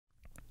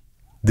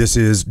This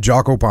is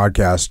Jocko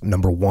Podcast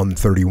number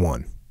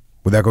 131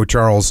 with Echo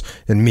Charles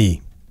and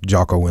me,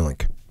 Jocko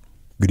Willink.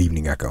 Good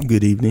evening, Echo.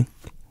 Good evening.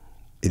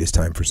 It is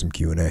time for some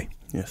Q&A.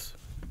 Yes.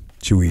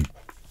 Should we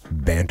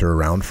banter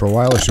around for a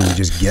while or should we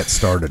just get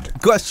started?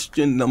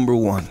 Question number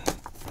one.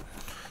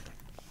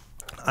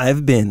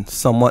 I've been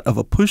somewhat of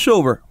a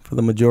pushover for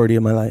the majority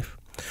of my life.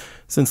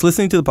 Since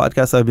listening to the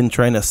podcast, I've been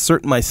trying to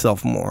assert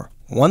myself more.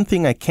 One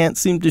thing I can't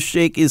seem to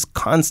shake is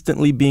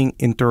constantly being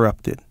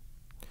interrupted.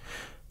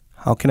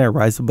 How can I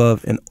rise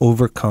above and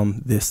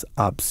overcome this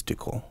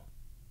obstacle?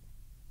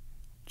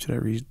 Should I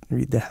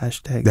read the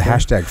hashtag? The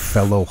hashtag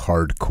fellow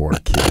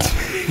hardcore kids.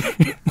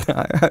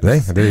 Hey,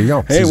 there you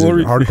go. Hey,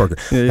 hardcore.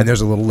 Yeah. And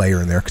there's a little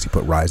layer in there because you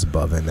put rise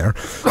above in there.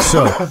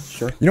 So,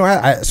 Sure. you know,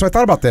 so I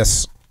thought about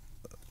this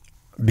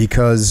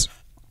because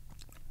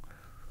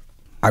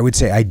I would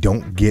say I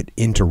don't get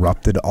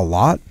interrupted a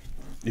lot.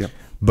 Yeah.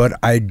 But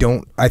I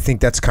think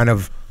that's kind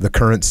of the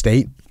current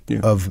state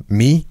of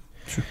me.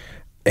 Sure.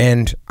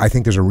 And I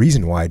think there's a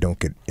reason why I don't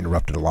get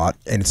interrupted a lot.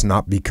 And it's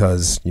not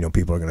because, you know,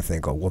 people are going to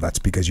think, oh, well, that's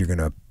because you're going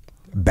to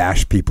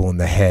bash people in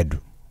the head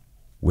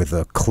with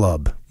a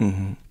club.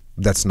 Mm-hmm.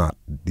 That's not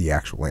the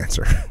actual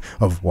answer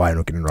of why I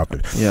don't get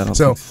interrupted. Yeah.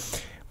 So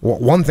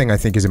one thing I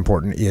think is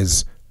important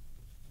is,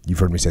 you've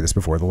heard me say this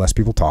before, the less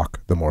people talk,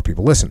 the more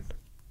people listen.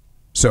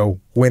 So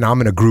when I'm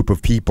in a group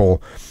of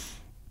people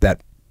that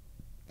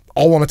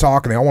all want to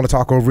talk and they all want to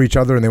talk over each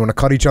other and they want to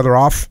cut each other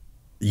off,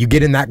 you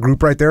get in that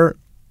group right there,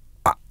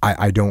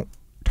 I don't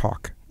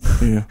talk.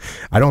 Yeah.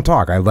 I don't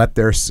talk.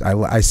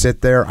 I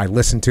sit there, I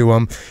listen to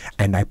them,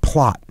 and I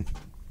plot.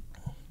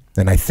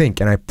 And I think,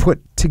 and I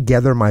put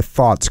together my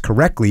thoughts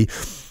correctly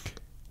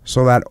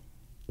so that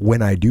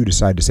when I do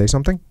decide to say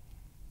something,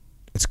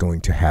 it's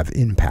going to have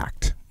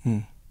impact.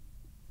 And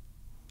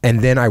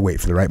then I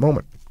wait for the right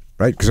moment,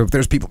 right? Because if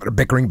there's people that are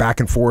bickering back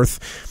and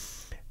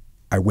forth,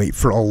 I wait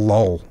for a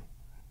lull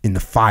in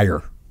the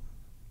fire.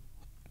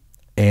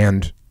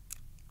 And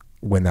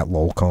when that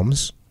lull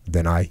comes,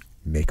 then I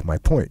make my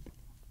point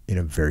in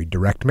a very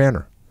direct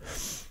manner.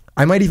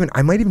 I might even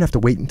have to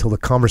wait until the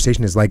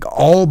conversation is like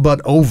all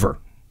but over.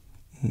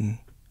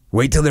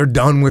 Wait till they're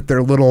done with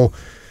their little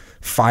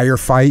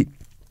firefight.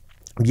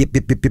 Yep,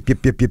 yep, yep,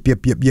 yep, yep, yep,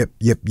 yep, yep, yep,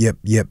 yep, yep,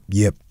 yep,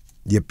 yep,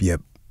 yep,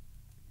 yep,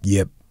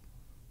 yep.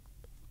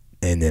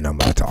 And then I'm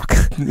gonna talk.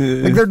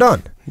 Like they're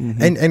done.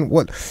 And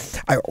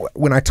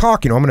when I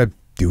talk, you know, I'm gonna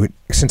do it,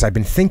 since I've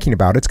been thinking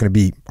about it, it's gonna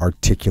be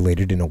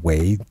articulated in a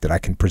way that I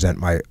can present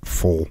my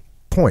full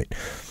point.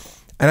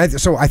 And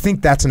so I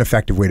think that's an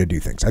effective way to do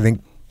things. I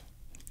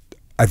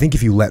think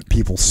if you let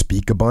people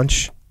speak a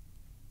bunch,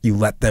 you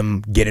let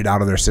them get it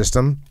out of their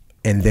system,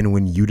 and then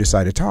when you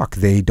decide to talk,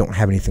 they don't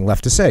have anything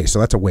left to say. So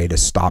that's a way to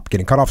stop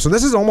getting cut off. So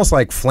this is almost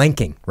like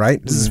flanking, right?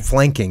 This is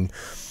flanking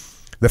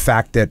the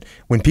fact that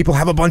when people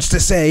have a bunch to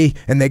say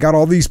and they got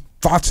all these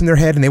thoughts in their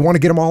head and they want to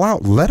get them all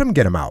out, let them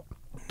get them out.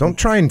 Don't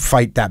try and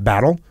fight that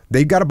battle.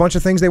 They've got a bunch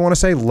of things they want to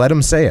say, let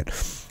them say it.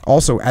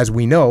 Also, as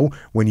we know,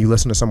 when you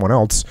listen to someone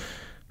else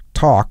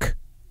talk,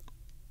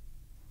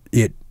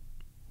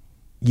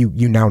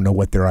 you now know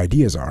what their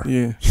ideas are.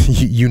 Yeah.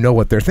 You know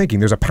what they're thinking.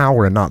 There's a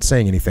power in not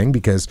saying anything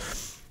because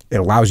it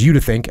allows you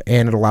to think,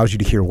 and it allows you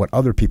to hear what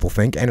other people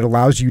think, and it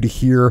allows you to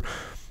hear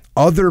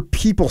other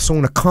people. So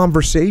in a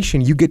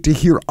conversation, you get to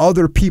hear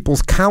other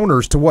people's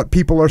counters to what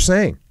people are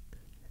saying.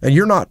 And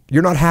you're not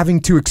having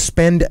to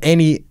expend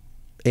any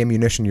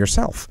ammunition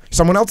yourself.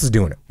 Someone else is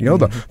doing it. You know,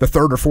 the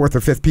third or fourth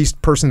or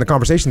fifth person in the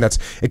conversation that's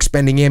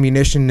expending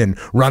ammunition and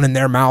running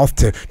their mouth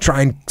to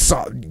try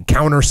and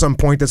counter some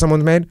point that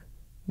someone's made.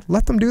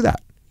 Let them do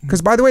that.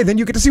 Because by the way, then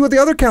you get to see what the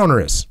other counter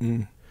is.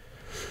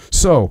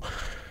 So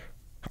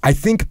I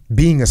think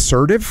being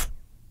assertive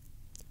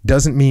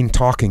doesn't mean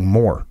talking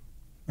more.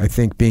 I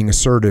think being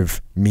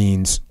assertive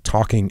means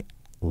talking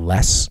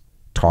less,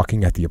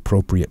 talking at the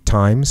appropriate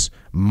times,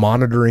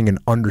 monitoring and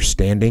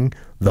understanding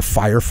the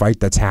firefight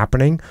that's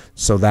happening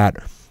so that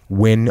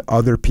when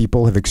other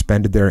people have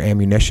expended their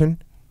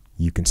ammunition,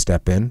 you can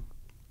step in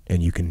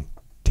and you can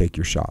take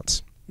your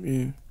shots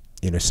in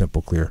a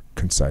simple, clear,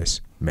 concise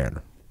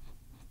manner.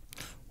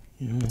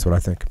 That's what I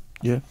think.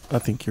 Yeah, I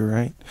think you're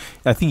right.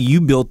 I think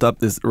you built up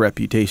this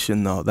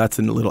reputation, though. That's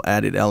a little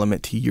added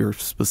element to your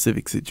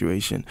specific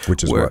situation.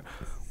 Which is where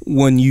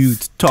when you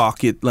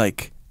talk, it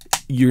like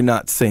you're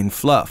not saying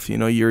fluff. You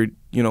know,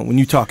 when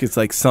you talk, it's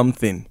like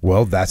something.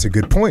 Well, that's a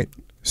good point.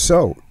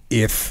 So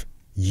if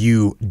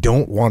you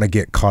don't want to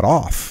get cut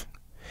off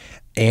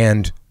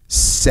and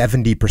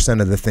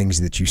 70% of the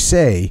things that you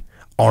say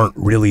aren't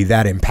really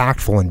that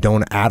impactful and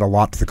don't add a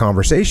lot to the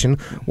conversation,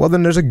 well,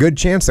 then there's a good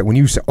chance that when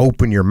you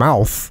open your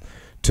mouth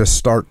to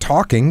start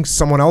talking,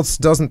 someone else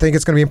doesn't think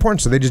it's going to be important,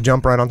 so they just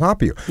jump right on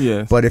top of you.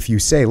 Yeah. But if you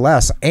say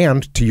less,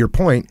 and to your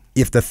point,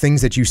 if the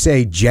things that you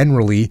say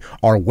generally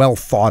are well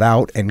thought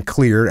out and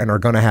clear and are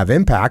going to have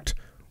impact,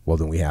 well,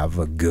 then we have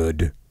a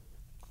good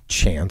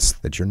chance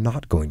that you're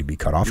not going to be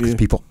cut off because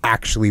people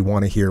actually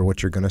want to hear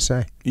what you're going to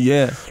say.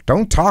 Yeah.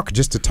 Don't talk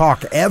just to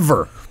talk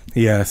ever.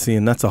 Yeah, see,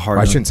 and that's a hard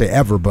one. I shouldn't say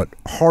ever, but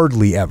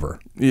hardly ever.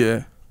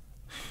 Yeah.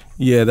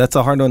 Yeah, that's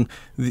a hard one.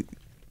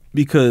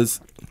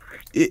 because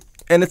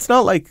and it's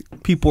not like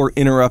people are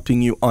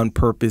interrupting you on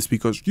purpose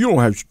because you don't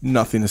have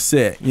nothing to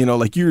say. You know,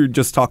 like you're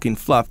just talking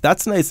fluff.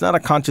 That's not, it's not a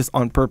conscious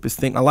on purpose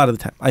thing a lot of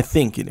the time. I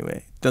think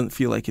anyway. It doesn't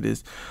feel like it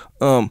is.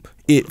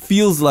 It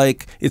feels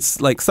like it's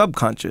like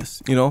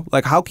subconscious, you know?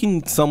 Like how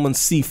can someone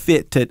see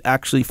fit to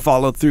actually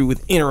follow through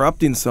with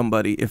interrupting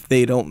somebody if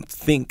they don't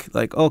think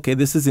like, okay,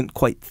 this isn't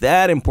quite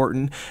that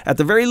important. At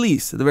the very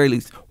least,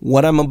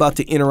 what I'm about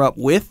to interrupt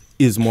with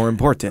is more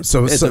important.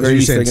 So you're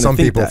saying some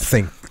people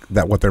think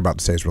that what they're about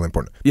to say is really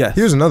important. Yeah.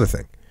 Here's another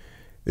thing.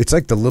 It's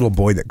like the little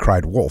boy that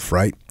cried wolf,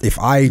 right? If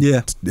I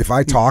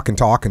talk and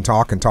talk and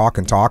talk and talk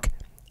and talk,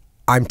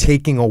 I'm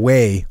taking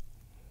away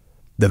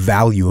the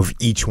value of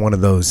each one of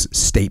those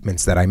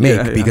statements that I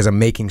make because I'm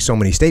making so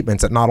many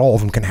statements that not all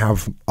of them can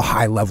have a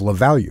high level of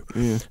value.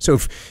 So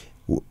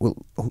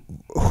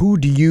who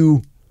do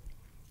you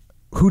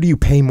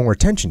pay more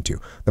attention to?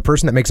 The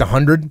person that makes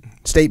 100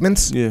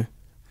 statements? Yeah.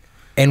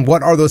 And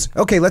what are those?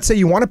 Okay, let's say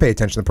you want to pay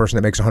attention to the person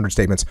that makes 100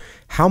 statements.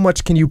 How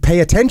much can you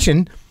pay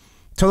attention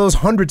to those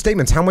 100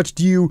 statements? How much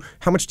do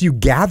you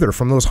gather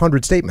from those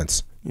 100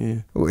 statements?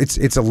 Yeah.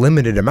 It's a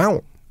limited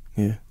amount.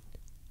 Yeah.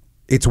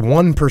 It's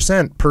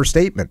 1% per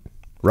statement,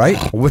 right?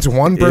 What's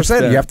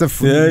 1%? You have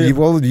to.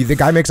 Well, the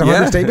guy makes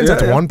 100 statements.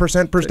 That's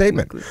 1% per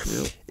statement.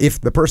 Yeah.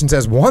 If the person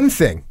says one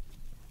thing,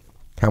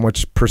 how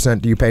much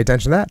percent do you pay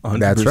attention to that? 100%.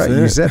 That's right.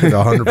 You said it,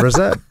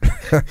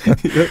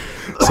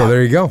 100%. So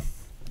there you go.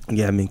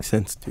 Yeah, it makes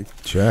sense, dude.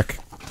 Check.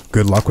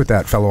 Good luck with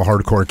that, fellow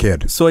hardcore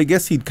kid. So I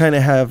guess he'd kind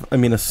of have, I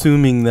mean,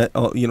 assuming that,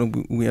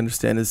 we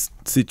understand his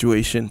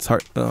situation's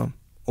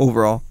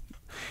overall,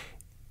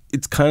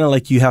 it's kind of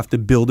like you have to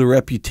build a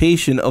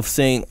reputation of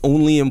saying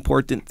only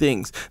important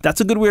things. That's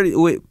a good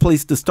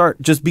place to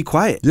start. Just be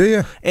quiet.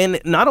 Yeah.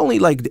 And not only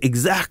like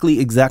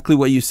exactly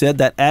what you said,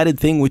 that added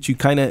thing, which you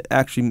kind of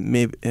actually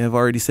may have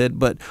already said,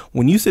 but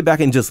when you sit back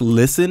and just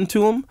listen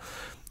to him,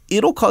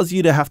 it'll cause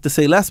you to have to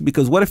say less,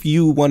 because what if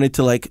you wanted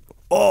to like,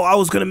 oh, I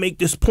was going to make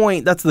this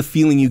point. That's the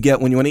feeling you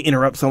get when you want to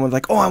interrupt someone,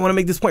 like, oh, I want to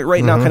make this point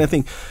right now kind of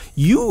thing.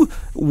 You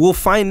will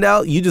find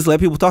out, you just let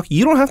people talk.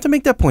 You don't have to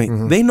make that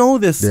point. They know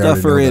this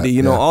stuff already,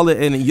 you know, all that.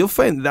 And you'll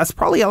find that's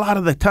probably a lot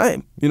of the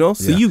time, you know?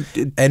 So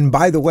and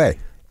by the way,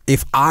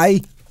 if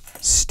I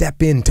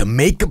step in to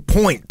make a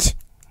point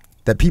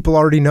that people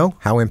already know,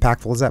 how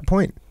impactful is that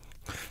point?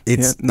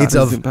 It's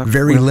of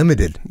very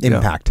limited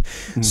impact.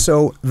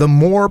 So the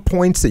more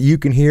points that you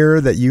can hear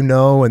that you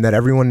know and that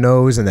everyone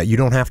knows and that you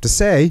don't have to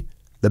say,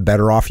 the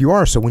better off you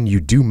are. So when you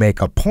do make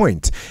a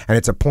point, and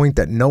it's a point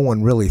that no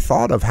one really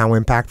thought of, how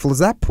impactful is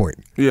that point?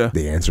 Yeah.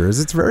 The answer is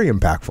it's very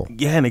impactful.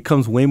 Yeah, and it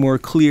comes way more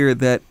clear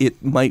that it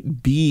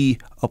might be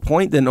a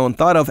point that no one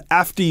thought of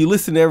after you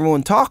listen to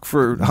everyone talk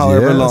for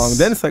however long.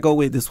 Then it's like, oh,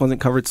 wait, this wasn't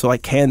covered, so I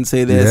can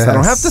say this. I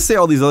don't have to say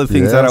all these other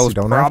things that I was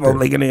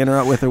probably going to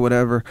interrupt with or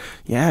whatever.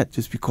 Yeah,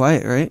 just be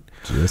quiet, right?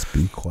 Just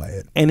be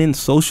quiet. And in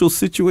social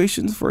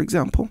situations, for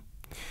example,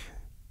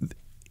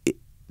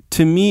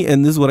 to me,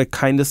 and this is what I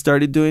kind of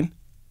started doing,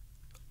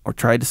 or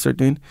tried to start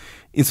doing,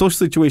 in social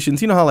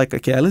situations, you know how like,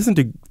 okay, I listen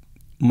to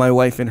my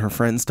wife and her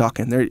friends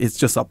talking. It's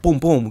just a boom,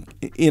 boom,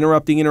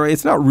 interrupting.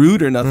 It's not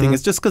rude or nothing.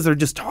 It's just because they're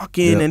just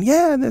talking and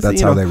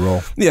that's how they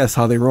roll. Yeah, that's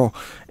how they roll.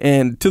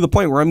 And to the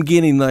point where I'm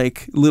getting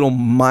like little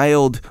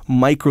mild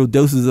micro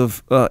doses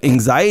of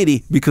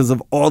anxiety because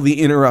of all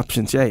the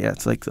interruptions. Yeah,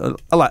 it's like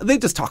a lot. They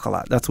just talk a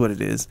lot. That's what it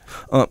is.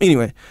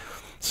 Anyway,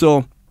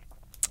 so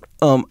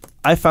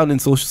I found in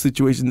social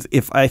situations,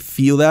 if I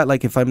feel that,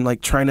 like if I'm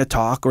like trying to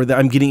talk or that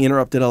I'm getting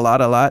interrupted a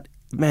lot,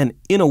 man,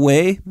 in a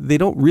way, they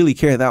don't really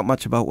care that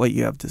much about what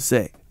you have to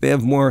say. They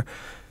have more,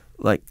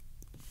 like,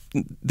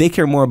 they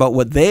care more about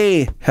what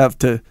they have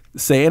to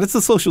say. And it's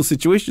a social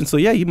situation. So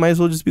yeah, you might as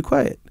well just be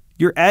quiet.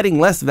 You're adding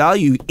less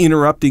value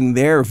interrupting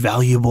their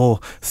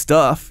valuable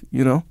stuff,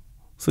 you know?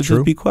 So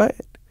just be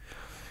quiet.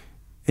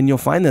 And you'll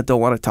find that they'll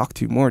want to talk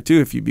to you more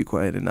too if you be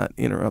quiet and not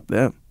interrupt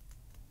them.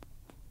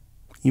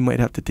 You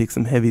might have to take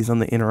some heavies on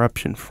the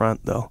interruption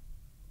front, though,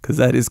 because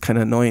that is kind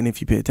of annoying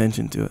if you pay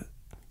attention to it.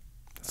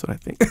 That's what I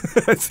think.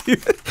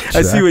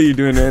 I see what you're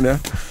doing right now.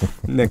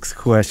 Next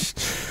question.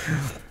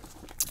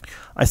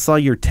 I saw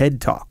your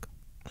TED Talk.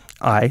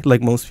 I,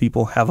 like most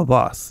people, have a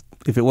boss.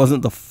 If it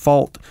wasn't the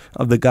fault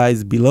of the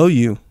guys below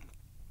you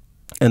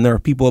and there are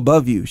people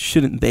above you,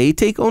 shouldn't they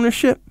take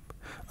ownership?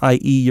 I.e.,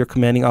 your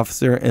commanding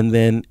officer and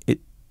then it,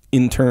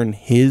 in turn,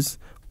 his.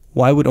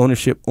 Why would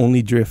ownership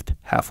only drift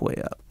halfway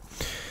up?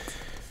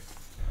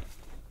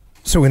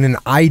 So in an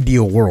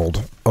ideal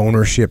world,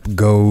 ownership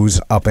goes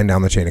up and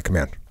down the chain of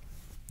command.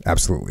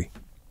 Absolutely.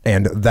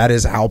 And that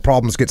is how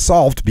problems get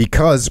solved,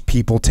 because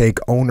people take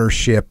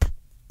ownership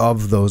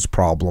of those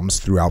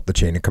problems throughout the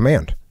chain of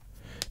command.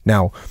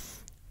 Now,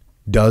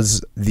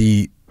 does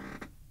the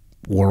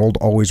world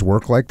always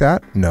work like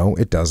that? No,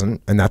 it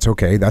doesn't. And that's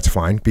okay. That's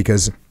fine,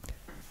 because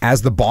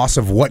as the boss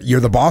of what you're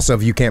the boss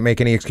of, you can't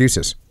make any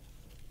excuses.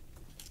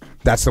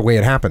 That's the way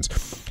it happens.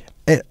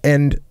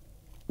 And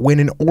when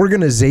an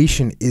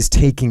organization is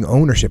taking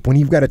ownership, when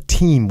you've got a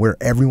team where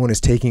everyone is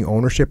taking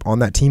ownership on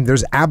that team,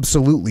 there's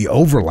absolutely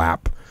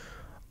overlap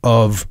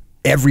of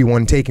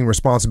everyone taking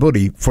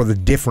responsibility for the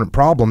different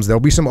problems, there'll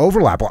be some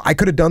overlap. Well, I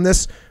could have done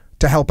this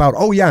to help out.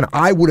 Oh yeah, and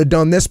I would have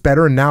done this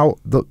better, and now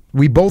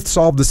we both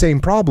solved the same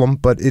problem,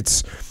 but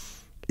it's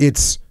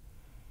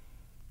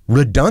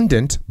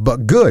redundant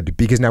but good,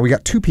 because now we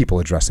got two people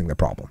addressing the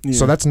problem.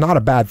 So that's not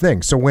a bad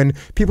thing. So when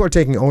people are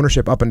taking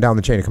ownership up and down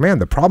the chain of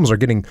command, the problems are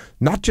getting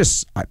not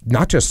just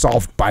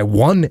solved by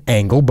one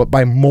angle, but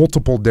by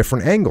multiple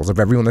different angles of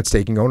everyone that's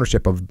taking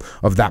ownership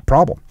of that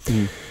problem.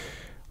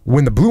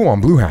 When the blue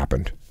on blue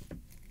happened,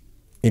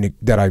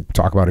 that I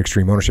talk about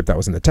extreme ownership, that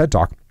was in the TED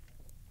Talk,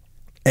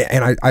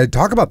 and I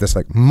talk about this,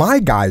 like, my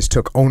guys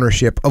took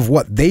ownership of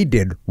what they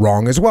did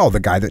wrong as well. The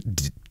guy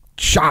that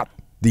shot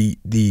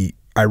the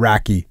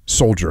Iraqi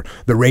soldier,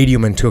 the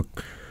radioman,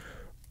 took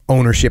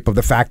ownership of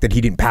the fact that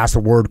he didn't pass the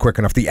word quick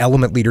enough. The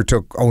element leader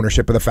took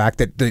ownership of the fact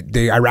that the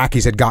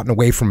Iraqis had gotten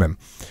away from him.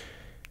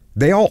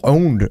 They all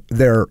owned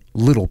their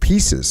little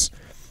pieces,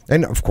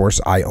 and of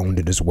course I owned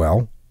it as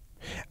well.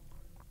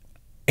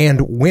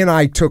 And when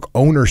I took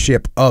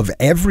ownership of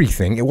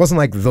everything, it wasn't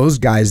like those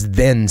guys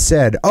then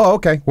said, oh,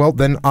 okay, well,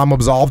 then I'm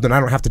absolved and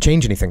I don't have to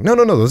change anything. No.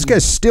 Those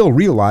guys still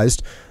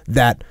realized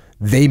that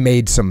they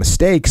made some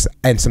mistakes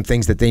and some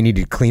things that they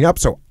needed to clean up.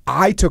 So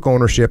I took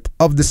ownership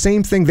of the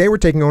same thing they were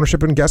taking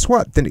ownership, and guess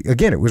what? Then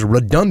again, it was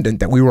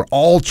redundant that we were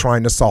all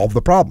trying to solve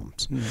the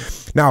problems.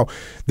 Now,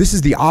 this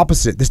is the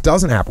opposite. This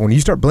doesn't happen. When you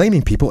start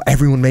blaming people,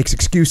 everyone makes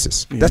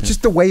excuses. That's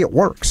just the way it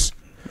works.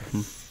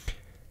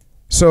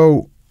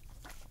 So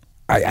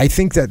I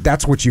think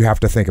that's what you have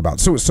to think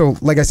about. So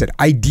like I said,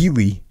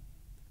 ideally,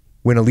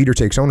 when a leader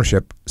takes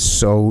ownership,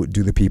 so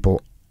do the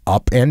people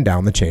up and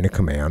down the chain of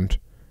command.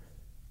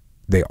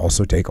 They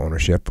also take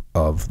ownership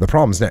of the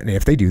problems. And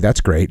if they do, that's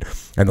great.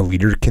 And the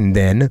leader can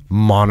then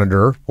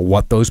monitor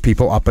what those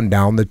people up and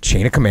down the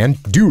chain of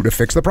command do to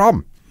fix the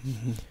problem.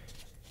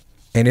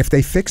 And if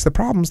they fix the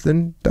problems,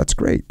 then that's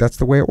great. That's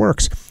the way it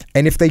works.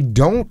 And if they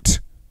don't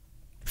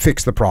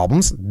fix the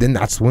problems, then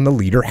that's when the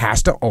leader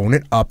has to own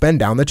it up and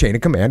down the chain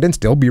of command and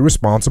still be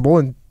responsible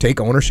and take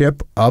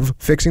ownership of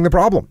fixing the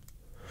problem.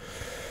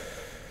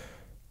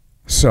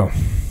 So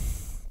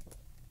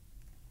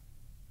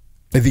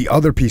the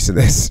other piece of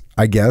this,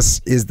 I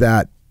guess, is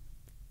that's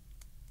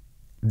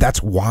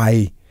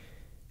why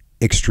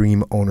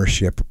extreme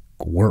ownership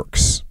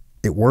works.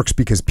 It works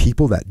because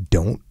people that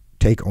don't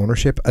take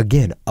ownership,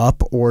 again,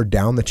 up or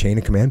down the chain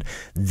of command,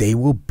 they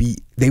will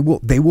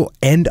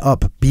end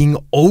up being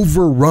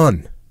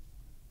overrun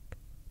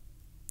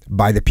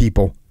by the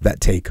people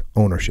that take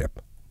ownership.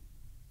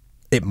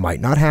 It might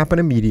not happen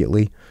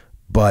immediately,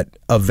 but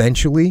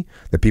eventually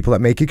the people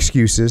that make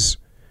excuses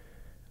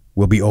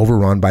will be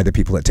overrun by the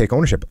people that take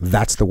ownership.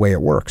 That's the way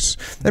it works.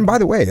 And by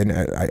the way, and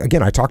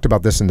again, I talked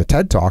about this in the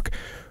TED Talk,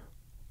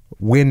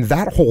 when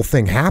that whole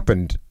thing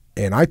happened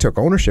and I took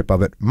ownership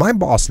of it, my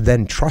boss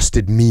then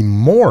trusted me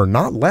more,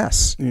 not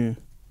less.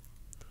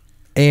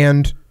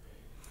 And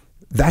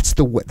that's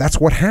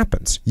what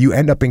happens. You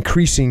end up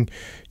increasing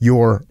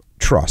your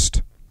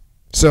trust.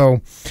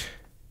 So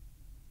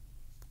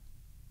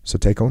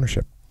take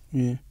ownership.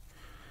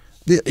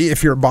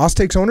 If your boss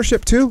takes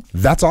ownership too,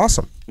 that's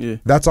awesome.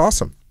 That's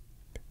awesome.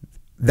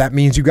 That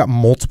means you got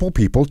multiple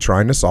people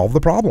trying to solve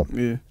the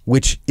problem,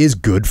 which is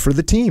good for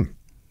the team.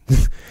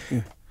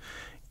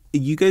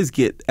 You guys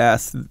get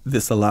asked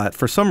this a lot.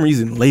 For some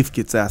reason, Leif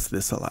gets asked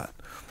this a lot,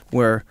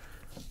 where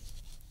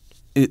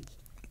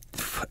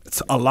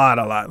it's a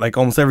lot. Like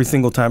almost every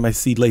single time I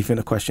see Leif in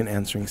a question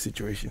answering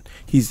situation,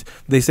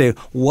 they say,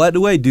 what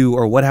do I do,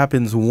 or what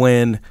happens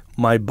when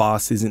my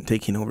boss isn't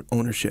taking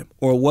ownership,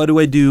 or what do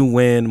I do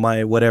when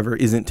my whatever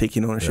isn't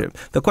taking ownership?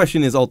 The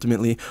question is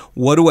ultimately,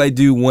 what do I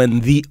do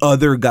when the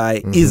other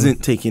guy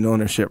isn't taking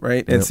ownership,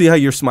 right? And see how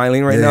you're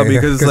smiling right now,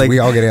 because it's like we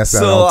all get asked that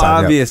so all the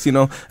time, obvious, you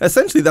know.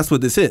 Essentially, that's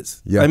what this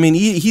is. I mean,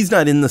 he's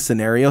not in the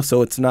scenario,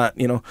 so it's not,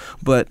 you know.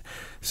 But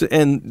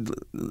and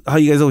how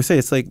you guys always say,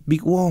 it's like,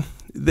 well,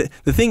 the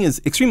thing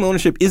is, extreme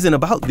ownership isn't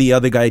about the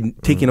other guy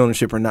taking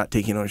ownership or not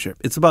taking ownership.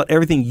 It's about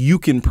everything you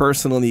can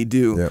personally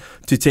do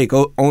to take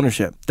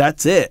ownership.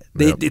 That's it.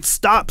 It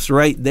stops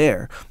right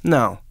there.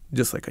 Now,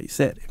 just like how you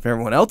said, if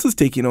everyone else is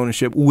taking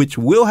ownership, which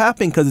will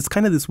happen because it's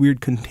kind of this weird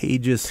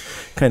contagious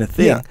kind of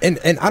thing. Yeah, and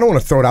I don't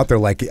want to throw it out there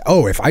like,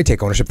 oh, if I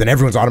take ownership, then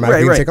everyone's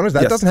automatically going to take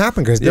ownership. That doesn't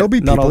happen, because there'll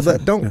be people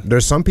that don't.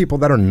 There's some people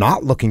that are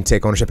not looking to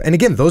take ownership. And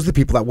again, those are the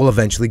people that will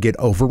eventually get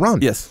overrun.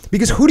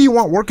 Because who do you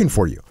want working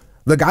for you?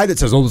 The guy that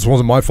says, oh, this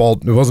wasn't my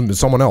fault, it wasn't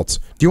someone else.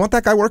 Do you want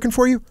that guy working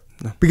for you?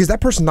 No. Because that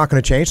person's not going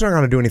to change. They're not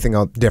going to do anything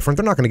different.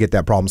 They're not going to get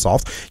that problem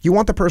solved. You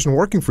want the person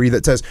working for you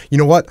that says, you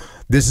know what,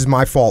 this is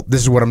my fault.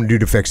 This is what I'm going to do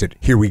to fix it.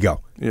 Here we go.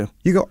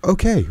 You go,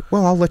 okay,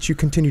 well, I'll let you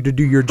continue to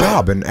do your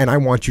job, and I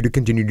want you to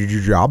continue to do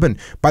your job. And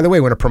by the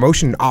way, when a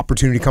promotion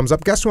opportunity comes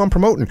up, guess who I'm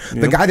promoting?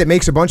 The guy that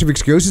makes a bunch of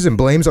excuses and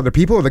blames other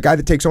people, or the guy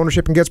that takes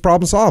ownership and gets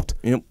problem solved?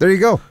 There you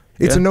go.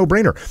 It's a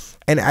no-brainer.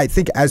 And I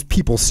think as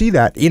people see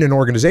that in an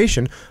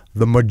organization,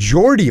 the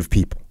majority of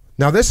people,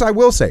 now this I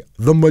will say,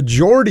 the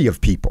majority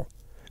of people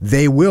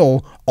they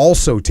will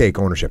also take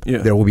ownership. Yeah.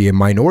 There will be a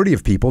minority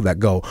of people that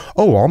go,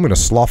 oh, well, I'm going to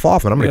slough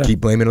off and I'm going to keep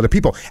blaming other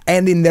people.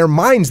 And in their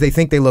minds, they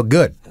think they look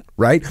good.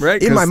 Right?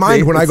 In my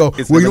mind, when I go,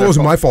 well, it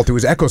wasn't my fault, it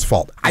was Echo's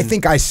fault. I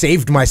think I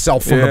saved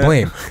myself from the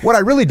blame. What I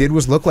really did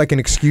was look like an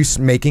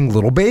excuse-making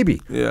little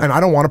baby. Yeah. And I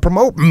don't want to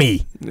promote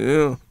me.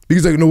 Yeah.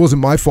 Because like, no, it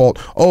wasn't my fault.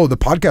 Oh, the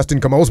podcast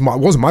didn't come out. It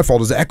wasn't my fault.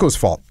 It was Echo's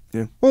fault.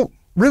 Yeah. Well,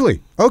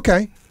 really?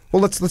 Okay.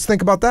 Well, let's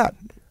think about that.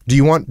 Do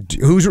you want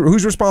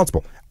who's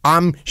responsible?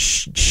 I'm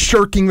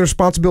shirking the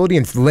responsibility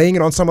and laying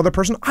it on some other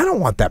person. I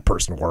don't want that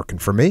person working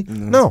for me.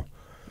 No.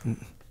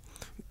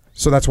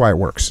 So that's why it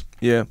works.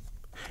 Yeah.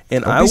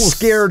 And I was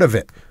scared of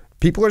it.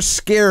 People are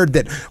scared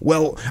that,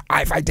 well,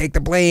 if I take the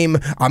blame,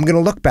 I'm going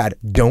to look bad.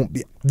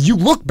 You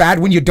look bad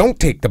when you don't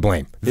take the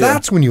blame.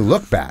 That's when you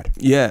look bad.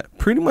 Yeah.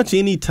 Pretty much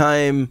any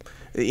time,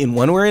 in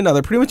one way or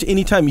another, pretty much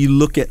any time you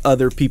look at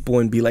other people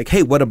and be like,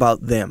 hey, what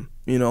about them?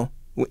 You know,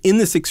 in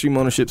this extreme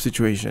ownership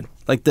situation,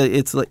 like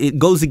it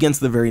goes against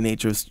the very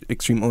nature of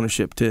extreme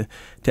ownership to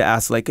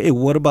ask like, hey,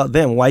 what about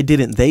them? Why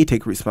didn't they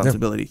take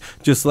responsibility?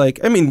 Yeah. Just like,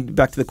 I mean,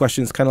 back to the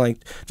question, it's kind of like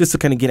just to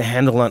kind of get a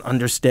handle on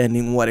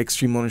understanding what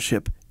extreme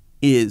ownership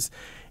is.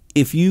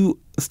 If you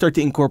start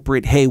to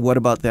incorporate, hey, what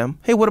about them?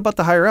 Hey, what about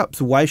the higher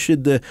ups? Why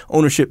should the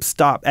ownership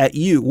stop at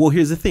you? Well,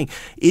 here's the thing.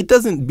 It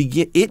doesn't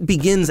begin. It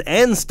begins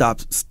and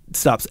stops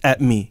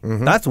at me.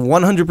 Mm-hmm. That's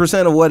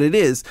 100% of what it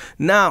is.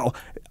 Now,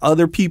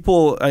 other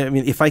people, I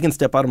mean, if I can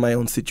step out of my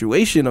own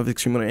situation of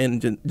extreme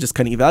and just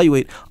kind of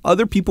evaluate,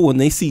 other people, when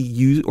they see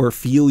you or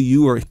feel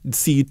you or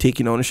see you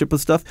taking ownership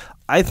of stuff,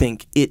 I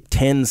think it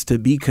tends to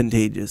be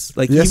contagious.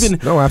 Like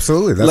no,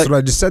 absolutely. That's what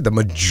I just said. The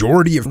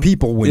majority of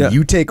people, when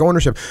you take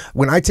ownership,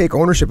 when I take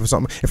ownership of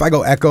something, if I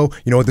go, Echo,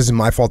 you know what, this is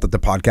my fault that the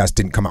podcast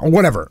didn't come out, or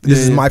whatever. This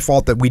is my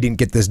fault that we didn't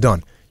get this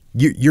done.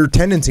 Your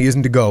tendency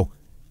isn't to go,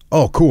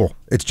 oh, cool,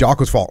 it's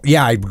Jocko's fault.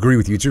 Yeah, I agree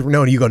with you.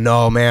 No, you go,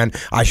 no, man,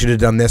 I should have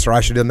done this or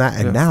I should have done that.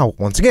 And now,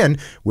 once again,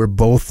 we're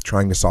both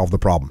trying to solve the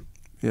problem.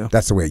 Yeah.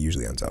 That's the way it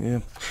usually ends up. Yeah.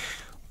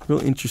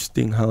 Real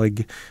interesting how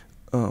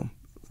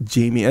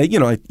Jamie,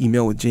 I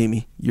email with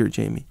Jamie, you're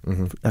Jamie,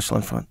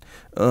 Echelon Front,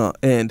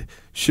 and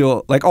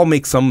she'll, like, I'll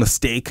make some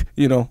mistake,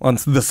 on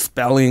the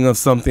spelling of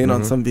something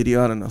on some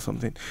video, I don't know,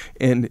 something,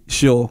 and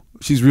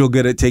she's real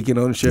good at taking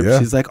ownership. Yeah.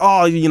 She's like,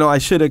 oh, I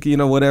should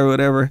have,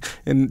 whatever,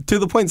 and to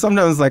the point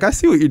sometimes, like, I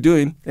see what you're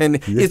doing,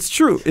 and it's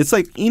true. It's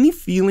like any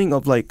feeling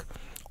of like,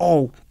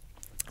 oh,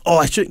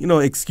 I should,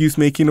 excuse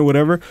making or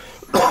whatever,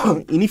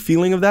 any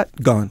feeling of that,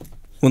 gone.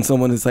 When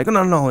someone is like, oh,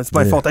 no, it's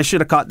my fault. I should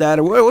have caught that.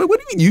 Or, what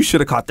do you mean you should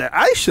have caught that?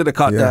 I should have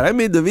caught that. I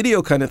made the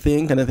video kind of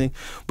thing.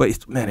 But,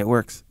 it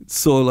works.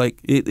 So, like,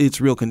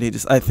 it's real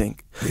contagious, I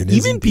think.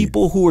 Even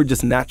people who are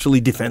just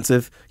naturally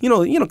defensive,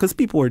 because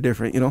people are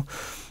different,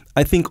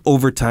 I think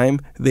over time,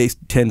 they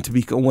tend to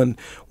be,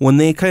 when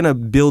they kind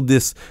of build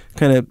this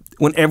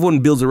when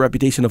everyone builds a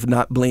reputation of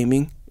not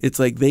blaming, it's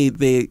like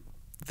they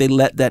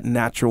let that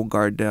natural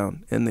guard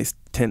down. And they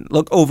tend,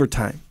 look, over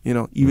time,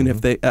 even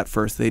if at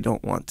first they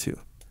don't want to.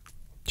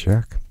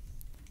 Check.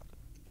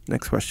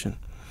 Next question.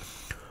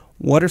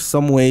 What are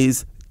some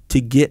ways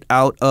to get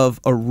out of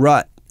a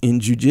rut in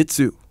Jiu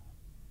Jitsu?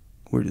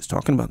 We're just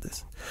talking about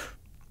this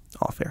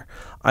off air.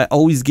 I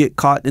always get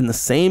caught in the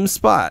same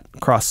spot,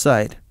 cross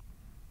side,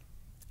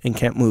 and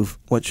can't move.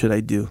 What should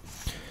I do?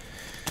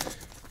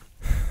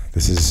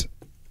 This is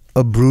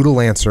a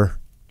brutal answer,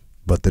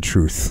 but the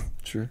truth.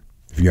 Sure.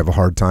 If you have a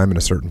hard time in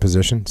a certain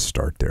position,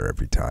 start there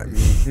every time.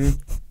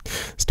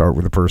 Start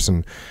with a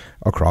person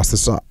across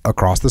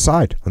the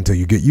side until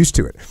you get used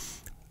to it.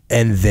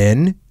 And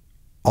then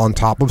on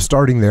top of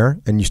starting there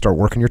and you start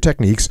working your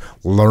techniques,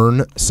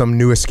 learn some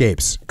new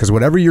escapes, because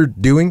whatever you're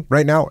doing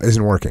right now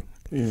isn't working.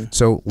 Yeah.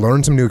 So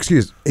learn some new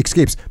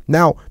escapes.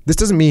 Now, this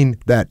doesn't mean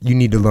that you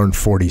need to learn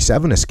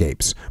 47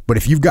 escapes, but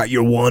if you've got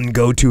your one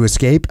go-to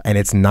escape and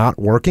it's not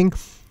working,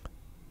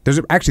 there's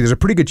a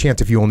pretty good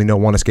chance if you only know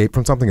one escape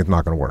from something, it's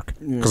not going to work.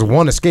 Because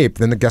one escape,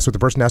 then guess what the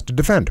person has to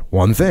defend?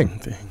 One thing.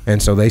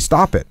 And so they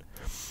stop it.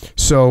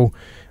 So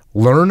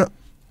learn,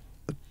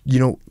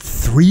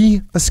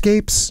 3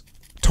 escapes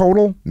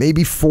total,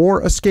 maybe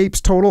 4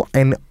 escapes total.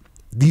 And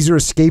these are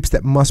escapes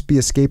that must be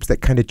escapes that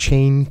kind of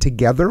chain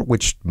together,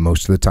 which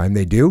most of the time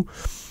they do.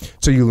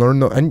 So you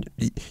learn, and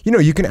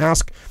you can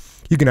ask,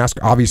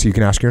 obviously you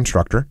can ask your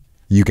instructor.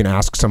 You can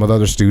ask some of the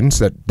other students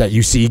that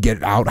you see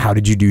get out, how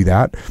did you do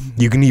that?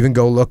 You can even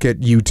go look at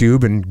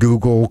YouTube and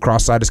Google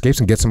cross-side escapes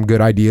and get some good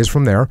ideas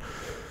from there.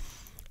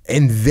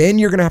 And then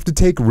you're going to have to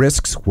take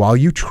risks while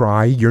you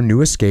try your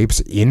new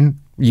escapes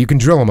you can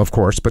drill them, of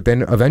course, but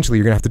then eventually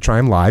you're going to have to try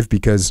them live,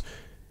 because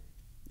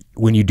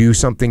when you do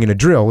something in a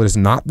drill, it is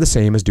not the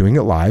same as doing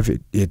it live.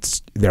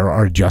 There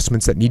are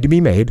adjustments that need to be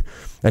made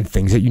and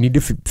things that you need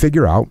to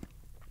figure out.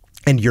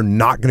 And you're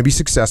not going to be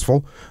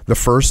successful the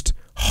first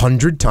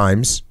 100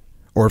 times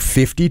or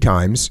 50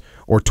 times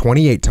or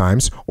 28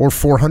 times or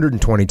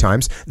 420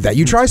 times that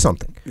you try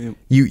something.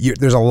 Yep.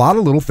 There's a lot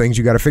of little things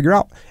you got to figure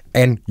out,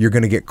 and you're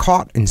going to get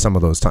caught in some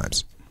of those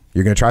times.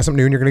 You're going to try something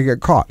new and you're going to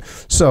get caught.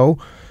 So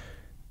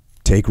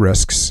take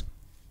risks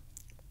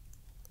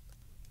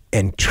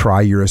and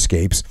try your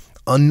escapes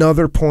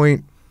Another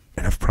point,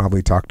 and I've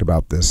probably talked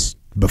about this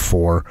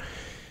before,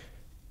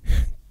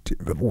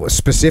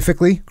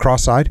 specifically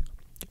cross-eyed,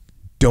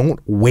 don't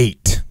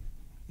wait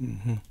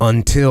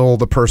until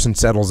the person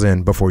settles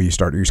in before you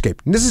start your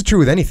escape. And this is true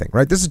with anything,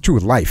 right? This is true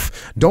with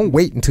life. Don't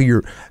wait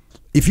until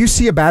if you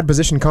see a bad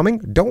position coming,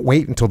 don't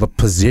wait until the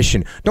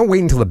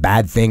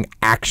bad thing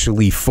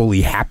actually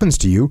fully happens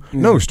to you.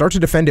 No, start to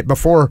defend it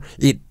before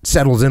it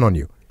settles in on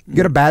you. You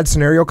get a bad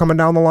scenario coming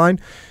down the line,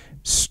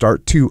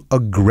 start to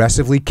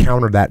aggressively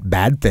counter that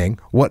bad thing,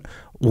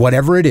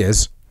 whatever it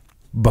is,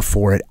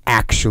 before it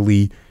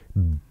actually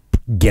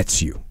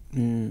gets you.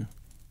 And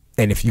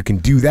if you can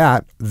do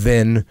that,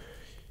 then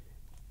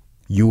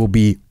you will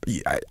be,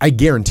 I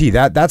guarantee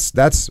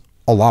that's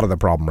a lot of the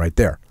problem right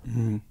there.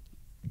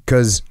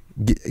 Because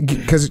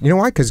you know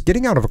why? Because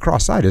getting out of a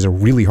cross side is a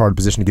really hard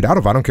position to get out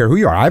of. I don't care who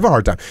you are. I have a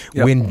hard time.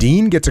 Yep. When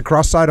Dean gets a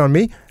cross side on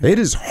me, it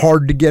is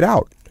hard to get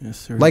out. Yes,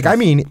 sir. Like, I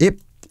mean,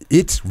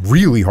 it's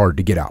really hard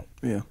to get out.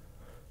 Yeah.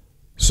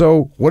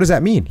 So what does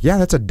that mean? Yeah,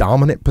 that's a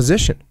dominant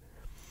position.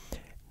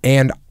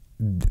 And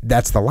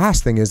that's the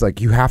last thing is, like,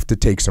 you have to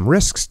take some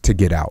risks to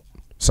get out.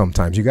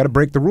 Sometimes you got to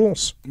break the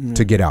rules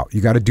to get out.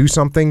 You got to do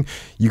something.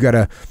 You got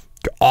to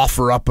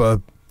offer up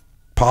a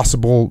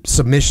possible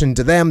submission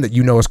to them that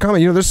you know is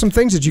coming. You know, there's some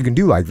things that you can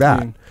do like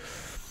that.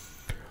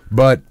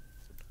 But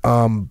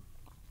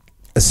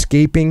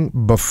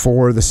escaping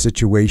before the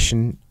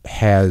situation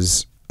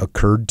has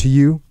occurred to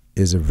you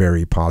is a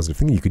very positive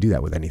thing. You could do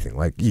that with anything.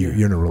 Like you're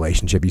in a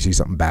relationship, you see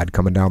something bad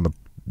coming down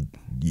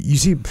you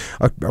see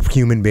a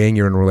human being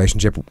you're in a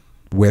relationship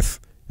with,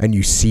 and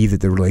you see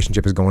that the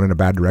relationship is going in a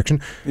bad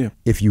direction.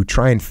 If you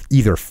try and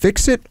either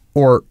fix it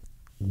or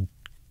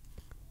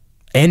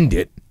end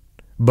it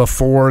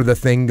before the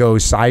thing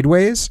goes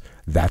sideways,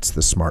 that's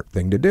the smart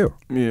thing to do.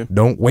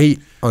 Don't wait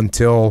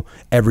until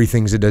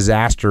everything's a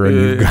disaster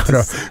and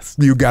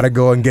you gotta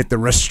go and get the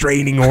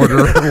restraining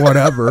order or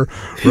whatever,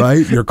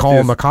 right? You're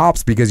calling the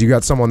cops because you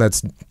got someone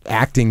that's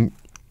acting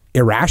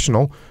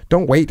irrational.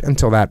 Don't wait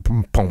until that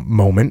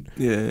moment.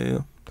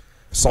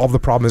 Solve the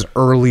problem as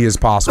early as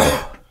possible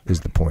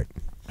is the point.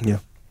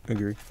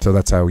 Agree. So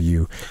that's how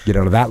you get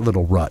out of that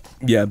little rut.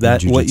 Yeah,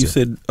 that what you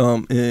said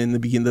in the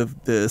beginning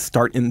of the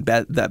start in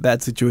that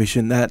bad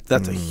situation.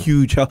 That's a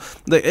huge help.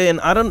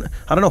 And I don't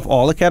know if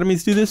all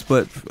academies do this,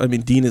 but I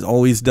mean Dean has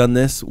always done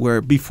this.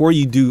 Where before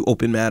you do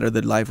open mat or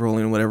the live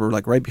rolling or whatever,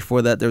 like right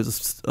before that,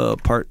 there's a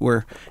part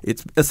where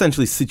it's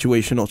essentially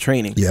situational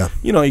training.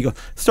 You know, you go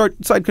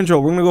start side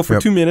control. We're gonna go for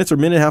 2 minutes or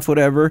minute and a half,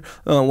 whatever.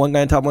 One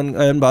guy on top, one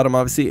guy on bottom,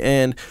 obviously.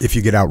 And if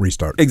you get out,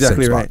 restart.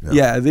 Exactly right.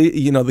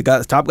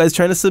 The top guy's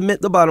trying to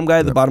submit the bottom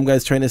guy. The bottom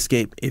guy's trying to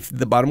escape. If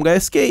the bottom guy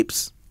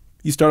escapes,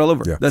 you start all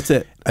over. That's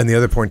it. And the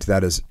other point to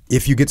that is,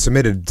 if you get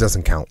submitted, it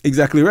doesn't count.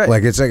 Exactly right.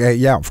 Like, it's like,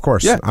 yeah, of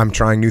course. I'm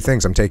trying new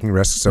things. I'm taking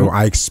risks. So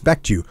I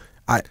expect you.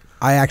 I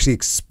actually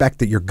expect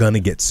that you're going to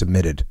get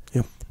submitted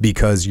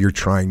because you're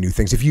trying new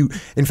things. If you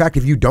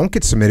don't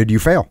get submitted, you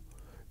fail.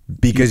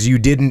 Because you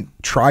didn't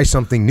try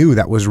something new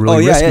that was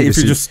really risky. If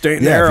you're just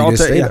staying there,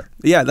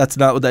 that's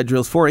not what that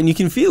drill's for. And you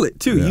can feel it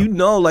too. You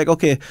know, like,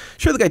 okay,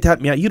 sure, the guy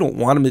tapped me out. You don't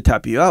want him to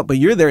tap you out, but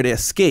you're there to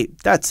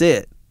escape. That's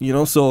it. You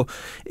know, so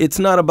it's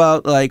not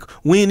about like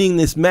winning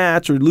this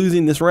match or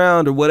losing this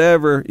round or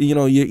whatever. You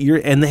know,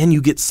 and then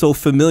you get so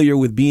familiar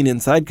with being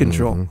inside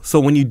control. So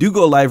when you do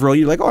go live roll,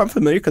 you're like, oh, I'm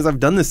familiar because I've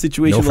done this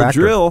situational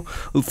drill.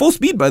 Full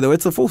speed, by the way,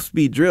 it's a full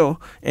speed drill.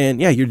 And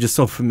you're just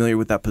so familiar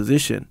with that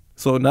position.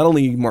 So not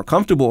only are you more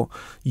comfortable,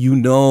 you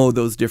know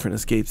those different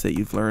escapes that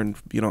you've learned,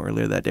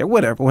 earlier that day, or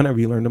whenever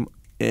you learned them,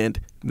 and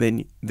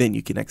then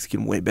you can execute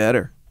them way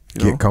better.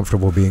 Get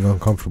comfortable being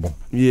uncomfortable.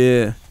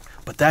 Yeah,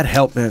 but that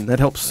helped, man. That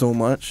helps so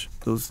much.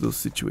 Those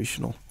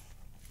situational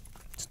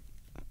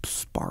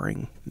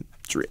sparring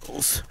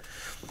drills.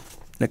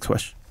 Next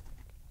question,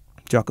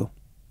 Jocko.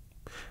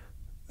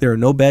 There are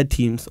no bad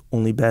teams,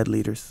 only bad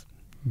leaders.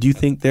 Do you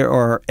think there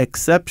are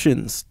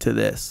exceptions to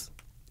this?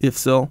 If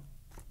so,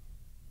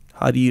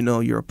 how do you know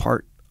you're a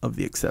part of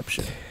the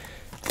exception?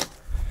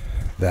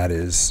 That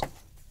is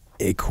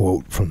a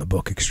quote from the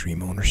book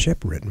Extreme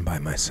Ownership, written by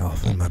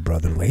myself and my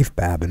brother Leif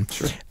Babin.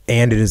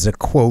 And it is a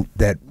quote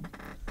that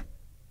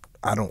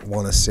I don't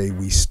want to say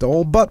we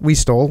stole, but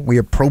we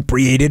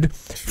appropriated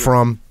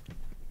from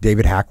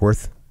David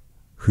Hackworth,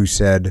 who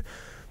said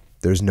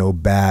there's no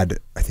bad,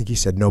 I think he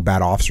said no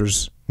bad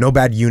officers, no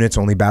bad units,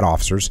 only bad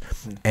officers.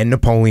 And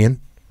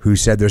Napoleon, who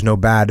said there's no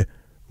bad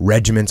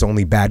regiments,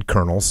 only bad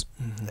colonels.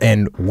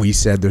 And we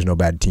said there's no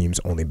bad teams,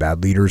 only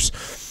bad leaders.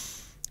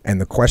 And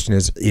the question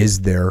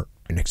is there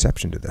an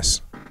exception to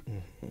this?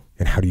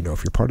 And how do you know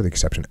if you're part of the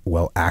exception?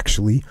 Well,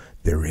 actually,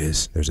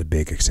 there's a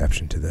big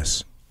exception to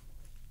this.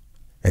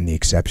 And the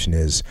exception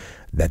is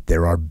that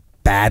there are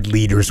bad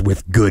leaders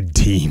with good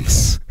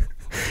teams.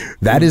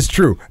 That is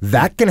true.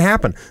 That can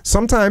happen.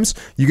 Sometimes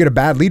you get a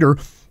bad leader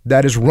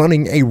that is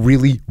running a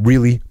really,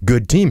 really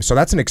good team. So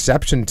that's an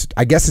exception.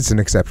 I guess it's an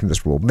exception to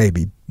this rule,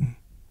 maybe.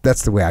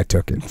 That's the way I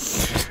took it.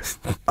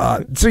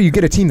 So you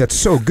get a team that's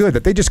so good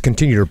that they just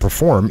continue to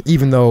perform,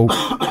 even though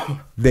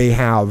they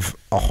have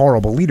a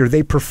horrible leader.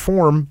 They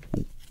perform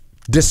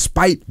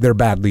despite their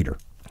bad leader.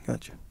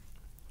 Gotcha.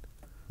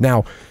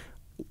 Now,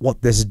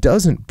 what this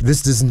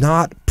does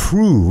not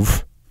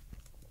prove,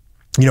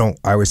 you know,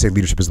 I always say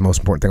leadership is the most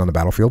important thing on the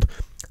battlefield.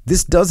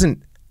 This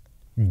doesn't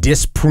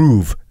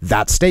disprove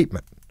that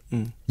statement.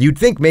 You'd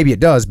think maybe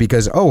it does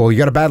because, oh, well, you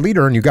got a bad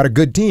leader and you got a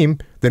good team,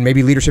 then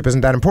maybe leadership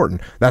isn't that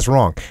important. That's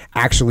wrong.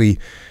 Actually,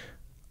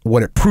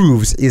 what it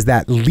proves is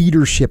that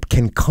leadership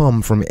can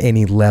come from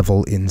any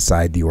level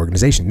inside the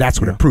organization. That's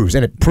what it proves.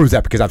 And it proves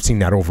that because I've seen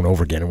that over and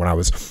over again when I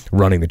was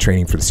running the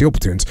training for the SEAL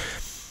platoons.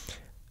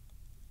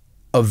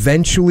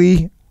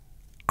 Eventually,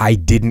 I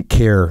didn't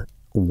care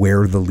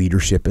where the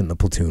leadership in the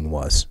platoon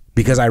was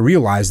because I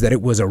realized that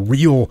it was a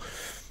real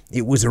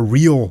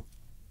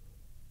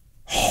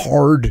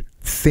hard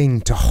thing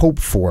to hope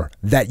for,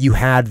 that you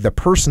had the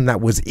person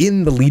that was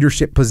in the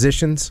leadership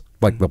positions,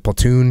 like the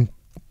platoon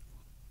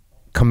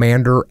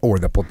commander or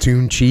the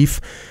platoon chief,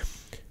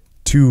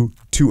 to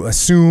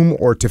assume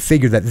or to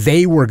figure that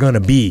they were going to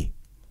be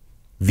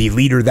the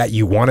leader that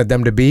you wanted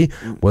them to be,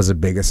 was a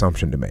big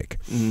assumption to make.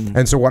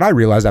 And so what I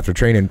realized after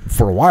training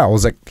for a while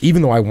was, like,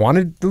 even though I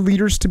wanted the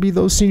leaders to be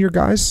those senior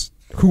guys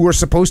who were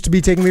supposed to be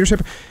taking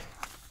leadership,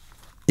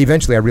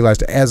 eventually I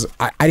realized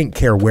I didn't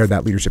care where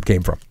that leadership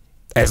came from.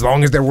 As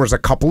long as there was a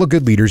couple of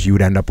good leaders, you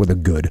would end up with a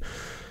good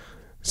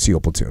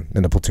SEAL platoon,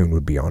 and the platoon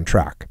would be on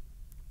track.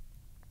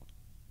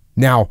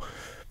 Now,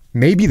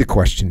 maybe the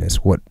question is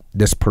what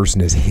this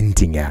person is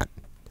hinting at.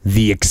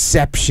 The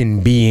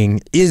exception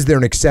being, is there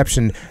an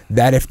exception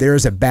that if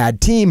there's a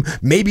bad team,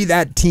 maybe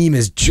that team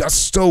is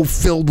just so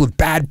filled with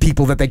bad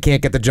people that they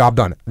can't get the job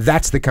done?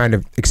 That's the kind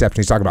of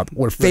exception he's talking about.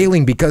 We're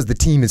failing because the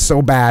team is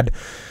so bad.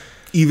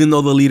 Even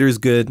though the leader's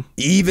good.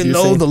 Even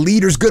though the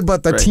leader's good,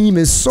 but the team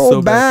is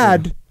so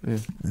bad.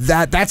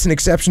 That's an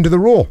exception to the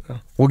rule.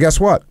 Well, guess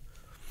what?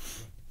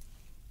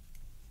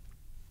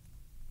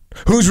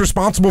 Who's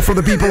responsible for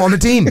the people on the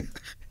team?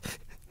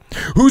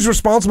 Who's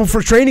responsible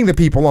for training the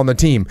people on the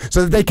team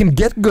so that they can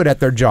get good at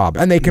their job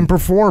and they can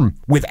perform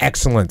with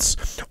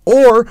excellence?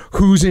 Or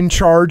who's in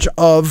charge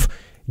of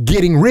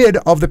getting rid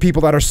of the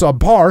people that are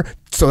subpar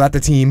so that the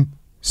team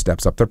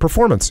steps up their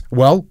performance?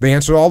 Well, the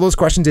answer to all those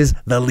questions is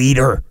the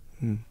leader.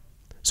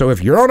 So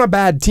if you're on a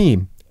bad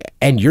team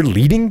and you're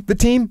leading the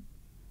team,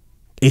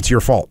 it's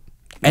your fault.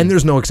 And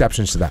there's no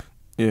exceptions to that.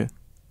 Yeah.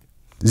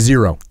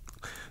 Zero.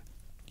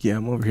 Yeah,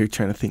 I'm over here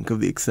trying to think of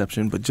the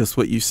exception, but just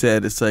what you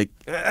said, it's like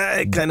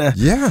it kind of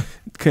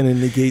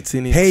negates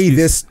any. Hey,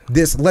 this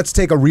let's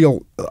take a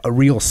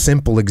real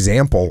simple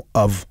example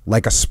of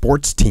like a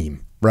sports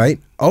team, right?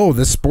 Oh,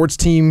 the sports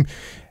team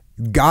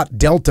got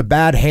dealt a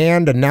bad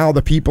hand, and now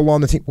the people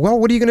on the team. Well,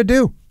 what are you going to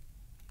do?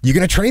 You're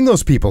going to train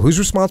those people. Who's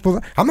responsible?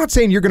 I'm not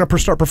saying you're going to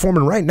start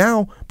performing right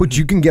now, but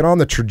you can get on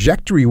the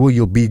trajectory where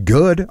you'll be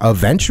good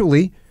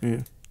eventually.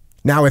 Yeah.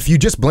 Now, if you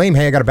just blame,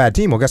 hey, I got a bad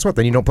team, well, guess what?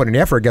 Then you don't put any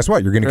effort. Guess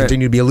what? You're going to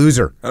continue to be a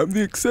loser. I'm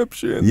the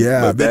exception.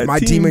 Yeah, my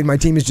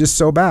team is just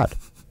so bad.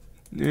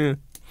 Yeah.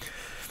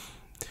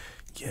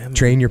 Yeah. Man.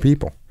 Train your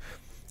people.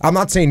 I'm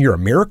not saying you're a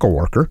miracle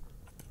worker.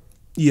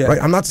 Yeah.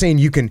 Right? I'm not saying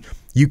you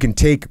can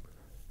take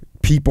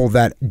people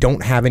that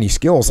don't have any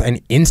skills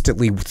and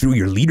instantly through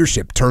your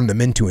leadership turn them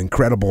into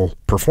incredible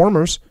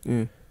performers.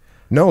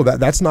 No,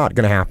 that's not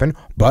going to happen.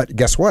 But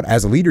guess what?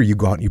 As a leader, you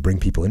go out and you bring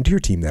people into your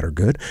team that are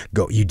good.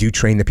 You do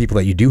train the people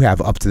that you do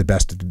have up to the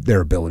best of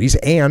their abilities,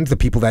 and the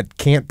people that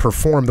can't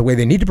perform the way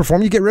they need to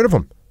perform, you get rid of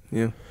them.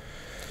 Yeah.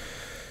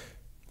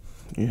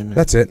 Yeah, man.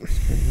 That's it.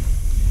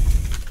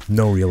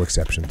 No real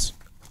exceptions.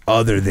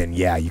 Other than,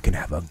 you can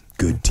have a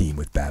good team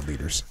with bad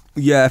leaders.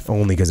 Yeah.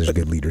 Only because there's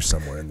good leaders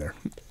somewhere in there.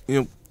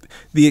 You know,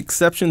 the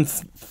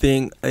exceptions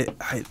thing, I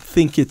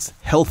think it's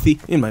healthy,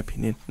 in my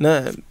opinion.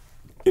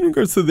 In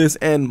regards to this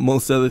and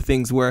most other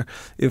things, where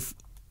if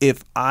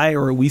I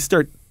or we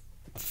start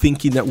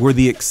thinking that we're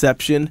the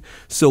exception,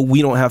 so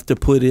we don't have to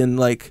put in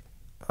like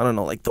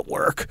the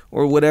work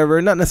or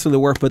whatever, not necessarily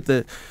work,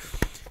 but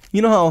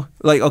you know how,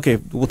 like, okay,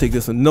 we'll take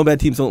this one. No bad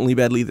teams, only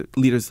bad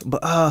leaders.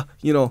 But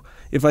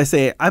if I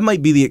say I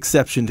might be the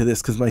exception to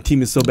this because my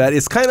team is so bad,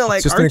 it's kind of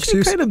like, aren't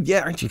you kind of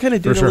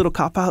doing a little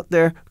cop out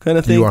there kind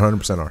of thing? You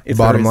 100% are. The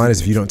bottom line is,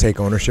 if you don't take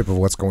ownership of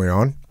what's going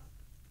on,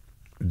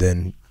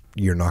 then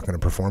you're not going to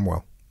perform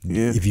well.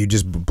 Yeah. If you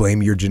just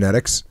blame your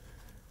genetics,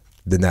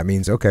 then that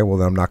means, okay, well,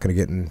 then I'm not going to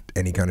get in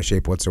any kind of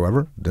shape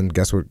whatsoever. Then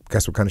guess what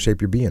kind of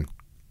shape you're being?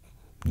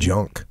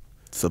 Junk.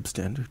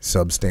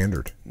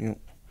 Substandard. Yeah.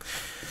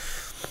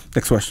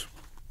 Next question.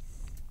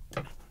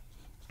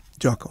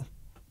 Jocko.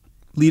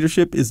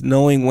 Leadership is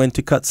knowing when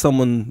to cut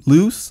someone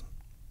loose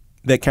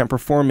that can't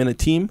perform in a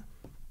team,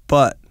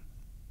 but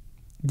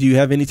do you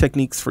have any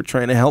techniques for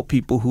trying to help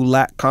people who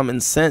lack common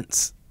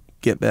sense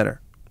get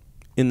better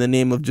in the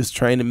name of just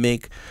trying to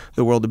make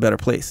the world a better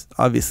place,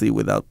 obviously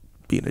without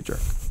being a jerk?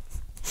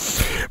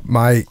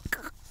 My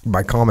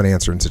common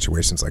answer in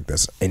situations like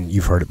this, and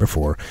you've heard it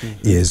before,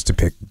 is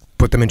to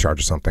put them in charge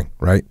of something,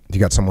 right? You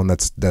got someone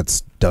that's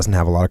doesn't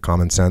have a lot of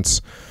common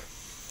sense.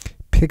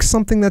 Pick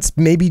something that's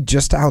maybe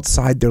just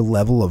outside their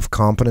level of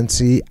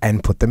competency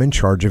and put them in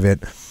charge of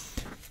it.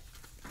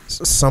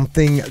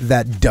 something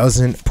that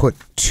doesn't put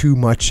too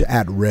much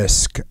at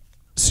risk,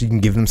 so you can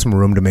give them some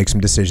room to make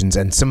some decisions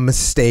and some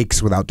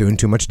mistakes without doing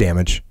too much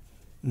damage.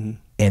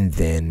 And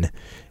then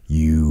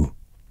you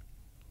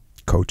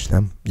coach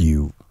them,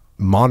 you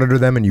monitor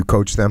them, and you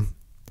coach them.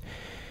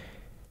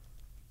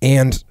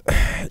 And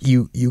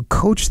you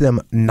coach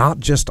them not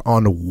just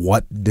on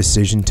what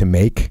decision to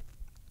make,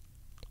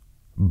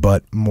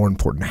 but more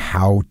important,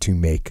 how to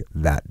make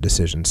that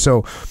decision.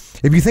 So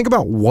if you think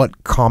about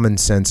what common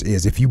sense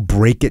is, if you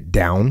break it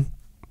down,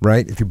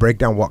 right? If you break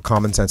down what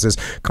common sense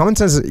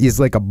is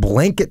like a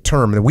blanket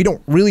term that we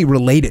don't really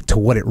relate it to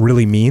what it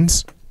really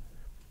means,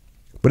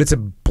 but it's a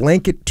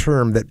blanket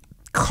term that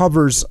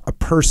covers a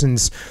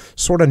person's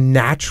sort of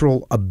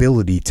natural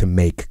ability to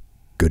make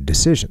good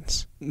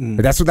decisions.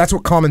 That's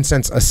what common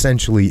sense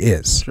essentially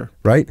is,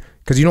 right?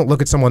 Because you don't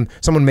look at someone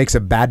makes a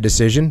bad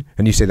decision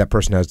and you say that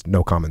person has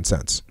no common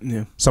sense.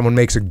 Yeah. Someone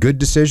makes a good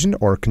decision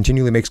or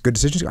continually makes good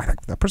decisions,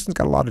 that person's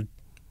got a lot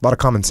of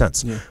common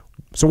sense. Yeah.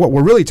 So what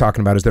we're really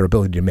talking about is their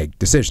ability to make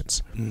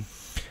decisions.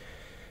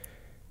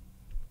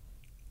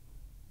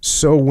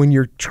 So when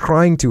you're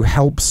trying to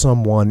help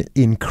someone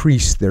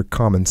increase their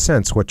common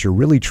sense, what you're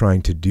really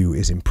trying to do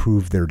is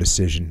improve their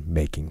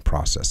decision-making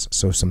process.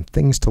 So some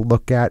things to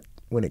look at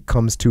when it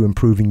comes to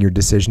improving your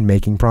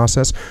decision-making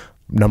process.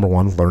 Number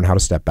one, learn how to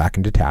step back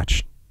and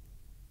detach.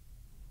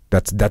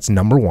 That's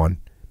number one.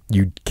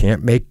 You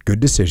can't make good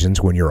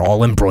decisions when you're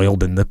all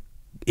embroiled in the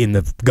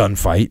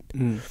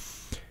gunfight.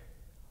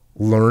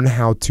 Learn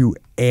how to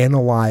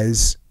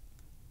analyze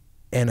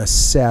and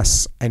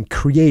assess and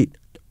create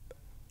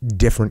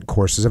different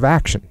courses of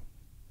action.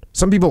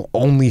 Some people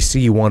only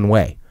see one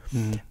way.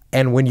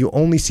 And when you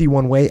only see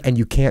one way and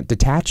you can't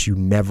detach, you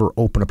never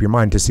open up your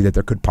mind to see that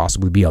there could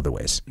possibly be other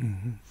ways.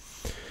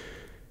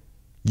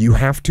 You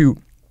have to,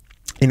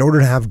 in order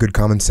to have good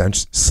common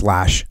sense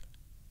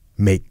 /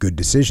 make good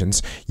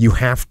decisions, you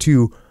have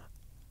to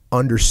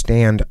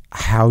understand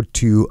how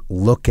to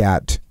look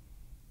at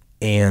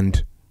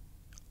and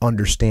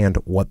understand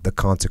what the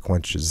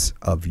consequences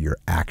of your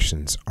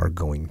actions are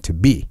going to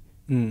be.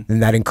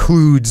 And that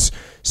includes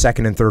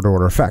second and third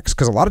order effects.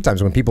 Because a lot of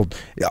times when people,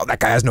 that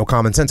guy has no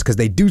common sense because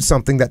they do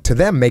something that to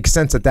them makes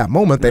sense at that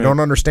moment. They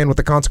don't understand what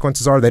the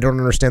consequences are. They don't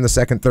understand the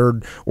second,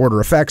 third order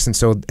effects. And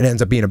so it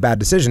ends up being a bad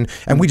decision.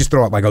 And we just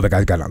throw out like, oh, the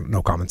guy's got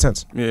no common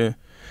sense. Yeah.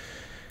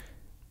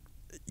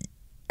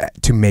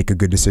 To make a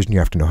good decision, you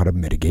have to know how to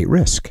mitigate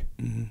risk.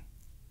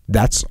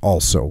 That's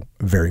also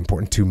very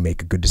important. To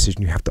make a good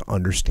decision, you have to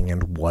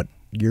understand what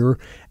your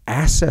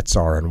assets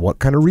are and what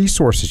kind of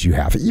resources you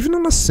have, even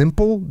on a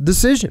simple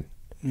decision.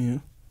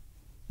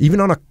 Even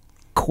on a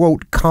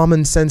quote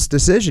common sense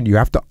decision, you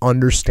have to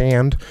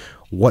understand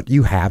what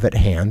you have at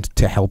hand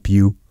to help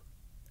you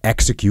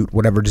execute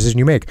whatever decision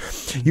you make.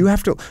 You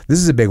have to, this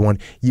is a big one,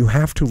 you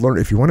have to learn,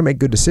 if you want to make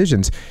good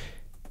decisions,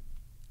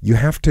 you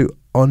have to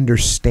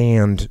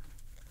understand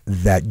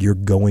that you're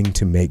going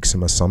to make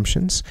some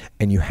assumptions,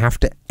 and you have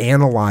to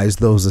analyze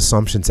those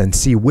assumptions and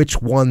see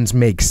which ones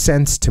make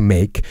sense to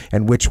make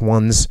and which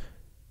ones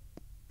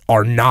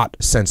are not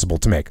sensible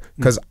to make.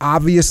 Because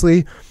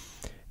obviously,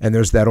 and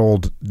there's that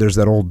old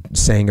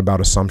saying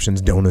about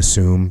assumptions, don't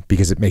assume,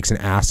 because it makes an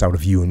ass out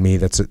of you and me.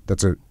 That's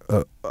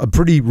a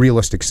pretty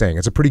realistic saying.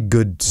 It's a pretty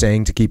good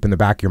saying to keep in the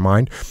back of your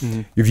mind.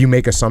 If you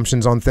make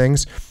assumptions on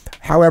things.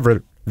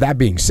 However, that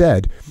being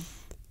said,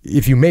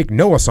 if you make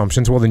no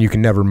assumptions, well, then you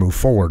can never move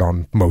forward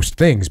on most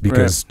things,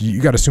 because you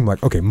got to assume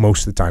like, okay,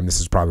 most of the time this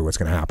is probably what's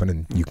going to happen,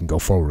 and you can go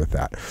forward with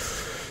that.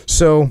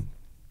 So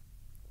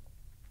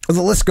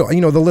the list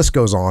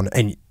goes on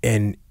and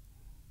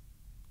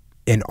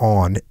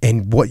on.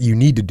 And what you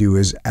need to do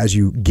is, as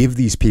you give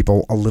these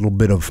people a little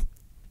bit of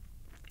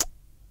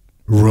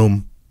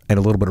room and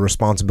a little bit of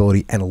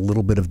responsibility and a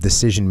little bit of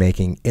decision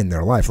making in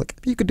their life, like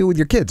you could do with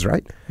your kids,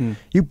 right?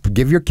 You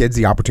give your kids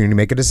the opportunity to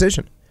make a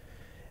decision.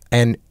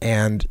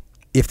 And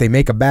if they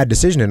make a bad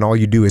decision and all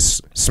you do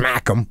is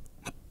smack them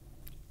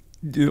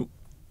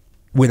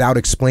without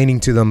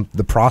explaining to them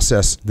the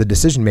process, the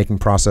decision-making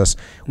process,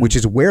 which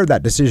is where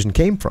that decision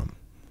came from,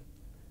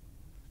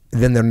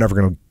 then they're never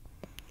going to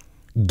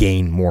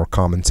gain more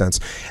common sense.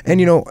 And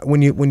you know,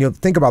 when you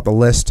think about the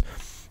list,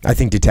 I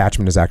think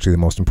detachment is actually the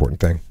most important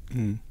thing.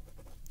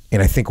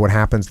 And I think what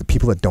happens, the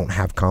people that don't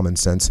have common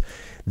sense,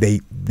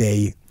 they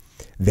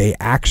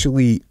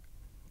actually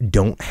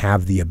don't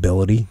have the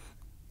ability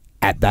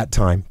at that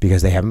time,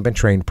 because they haven't been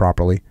trained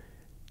properly,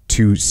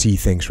 to see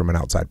things from an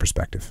outside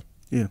perspective.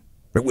 Yeah.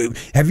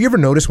 Have you ever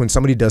noticed when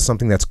somebody does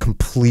something that's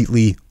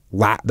completely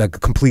the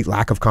complete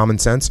lack of common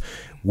sense,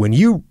 when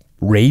you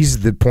raise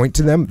the point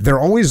to them, they're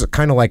always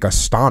kind of like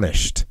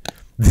astonished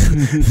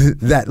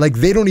that like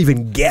they don't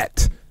even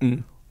get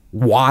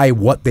why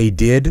what they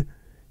did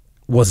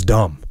was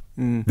dumb.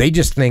 They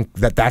just think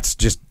that that's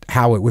just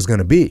how it was going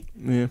to be.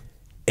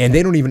 And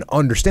they don't even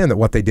understand that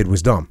what they did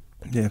was dumb.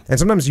 And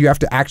sometimes you have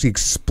to actually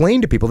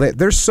explain to people that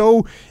they're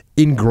so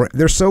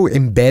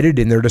embedded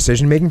in their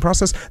decision-making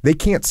process, they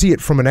can't see it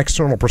from an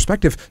external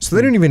perspective, so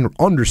they don't even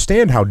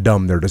understand how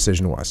dumb their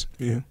decision was.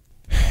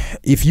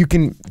 if you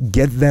can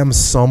get them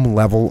some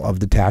level of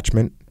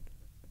detachment,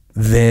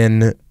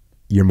 then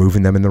you're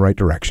moving them in the right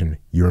direction.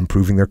 You're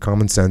improving their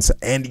common sense.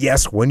 And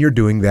yes, when you're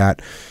doing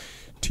that,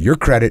 to your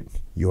credit,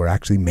 you're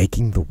actually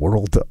making the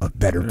world a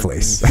better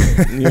place.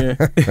 Yeah.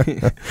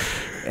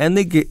 And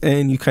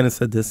you kind of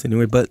said this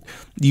anyway, but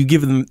you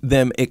give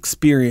them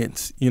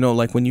experience,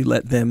 like when you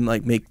let them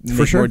like make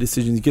more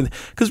decisions.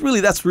 Because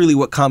really, that's really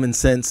what common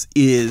sense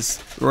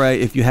is, right?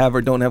 If you have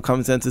or don't have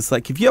common sense, it's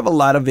like if you have a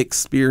lot of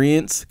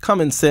experience,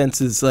 common sense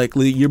is like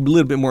you're a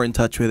little bit more in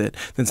touch with it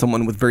than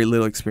someone with very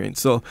little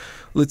experience. So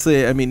let's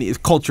say,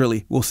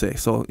 culturally, we'll say.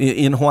 So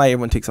in Hawaii,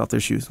 everyone takes off their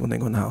shoes when they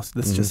go in the house.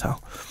 That's just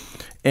how.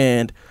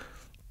 And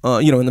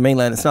in the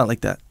mainland, it's not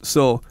like that.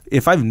 So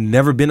if I've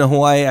never been to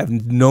Hawaii, I have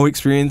no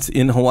experience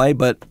in Hawaii,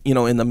 but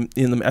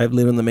I've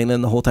lived in the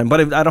mainland the whole time. But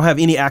if I don't have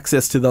any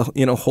access to the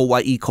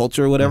Hawaii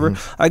culture or whatever.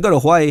 I go to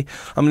Hawaii,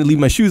 I'm gonna leave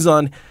my shoes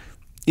on.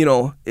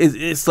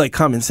 It's like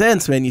common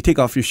sense, man. You take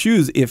off your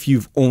shoes if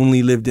you've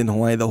only lived in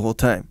Hawaii the whole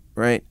time,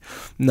 right?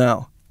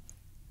 Now,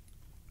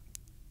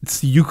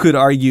 you could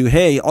argue,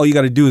 hey, all you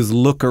got to do is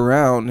look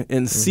around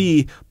and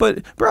see.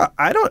 But bro,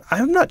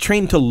 I'm not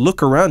trained to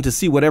look around to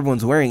see what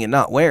everyone's wearing and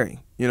not wearing.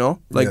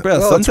 Bro,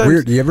 sometimes it's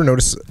weird. Do you ever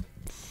notice?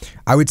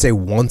 I would say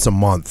once a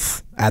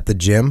month at the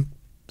gym,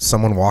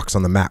 someone walks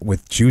on the mat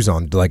with shoes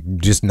on, like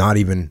just not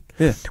even.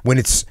 Yeah.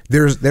 When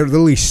they're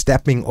literally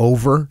stepping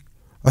over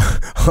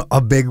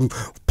a big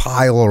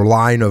pile or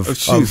line of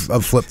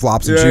flip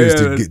flops and shoes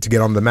to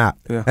get on the mat,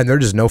 and they're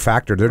just no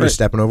factor. They're just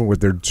stepping over with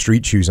their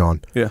street shoes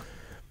on. Yeah.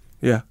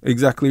 Yeah,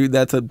 exactly.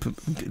 That's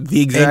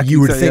the exact. And you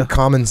would think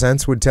common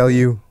sense would tell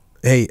you,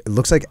 hey, it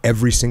looks like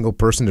every single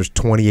person, there's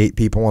 28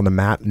 people on the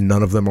mat,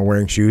 none of them are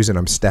wearing shoes, and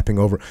I'm stepping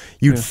over.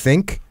 You'd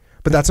think,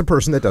 but that's a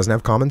person that doesn't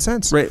have common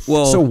sense. Right.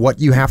 Well, so what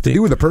you have to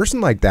do with a person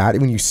like that,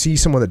 when you see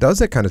someone that does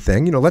that kind of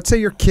thing, let's say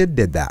your kid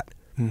did that.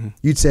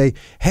 You'd say,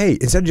 hey,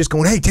 instead of just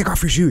going, hey, take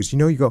off your shoes,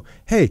 you go,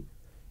 hey,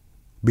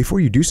 before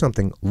you do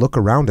something, look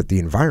around at the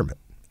environment.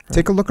 Right.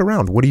 Take a look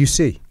around. What do you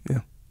see?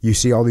 Yeah. You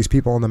see all these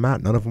people on the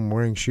mat, none of them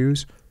wearing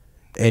shoes?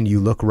 And you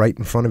look right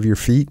in front of your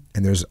feet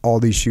and there's all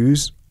these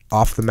shoes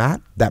off the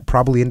mat, that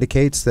probably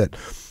indicates that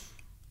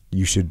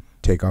you should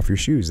take off your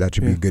shoes. That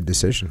should be a good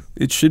decision.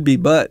 It should be,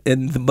 but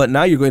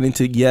now you're going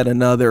into yet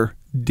another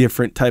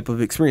different type of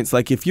experience.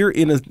 Like if you're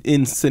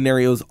in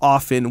scenarios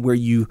often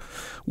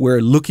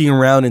where looking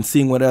around and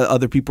seeing what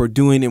other people are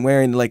doing and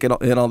wearing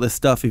and all this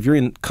stuff, if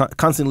you're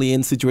constantly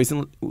in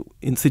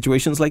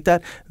situations like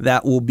that,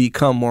 that will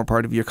become more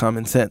part of your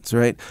common sense,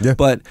 right? Yeah.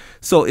 But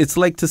so it's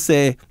like to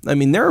say,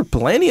 there are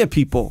plenty of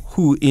people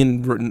who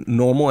in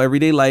normal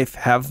everyday life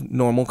have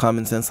normal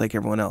common sense like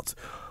everyone else,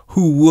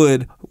 who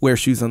would wear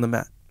shoes on the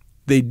mat.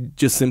 They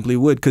just simply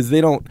would, because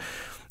they don't.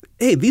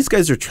 Hey, these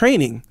guys are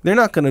training. They're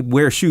not going to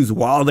wear shoes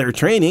while they're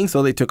training,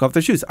 so they took off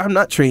their shoes. I'm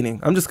not training.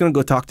 I'm just going to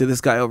go talk to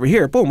this guy over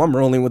here. Boom, I'm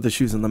rolling with the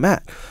shoes on the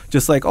mat.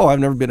 Just like, I've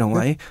never been to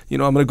Hawaii. I'm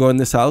going to go in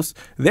this house.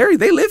 They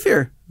live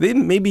here.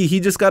 Maybe he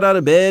just got out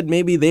of bed.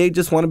 Maybe they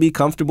just want to be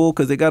comfortable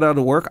because they got out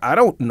of work. I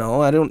don't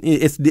know.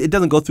 It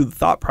doesn't go through the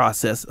thought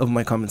process of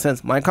my common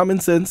sense. My common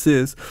sense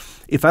is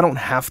if I don't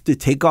have to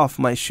take off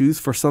my shoes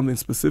for something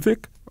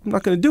specific, I'm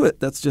not going to do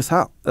it. That's just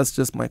how. That's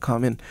just my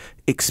common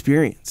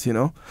experience,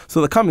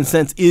 So the common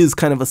sense is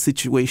kind of a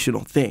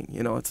situational thing,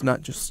 It's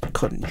not just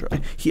cut and dry.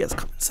 He has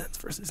common sense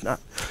versus not.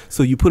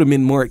 So you put him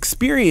in more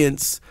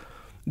experience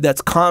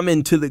that's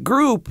common to the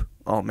group.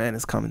 Oh, man,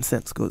 his common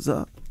sense goes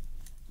up.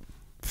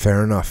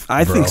 Fair enough,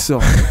 I think so.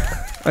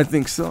 I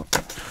think so.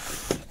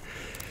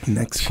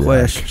 Next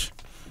question.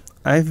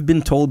 I've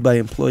been told by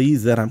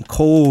employees that I'm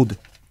cold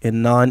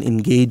and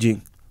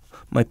non-engaging.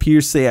 My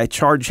peers say I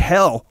charge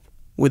hell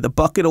with a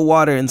bucket of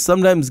water and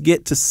sometimes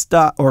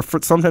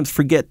sometimes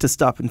forget to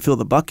stop and fill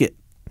the bucket.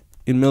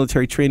 In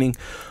military training,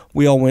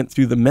 we all went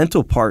through the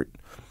mental part,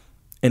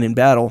 and in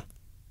battle,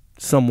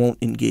 some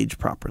won't engage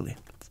properly.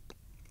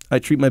 I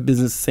treat my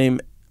business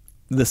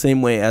the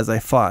same way as I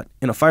fought.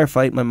 In a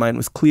firefight, my mind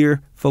was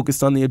clear,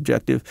 focused on the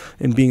objective,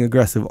 and being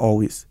aggressive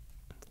always.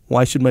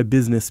 Why should my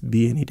business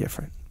be any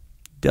different?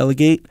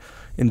 Delegate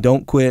and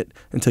don't quit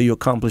until you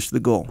accomplish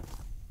the goal.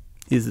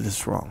 Is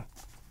this wrong?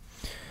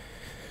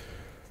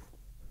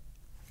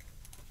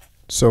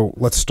 So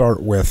let's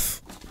start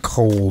with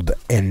cold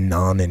and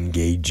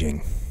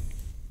non-engaging.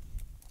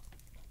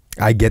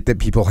 I get that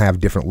people have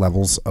different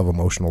levels of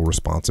emotional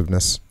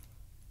responsiveness.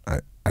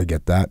 I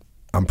get that.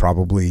 I'm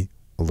probably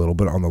a little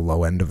bit on the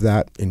low end of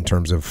that in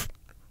terms of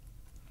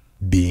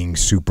being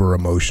super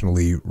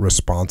emotionally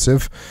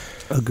responsive.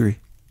 Agree.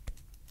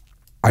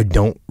 I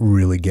don't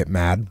really get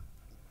mad.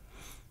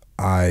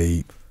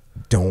 I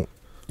don't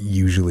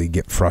usually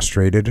get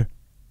frustrated.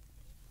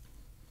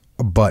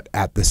 But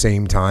at the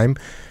same time,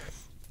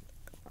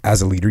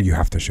 as a leader, you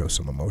have to show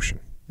some emotion.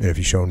 And if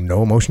you show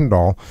no emotion at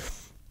all,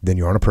 then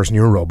you aren't a person,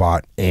 you're a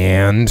robot.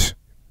 And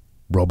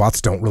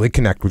robots don't really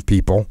connect with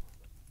people.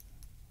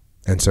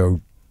 And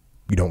so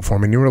you don't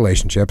form any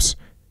relationships.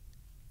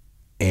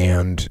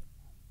 And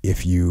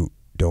if you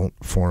don't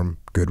form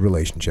good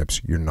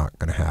relationships, you're not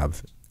going to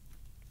have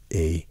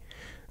a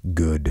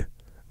good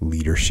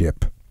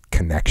leadership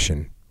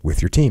connection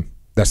with your team.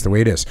 That's the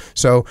way it is.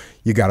 So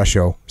you got to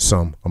show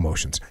some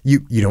emotions. You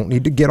don't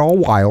need to get all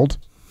wild.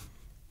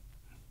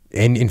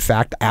 And in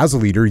fact, as a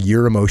leader,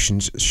 your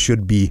emotions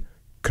should be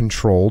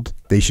controlled.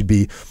 They should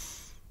be,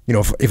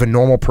 if a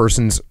normal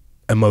person's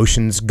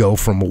emotions go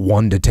from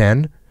 1 to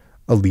 10,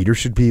 a leader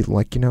should be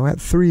like, at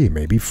 3,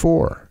 maybe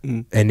 4.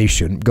 And they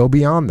shouldn't go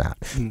beyond that.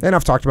 And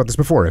I've talked about this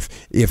before.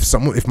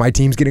 If my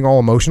team's getting all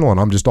emotional and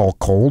I'm just all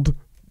cold,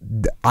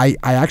 I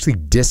actually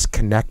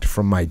disconnect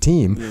from my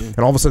team, and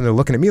all of a sudden they're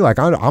looking at me like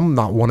I'm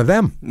not one of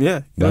them.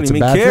 Yeah, that's a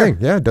bad thing.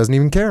 Yeah, doesn't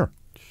even care.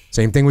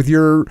 Same thing with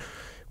your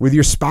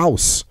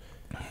spouse.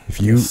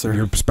 If your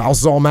spouse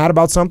is all mad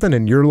about something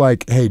and you're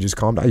like, hey, just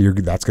calm down,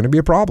 that's going to be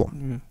a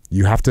problem.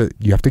 You have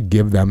to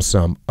give them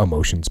some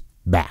emotions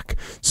back.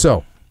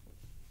 So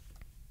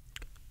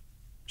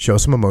show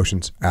some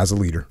emotions as a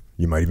leader.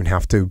 You might even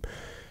have to,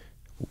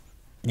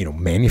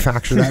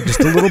 manufacture that just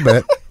a little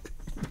bit.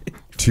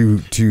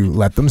 To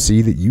let them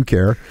see that you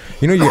care.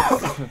 You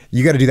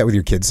got to do that with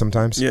your kids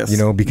sometimes. Yes.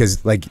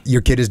 Because like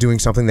your kid is doing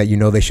something that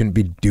they shouldn't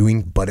be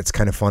doing, but it's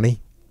kind of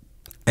funny,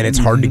 and it's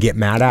hard to get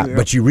mad at.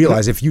 But you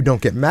realize if you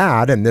don't get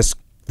mad and this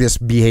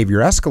behavior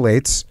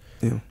escalates,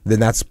 then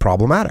that's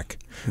problematic.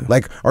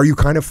 Like, are you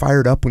kind of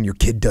fired up when your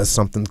kid does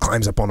something,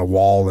 climbs up on a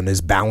wall and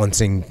is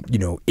balancing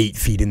 8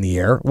 feet in the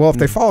air? Well, if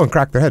they fall and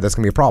crack their head, that's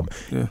gonna be a problem.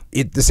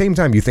 At the same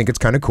time, you think it's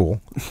kind of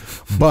cool,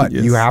 but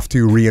you have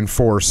to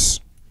reinforce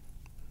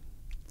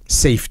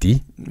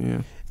safety,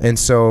 and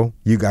so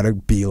you got to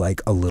be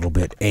like a little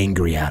bit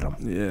angry at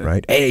them,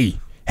 right? Hey,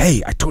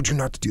 I told you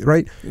not to do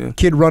right.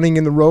 Kid running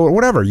in the road or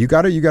whatever. You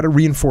got to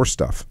reinforce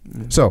stuff.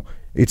 So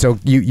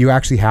you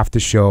actually have to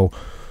show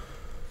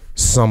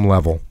some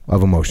level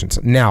of emotions.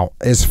 Now,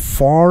 as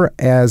far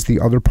as the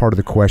other part of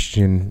the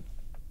question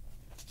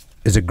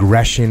is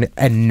aggression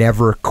and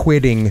never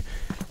quitting,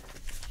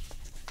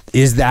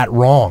 is that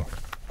wrong?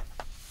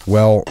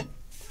 Well,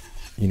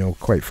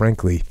 quite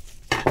frankly,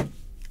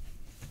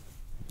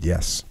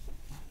 yes.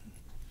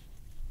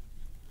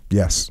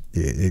 Yes,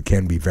 it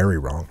can be very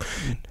wrong.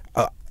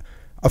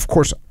 Of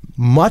course,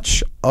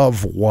 much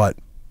of what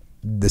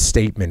the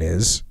statement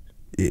is,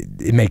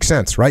 it makes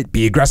sense, right?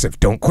 Be aggressive,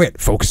 don't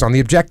quit, focus on the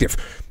objective,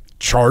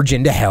 charge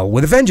into hell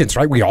with a vengeance,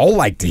 right? We all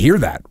like to hear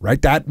that,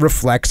 right? That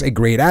reflects a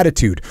great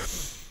attitude.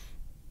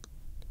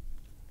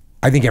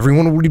 I think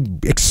everyone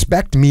would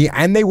expect me,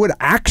 and they would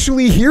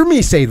actually hear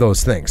me say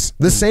those things,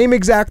 the same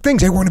exact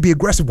things. Hey, we're going to be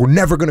aggressive. We're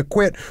never going to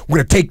quit. We're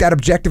going to take that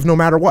objective no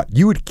matter what.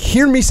 You would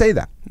hear me say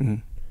that.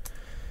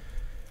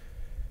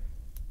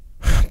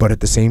 But at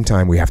the same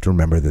time, we have to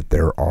remember that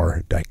there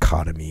are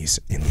dichotomies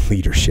in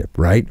leadership,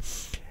 right?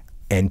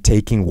 And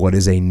taking what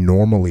is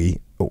normally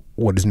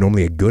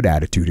a good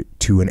attitude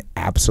to an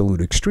absolute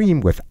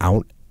extreme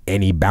without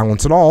any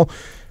balance at all,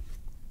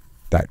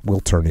 that will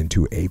turn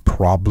into a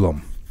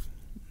problem.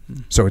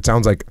 So it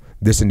sounds like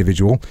this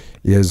individual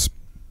is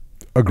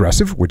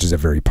aggressive, which is a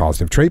very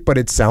positive trait, but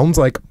it sounds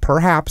like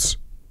perhaps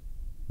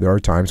there are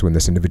times when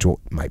this individual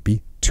might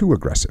be too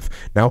aggressive.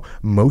 Now,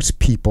 most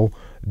people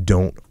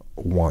don't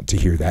want to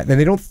hear that, and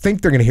they don't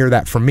think they're going to hear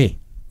that from me,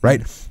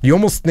 right? You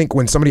almost think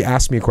when somebody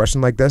asks me a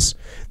question like this,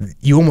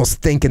 you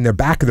almost think in the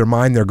back of their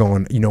mind, they're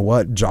going, you know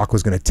what,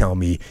 Jocko's going to tell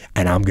me,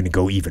 and I'm going to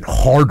go even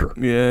harder.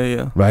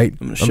 Yeah. Right?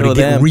 I'm going to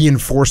get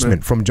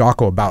reinforcement from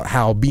Jocko about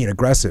how being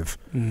aggressive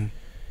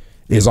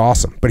is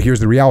awesome. But here's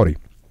the reality.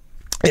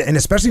 And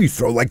especially if you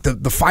throw like the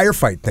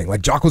firefight thing,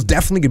 like Jocko's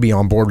definitely gonna be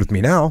on board with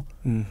me now.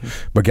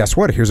 But guess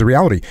what? Here's the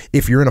reality.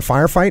 If you're in a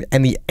firefight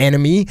and the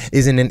enemy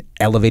is in an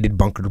elevated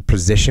bunkered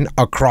position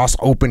across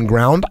open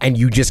ground and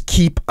you just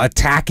keep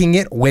attacking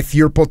it with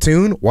your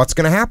platoon, what's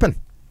gonna happen?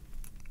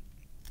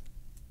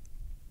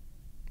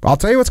 I'll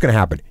tell you what's gonna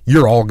happen.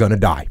 You're all gonna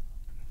die.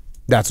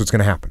 That's what's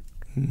gonna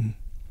happen.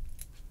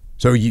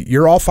 So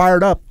you're all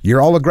fired up.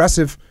 You're all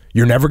aggressive.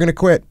 You're never gonna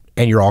quit,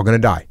 and you're all gonna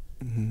die.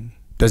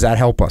 Does that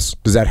help us?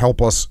 Does that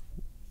help us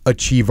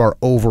achieve our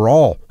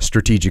overall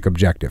strategic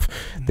objective?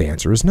 The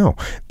answer is no.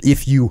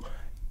 If you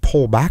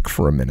pull back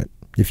for a minute,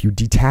 if you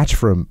detach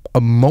for a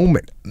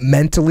moment,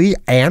 mentally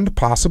and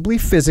possibly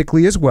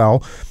physically as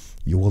well,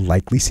 you will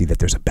likely see that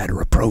there's a better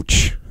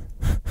approach.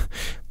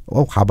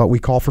 Well, how about we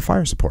call for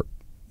fire support?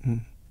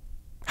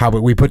 How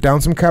about we put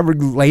down some cover,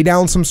 lay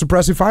down some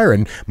suppressive fire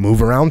and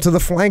move around to the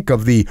flank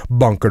of the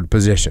bunkered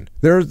position?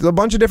 There's a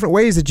bunch of different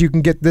ways that you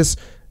can get this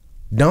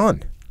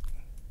done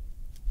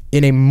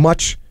in a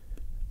much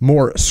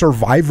more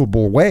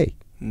survivable way.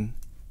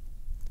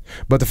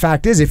 But the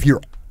fact is, if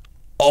you're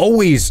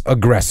always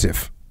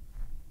aggressive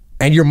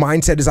and your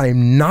mindset is I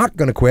am not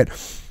going to quit,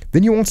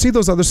 then you won't see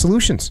those other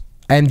solutions.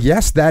 And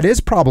yes, that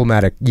is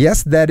problematic.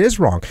 Yes, that is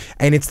wrong.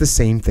 And it's the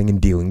same thing in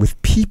dealing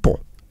with people.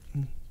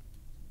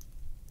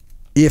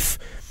 If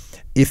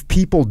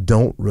people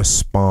don't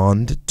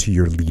respond to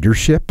your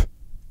leadership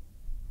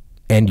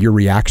and your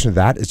reaction to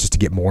that is just to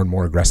get more and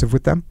more aggressive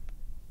with them,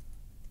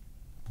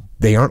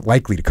 they aren't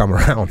likely to come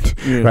around,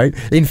 right?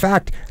 In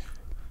fact,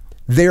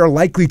 they are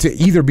likely to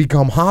either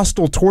become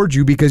hostile towards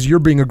you because you're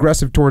being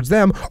aggressive towards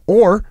them,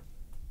 or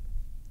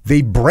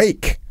they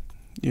break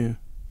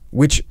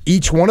which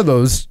each one of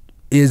those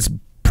is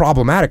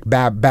problematic,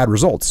 bad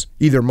results.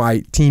 Either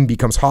my team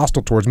becomes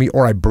hostile towards me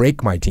or I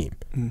break my team.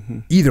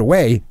 Either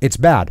way, it's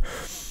bad.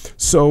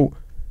 So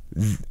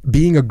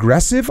being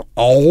aggressive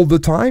all the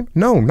time,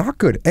 no, not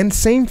good. And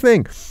same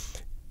thing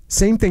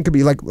could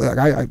be like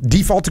I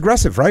default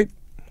aggressive, right?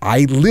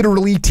 I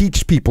literally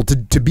teach people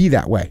to be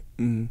that way.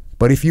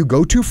 But if you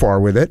go too far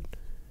with it,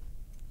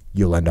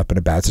 you'll end up in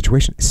a bad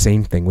situation.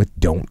 Same thing with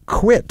don't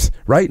quit,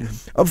 right?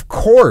 Of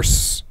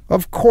course,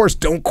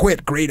 don't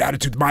quit. Great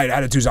attitude. My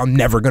attitude is I'm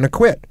never going to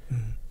quit.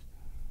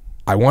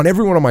 I want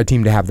everyone on my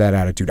team to have that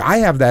attitude. I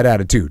have that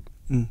attitude.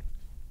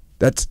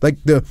 That's like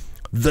the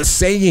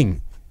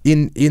saying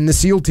in the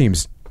SEAL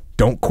teams.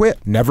 Don't quit.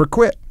 Never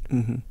quit.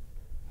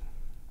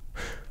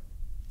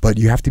 But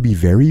you have to be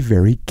very,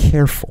 very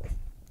careful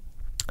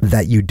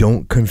that you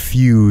don't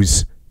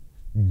confuse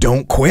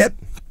don't quit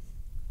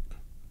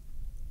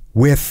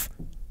with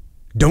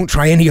don't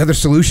try any other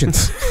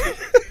solutions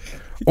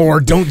or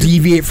don't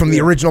deviate from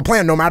the original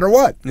plan no matter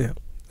what.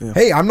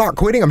 Hey, I'm not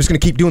quitting. I'm just going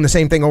to keep doing the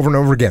same thing over and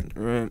over again.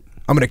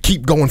 I'm going to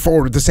keep going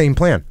forward with the same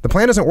plan. The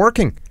plan isn't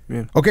working.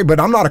 Okay, but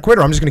I'm not a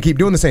quitter. I'm just going to keep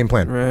doing the same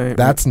plan.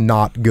 That's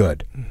not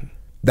good.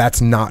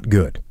 That's not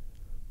good.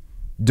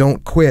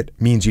 Don't quit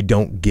means you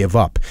don't give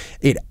up.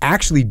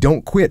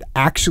 Don't quit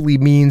actually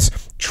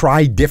means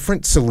try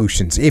different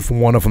solutions if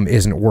one of them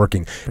isn't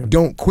working.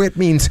 Don't quit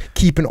means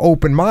keep an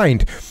open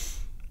mind.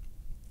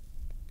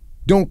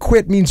 Don't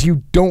quit means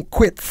you don't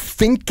quit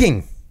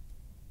thinking.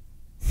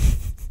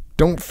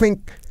 Don't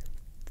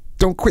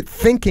quit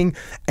thinking,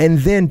 and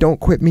then don't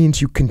quit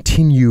means you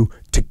continue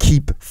to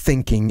keep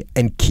thinking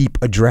and keep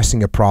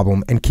addressing a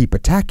problem and keep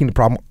attacking the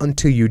problem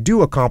until you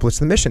do accomplish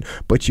the mission.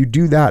 But you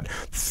do that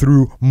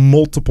through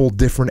multiple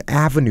different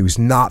avenues,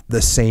 not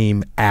the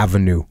same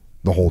avenue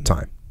the whole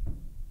time.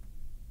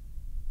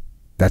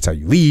 That's how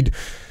you lead.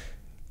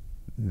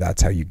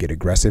 That's how you get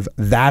aggressive.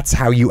 That's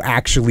how you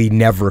actually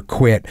never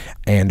quit.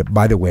 And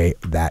by the way,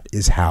 that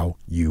is how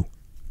you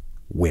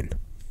win.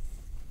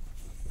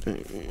 Yeah,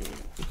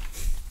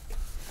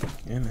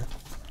 man.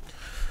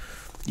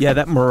 Yeah,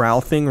 that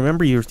morale thing.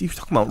 Remember, you were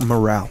talking about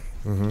morale.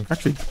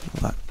 Actually,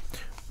 a lot.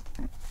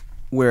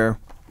 Where,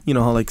 you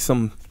know how like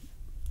some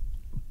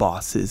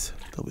bosses,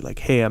 they'll be like,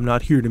 hey, I'm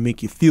not here to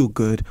make you feel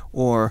good,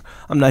 or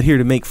I'm not here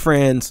to make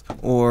friends,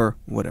 or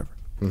whatever.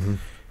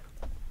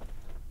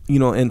 You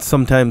know, and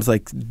sometimes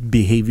like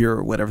behavior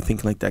or whatever,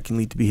 thinking like that can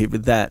lead to behavior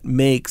that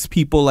makes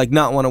people like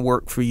not want to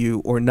work for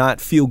you or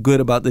not feel good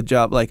about the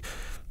job. Like,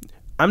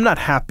 I'm not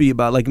happy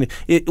about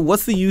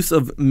what's the use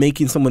of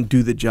making someone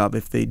do the job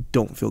if they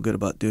don't feel good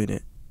about doing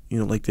it? You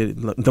know, like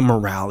the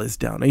morale is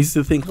down. I used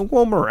to think,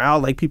 well, morale,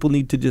 like people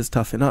need to just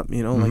toughen up,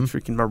 you know, like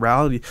freaking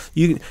morale.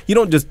 You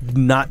don't just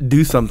not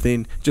do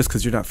something just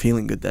because you're not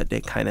feeling good that day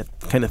kind of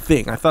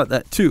thing. I thought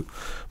that too.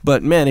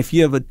 But man, if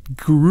you have a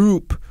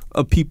group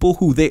of people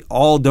who they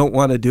all don't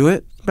want to do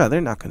it, bro,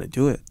 they're not going to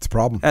do it. It's a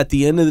problem. At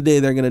the end of the day,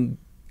 they're going to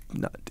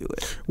not do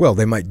it. Well,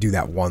 they might do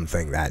that one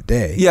thing that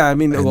day. Yeah, I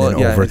mean, and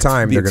then over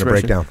time they're going to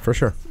break down for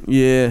sure.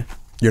 Yeah,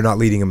 you're not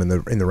leading them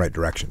in the right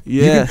direction.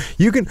 Yeah,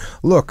 you can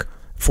look,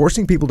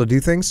 forcing people to do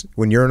things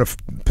when you're in a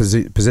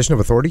position of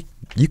authority.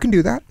 You can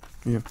do that.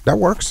 Yeah, that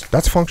works.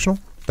 That's functional.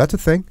 That's a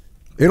thing.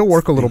 It'll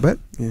work a little bit.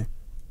 Yeah,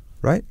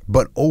 right.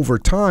 But over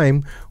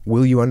time,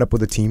 will you end up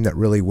with a team that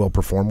really will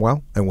perform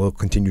well and will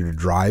continue to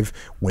drive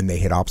when they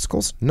hit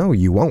obstacles? No,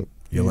 you won't.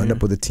 You'll end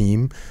up with a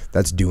team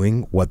that's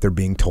doing what they're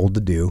being told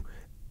to do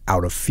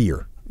out of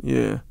fear.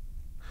 Yeah.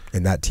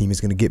 And that team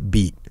is going to get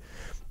beat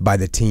by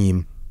the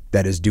team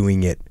that is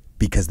doing it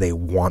because they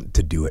want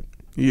to do it.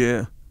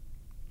 Yeah.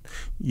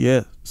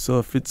 Yeah. So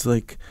if it's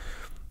like,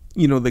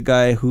 you know, the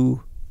guy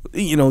who,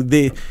 you know,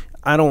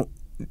 I don't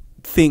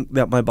think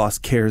that my boss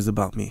cares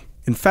about me.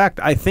 In fact,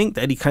 I think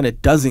that he kind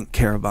of doesn't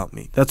care about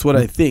me. That's what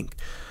I think.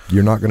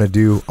 You're not going to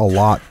do a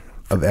lot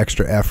of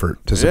extra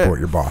effort to support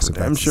your boss if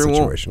that's the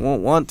situation.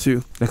 Won't want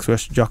to. Next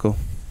question, Jocko.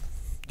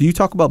 Do you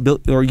talk about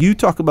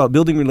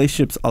building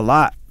relationships a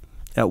lot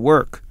at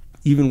work,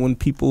 even when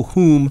people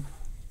whom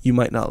you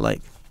might not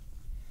like,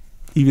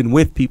 even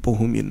with people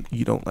whom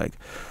you don't like?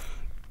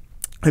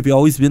 Have you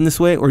always been this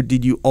way, or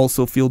did you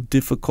also feel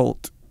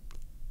difficulty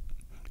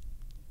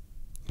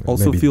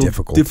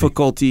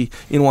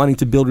in wanting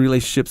to build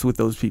relationships with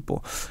those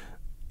people?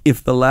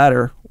 If the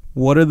latter,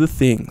 what are the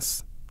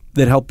things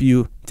that help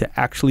you to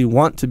actually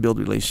want to build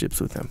relationships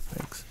with them?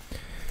 Thanks.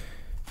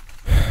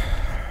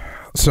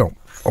 So,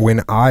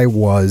 when I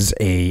was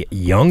a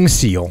young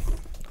SEAL,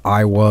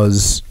 I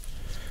was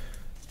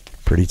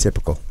pretty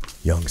typical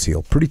young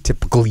SEAL, pretty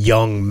typical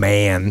young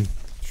man.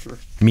 Sure.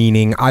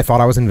 Meaning I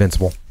thought I was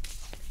invincible.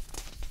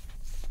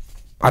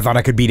 I thought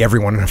I could beat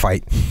everyone in a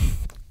fight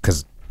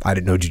because I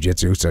didn't know Jiu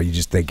Jitsu, so you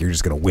just think you're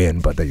just going to win,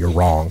 but that you're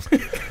wrong.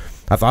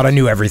 I thought I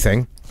knew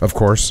everything, of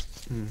course.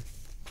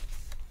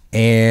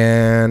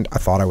 And I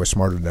thought I was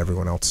smarter than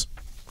everyone else.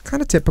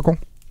 Kind of typical.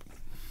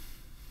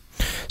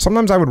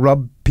 Sometimes I would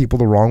rub people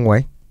the wrong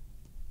way.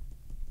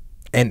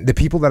 And the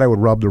people that I would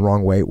rub the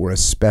wrong way were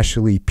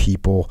especially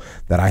people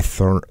that I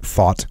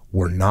thought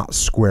were not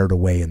squared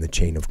away in the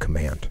chain of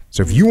command.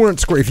 So if you weren't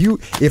square,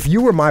 if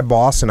you were my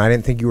boss and I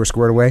didn't think you were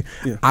squared away,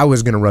 I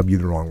was going to rub you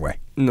the wrong way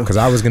because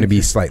I was going to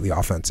be slightly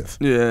offensive.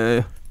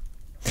 Yeah.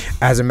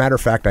 As a matter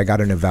of fact, I got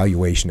an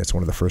evaluation. It's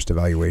one of the first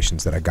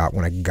evaluations that I got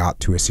when I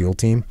got to a SEAL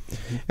team.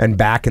 And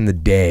back in the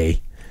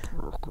day,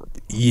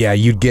 yeah,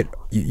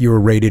 you were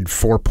rated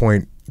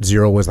 4.0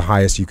 was the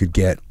highest you could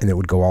get, and it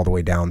would go all the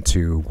way down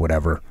to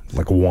whatever,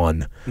 like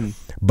 1.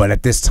 But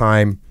at this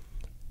time,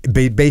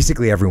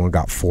 basically everyone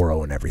got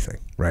 4.0 and everything,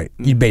 right?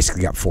 You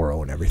basically got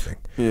 4.0 and everything.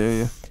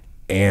 Yeah.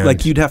 And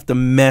like you'd have to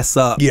mess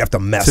up. You'd have to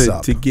mess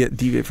up to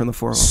deviate from the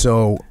 4.0.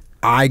 So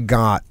I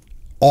got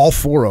all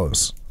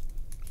 4.0s,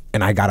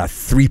 and I got a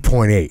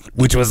 3.8,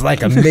 which was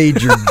like a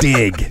major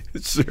dig.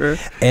 Sure.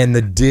 And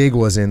the dig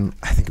was in,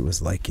 I think it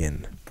was like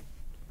in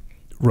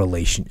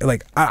relation,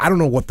 like I don't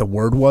know what the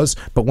word was,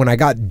 but when I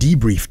got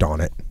debriefed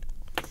on it,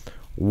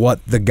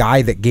 what the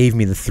guy that gave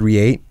me the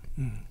 3.8,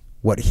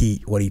 what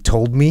he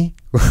told me,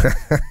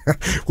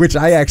 which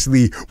I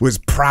actually was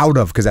proud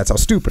of because that's how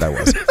stupid I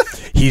was.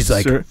 He's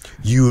like, sure.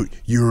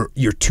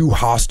 You're too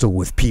hostile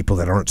with people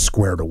that aren't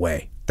squared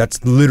away.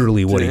 That's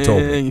literally what he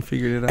told me. You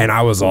figured it out. And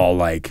I was all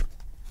like,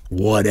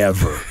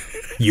 whatever.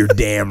 You're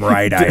damn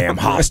right I am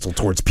hostile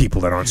towards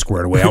people that aren't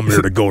squared away. I'm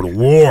here to go to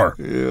war.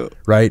 Yeah.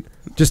 Right?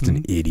 Just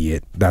an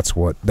idiot. That's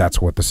what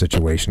the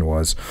situation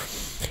was.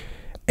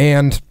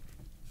 And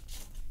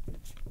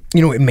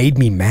it made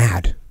me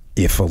mad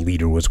if a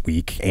leader was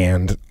weak,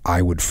 and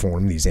I would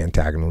form these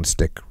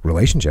antagonistic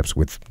relationships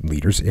with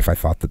leaders if I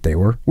thought that they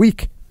were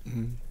weak.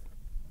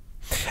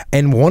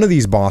 And one of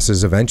these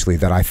bosses eventually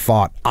that I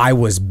thought I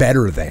was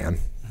better than,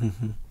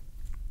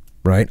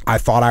 right? I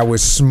thought I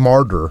was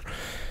smarter.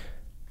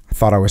 I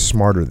thought I was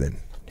smarter than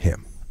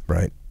him,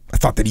 right? I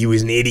thought that he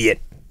was an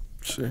idiot.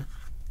 Sure.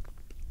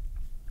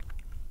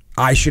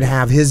 I should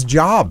have his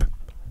job,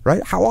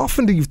 right? How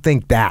often do you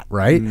think that,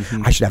 right?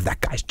 I should have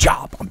that guy's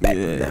job. I'm better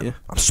than them. Yeah.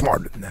 I'm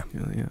smarter than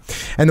them. Yeah.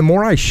 And the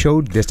more I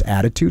showed this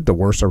attitude, the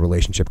worse our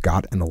relationship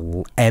got, and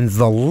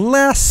the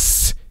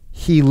less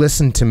he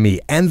listened to me,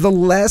 and the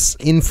less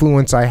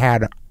influence I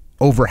had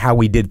over how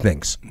we did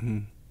things.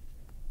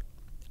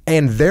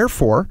 And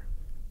therefore,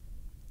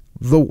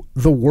 the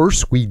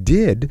worse we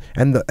did,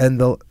 and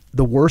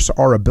the worse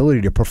our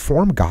ability to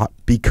perform got,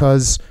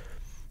 because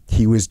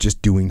he was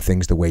just doing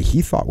things the way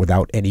he thought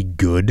without any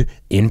good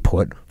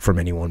input from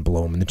anyone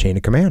below him in the chain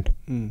of command.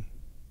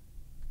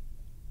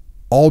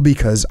 All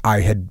because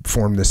I had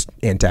formed this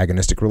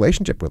antagonistic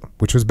relationship with him,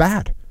 which was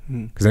bad,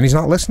 because then he's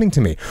not listening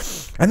to me.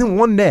 And then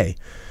one day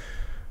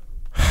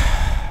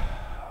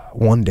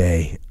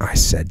I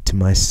said to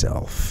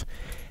myself,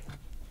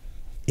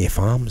 if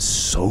I'm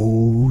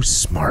so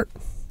smart,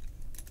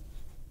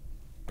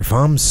 if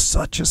I'm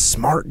such a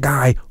smart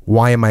guy,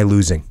 why am I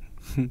losing?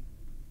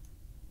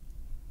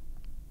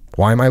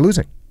 Why am I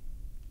losing?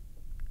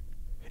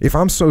 If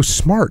I'm so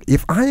smart,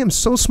 if I am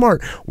so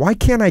smart, why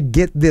can't I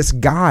get this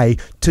guy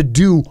to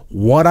do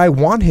what I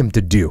want him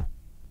to do?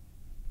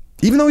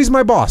 Even though he's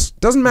my boss,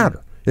 doesn't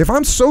matter. If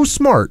I'm so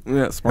smart,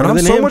 and I'm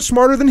so much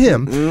smarter than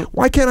him,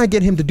 why can't I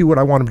get him to do what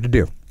I want him to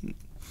do?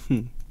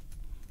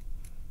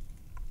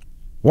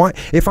 Why?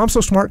 If I'm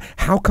so smart,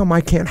 how come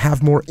I can't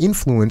have more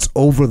influence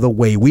over the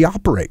way we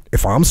operate?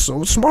 If I'm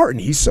so smart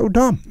and he's so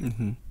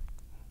dumb.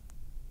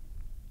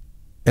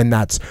 And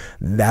that's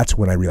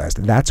when I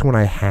realized, that's when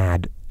I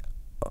had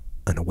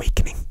an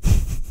awakening.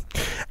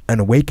 An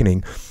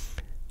awakening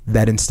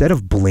that instead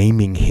of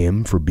blaming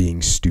him for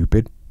being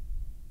stupid,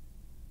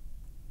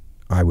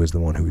 I was the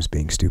one who was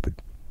being stupid.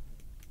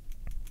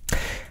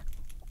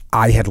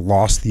 I had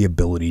lost the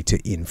ability to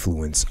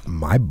influence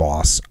my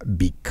boss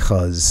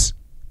because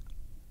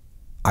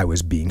I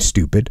was being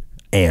stupid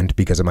and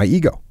because of my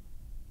ego.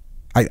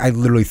 I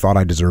literally thought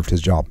I deserved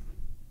his job.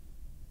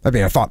 I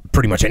mean, I thought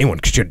pretty much anyone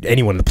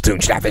in the platoon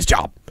should have his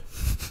job.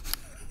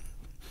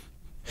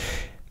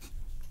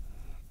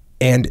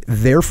 And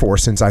therefore,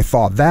 since I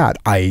thought that,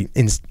 I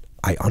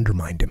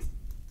undermined him.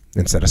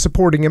 Instead of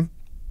supporting him,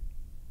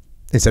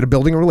 instead of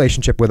building a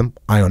relationship with him,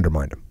 I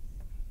undermined him.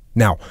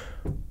 Now,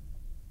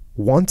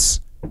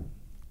 once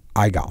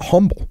I got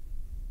humble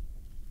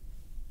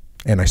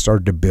and I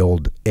started to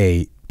build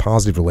a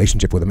positive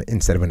relationship with him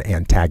instead of an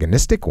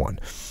antagonistic one,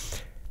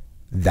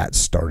 that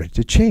started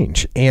to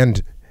change.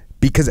 And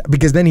because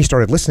then he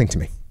started listening to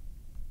me.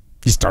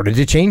 He started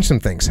to change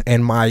some things,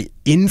 and my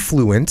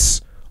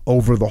influence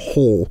over the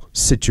whole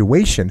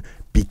situation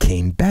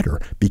became better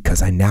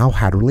because I now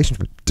had a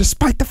relationship,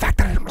 despite the fact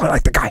that I didn't really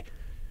like the guy.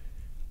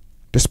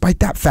 Despite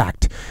that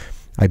fact,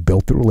 I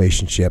built the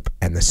relationship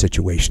and the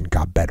situation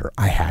got better.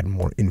 I had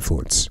more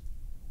influence.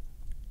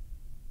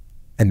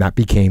 And that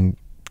became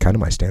kind of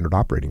my standard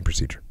operating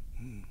procedure,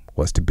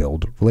 was to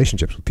build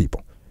relationships with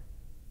people.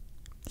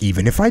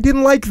 Even if I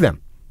didn't like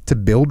them, to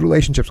build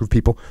relationships with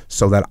people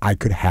so that I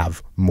could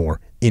have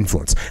more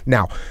influence.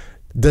 Now,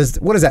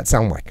 what does that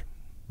sound like?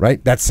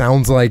 Right? That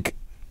sounds like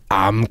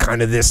I'm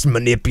kind of this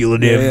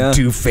manipulative,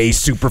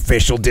 two-faced,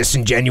 superficial,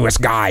 disingenuous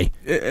guy.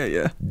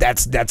 Yeah.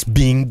 That's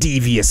being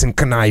devious and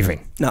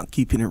conniving. Not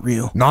keeping it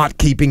real. Not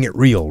keeping it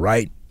real,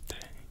 right?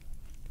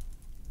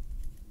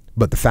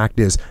 But the fact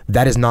is,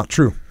 that is not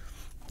true.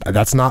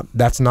 That's not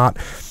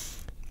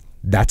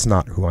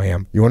who I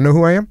am. You want to know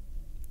who I am?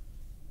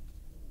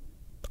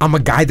 I'm a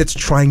guy that's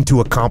trying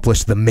to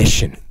accomplish the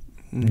mission.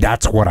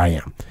 That's what I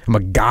am. I'm a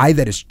guy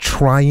that is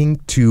trying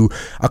to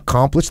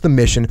accomplish the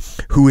mission,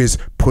 who is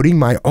putting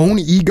my own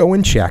ego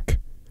in check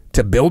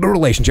to build a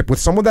relationship with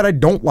someone that I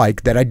don't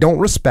like, that I don't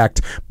respect,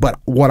 but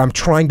what I'm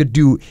trying to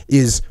do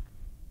is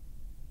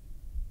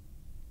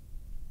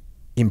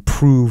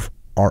improve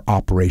our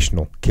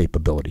operational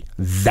capability.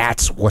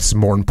 That's what's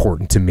more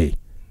important to me.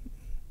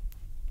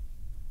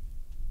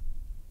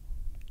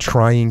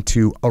 Trying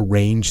to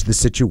arrange the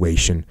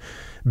situation,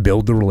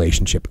 build the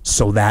relationship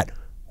so that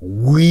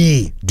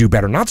we do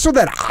better. Not so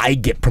that I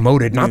get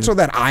promoted, not so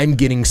that I'm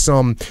getting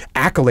some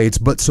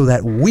accolades, but so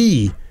that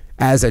we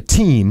as a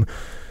team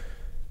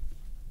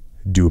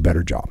do a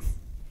better job.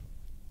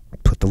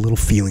 Put the little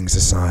feelings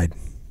aside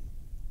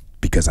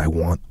because I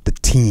want the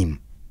team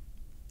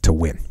to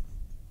win.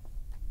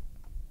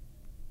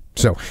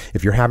 So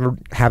if you're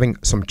having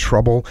some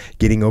trouble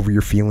getting over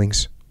your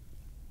feelings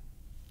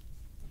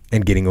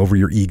and getting over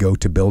your ego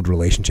to build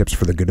relationships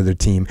for the good of the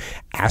team,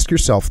 ask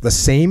yourself the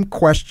same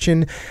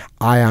question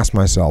I asked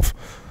myself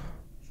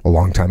a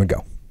long time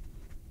ago,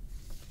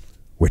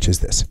 which is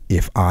this: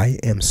 if I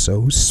am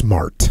so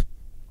smart,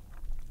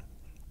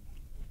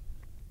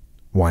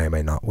 why am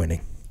I not winning?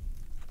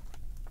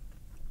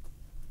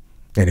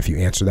 And if you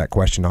answer that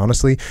question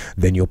honestly,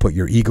 then you'll put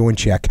your ego in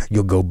check.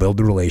 You'll go build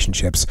the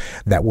relationships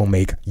that will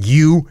make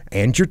you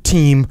and your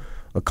team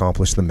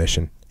accomplish the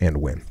mission and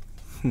win.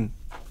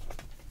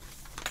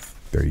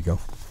 There you go.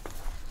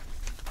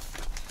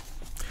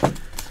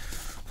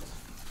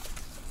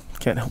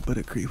 Can't help but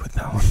agree with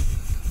that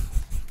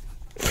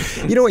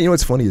one. You know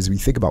what's funny is we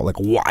think about like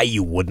why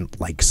you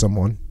wouldn't like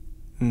someone.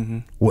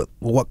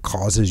 What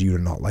causes you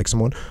to not like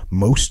someone?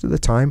 Most of the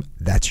time,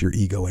 that's your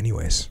ego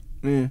anyways.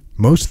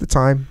 Most of the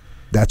time,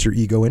 that's your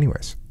ego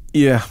anyways.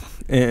 Yeah,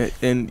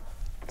 and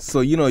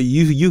so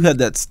you had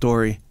that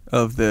story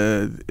of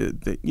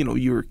the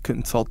you were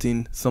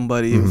consulting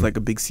somebody. It was like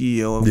a big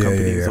CEO of a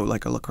company, so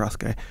like a lacrosse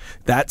guy.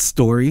 That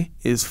story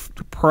is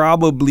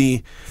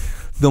probably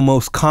the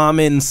most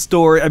common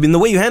story. I mean, the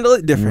way you handle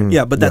it, different.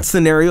 But that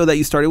scenario that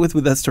you started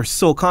with that story,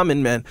 so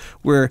common, man,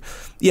 where,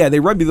 they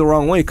rub you the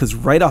wrong way because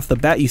right off the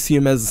bat, you see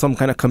him as some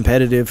kind of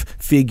competitive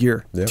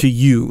figure to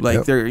you.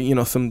 Like they're,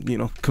 you're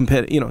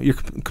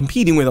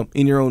competing with them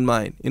in your own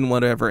mind, in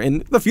whatever.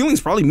 And the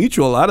feeling's probably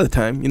mutual a lot of the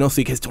time,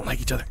 so you guys don't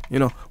like each other.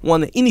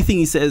 Anything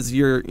he says,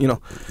 you're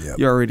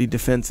already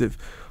defensive.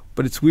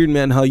 But it's weird,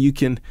 man, how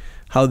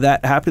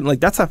that happened. Like,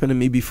 that's happened to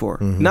me before.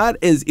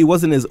 It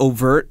wasn't as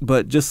overt,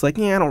 but just like,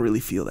 I don't really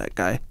feel that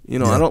guy. I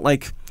don't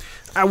like,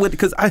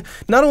 because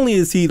not only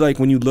is he like,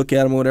 when you look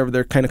at him or whatever,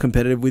 they're kind of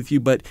competitive with you,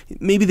 but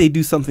maybe they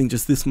do something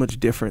just this much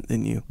different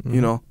than you,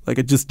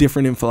 like just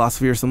different in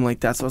philosophy or something like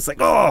that. So it's like,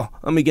 oh,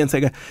 I'm against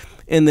that guy.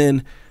 And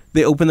then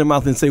they open their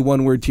mouth and say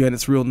one word to you and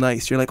it's real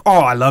nice. You're like,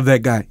 oh, I love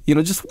that guy.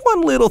 Just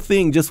one little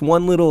thing, just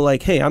one little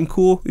like, hey, I'm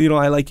cool.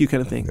 I like you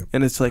kind of thing.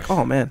 And it's like,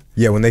 oh, man.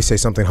 Yeah, when they say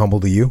something humble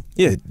to you,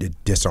 it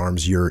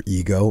disarms your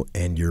ego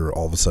and you're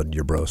all of a sudden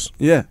you're bros.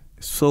 Yeah.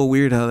 So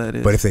weird how that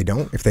is. But if they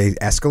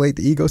escalate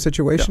the ego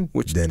situation,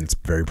 then it's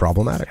very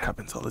problematic. It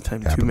happens all the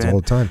time, Happens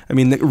all the time. I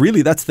mean,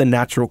 really, that's the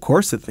natural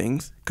course of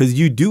things, because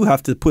you do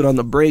have to put on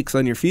the brakes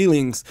on your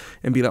feelings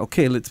and be like,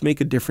 okay, let's make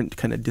a different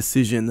kind of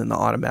decision than the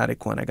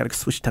automatic one. I got to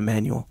switch to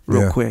manual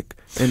real quick,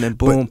 and then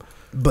boom.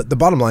 But the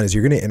bottom line is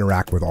you're going to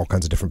interact with all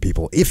kinds of different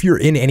people. If you're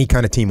in any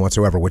kind of team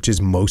whatsoever, which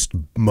is most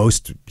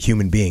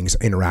human beings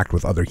interact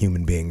with other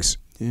human beings.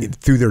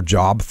 Through their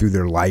job, through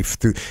their life,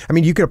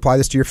 you could apply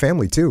this to your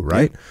family too,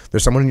 right?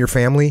 There's someone in your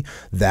family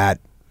that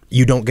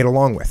you don't get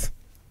along with.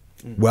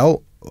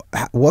 Well,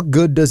 what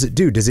good does it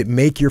do? Does it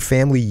make your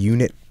family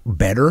unit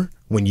better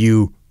when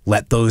you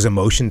let those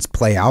emotions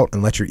play out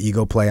and let your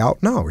ego play out?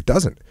 No, it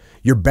doesn't.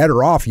 You're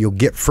better off. You'll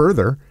get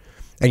further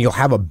and you'll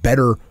have a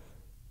better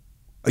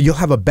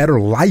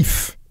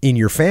life in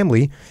your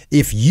family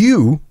if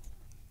you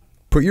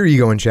put your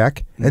ego in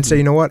check and say,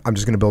 you know what? I'm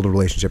just going to build a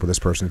relationship with this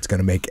person. It's going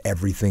to make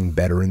everything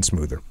better and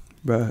smoother.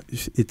 Bro,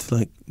 it's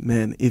like,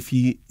 man,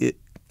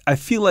 I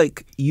feel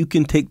like you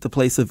can take the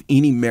place of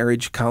any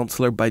marriage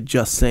counselor by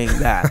just saying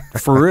that.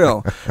 For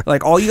real.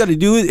 Like, all you got to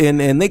do is,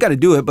 and they got to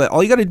do it, but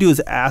all you got to do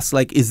is ask,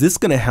 like, is this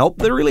going to help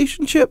the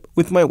relationship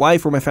with my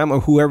wife or my family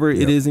or whoever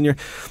it is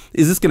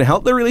is this going to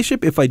help the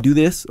relationship if I do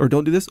this or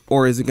don't do this,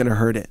 or is it going to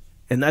hurt it?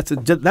 And that's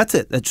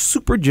it. That's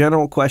super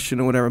general question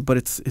or whatever, but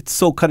it's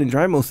so cut and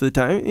dry most of the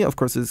time. Of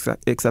course, there's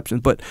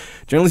exceptions, but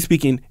generally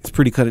speaking, it's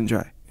pretty cut and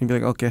dry. You'd be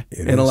like, okay.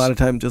 It and a is. lot of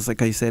times, just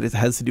like I said, it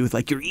has to do with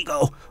like your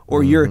ego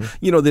or your,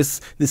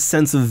 this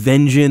sense of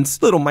vengeance,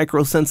 little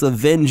micro sense of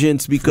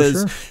vengeance,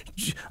 because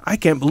I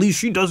can't believe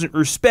she doesn't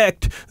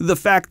respect the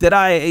fact that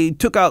I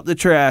took out the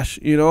trash.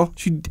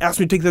 She asks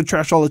me to take the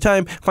trash all the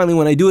time. Finally,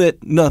 when I do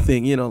it,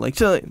 nothing.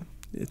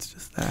 It's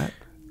just that.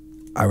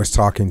 I was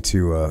talking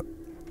to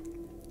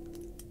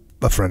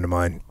a friend of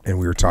mine, and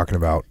we were talking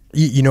about,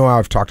 how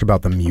I've talked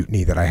about the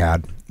mutiny that I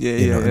had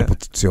in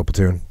the SEAL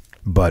platoon.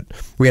 But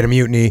we had a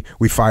mutiny.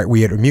 We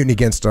had a mutiny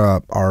against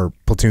our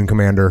platoon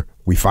commander.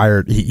 We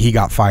fired. He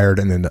got fired,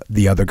 and then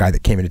the other guy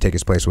that came in to take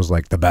his place was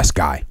like the best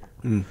guy.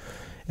 And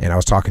I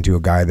was talking to a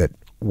guy that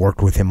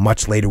worked with him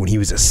much later when he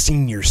was a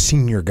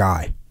senior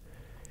guy.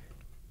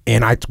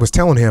 And I was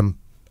telling him,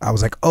 I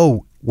was like,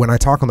 oh, when I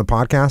talk on the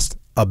podcast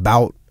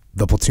about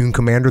the platoon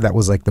commander that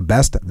was like the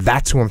best,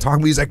 that's who I'm talking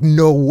about. He's like,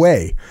 no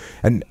way.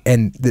 And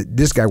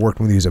this guy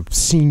worked with me. He was a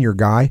senior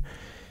guy.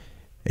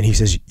 And he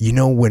says,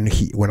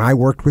 when I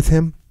worked with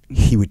him,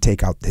 he would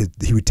take out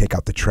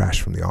the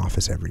trash from the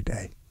office every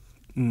day.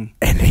 And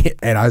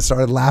I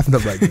started laughing.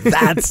 I'm like,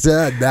 that's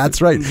it. That's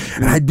right.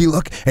 And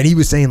and he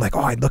was saying like,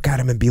 oh, I'd look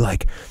at him and be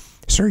like,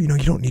 sir, you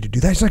don't need to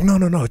do that. He's like,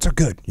 no, it's all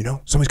good.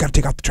 Somebody's got to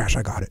take out the trash.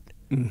 I got it.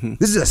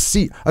 This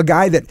is a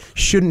guy that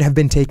shouldn't have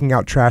been taking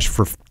out trash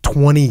for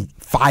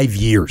 25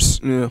 years.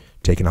 Yeah.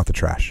 Taking out the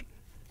trash.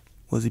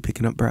 Was he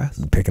picking up brass?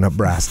 Picking up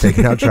brass,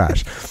 taking out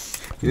trash.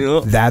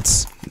 Yeah.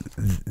 That's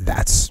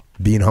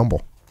being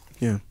humble.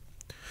 Yeah.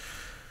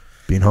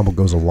 Being humble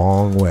goes a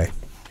long way.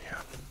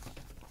 Yeah.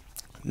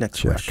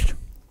 Next question.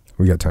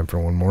 We got time for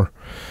one more.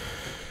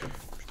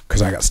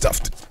 Because I got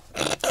stuff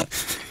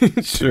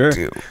to Sure.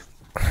 do.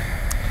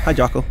 Hi,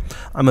 Jocko.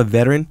 I'm a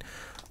veteran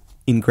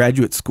in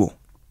graduate school.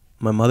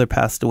 My mother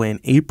passed away in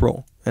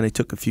April, and I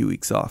took a few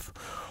weeks off.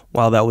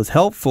 While that was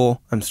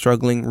helpful, I'm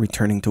struggling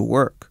returning to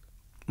work.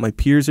 My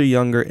peers are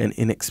younger and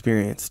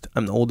inexperienced.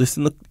 I'm the oldest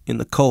in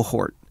the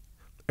cohort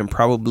and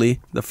probably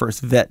the first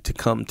vet to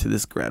come to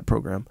this grad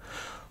program.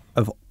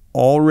 I've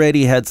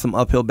already had some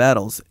uphill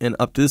battles, and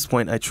up to this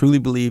point, I truly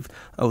believe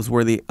I was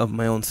worthy of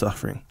my own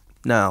suffering.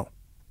 Now,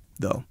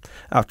 though,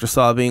 after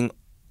sobbing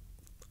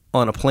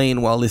on a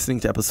plane while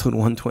listening to episode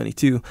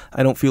 122,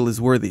 I don't feel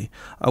as worthy.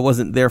 I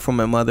wasn't there for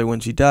my mother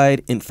when she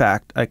died. In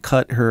fact, I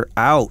cut her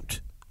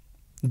out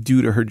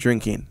due to her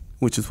drinking,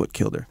 which is what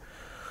killed her.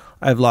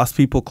 I've lost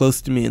people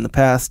close to me in the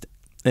past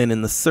and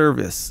in the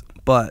service,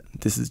 but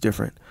this is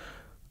different.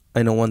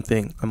 I know one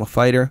thing. I'm a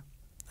fighter.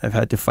 I've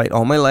had to fight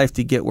all my life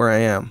to get where I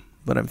am,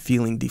 but I'm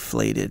feeling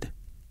deflated.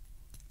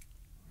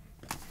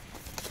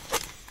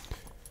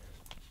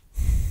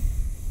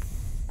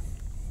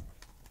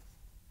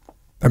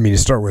 I mean, to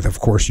start with, of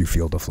course you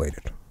feel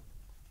deflated.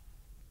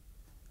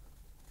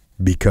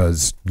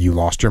 Because you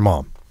lost your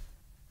mom.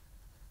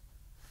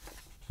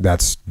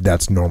 That's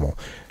normal.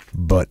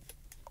 But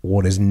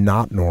what is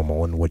not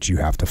normal and what you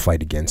have to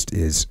fight against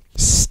is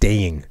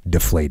staying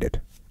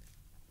deflated.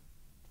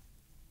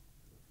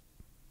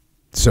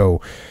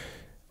 So,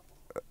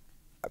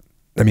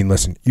 I mean,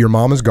 listen, your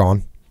mom is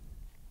gone,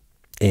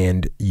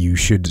 and you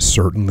should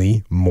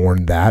certainly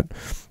mourn that.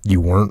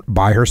 You weren't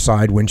by her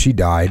side when she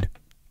died,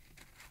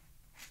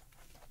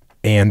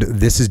 and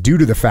this is due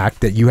to the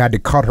fact that you had to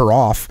cut her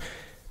off.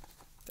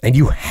 And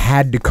you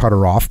had to cut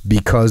her off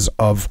because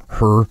of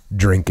her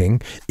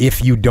drinking.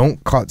 If you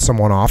don't cut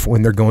someone off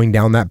when they're going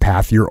down that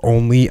path, you're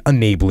only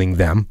enabling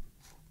them.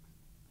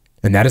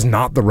 And that is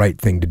not the right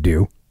thing to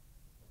do.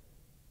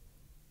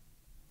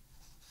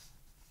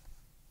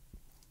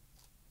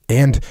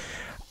 And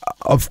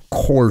of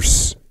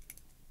course,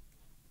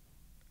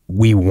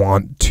 we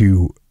want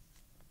to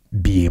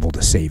be able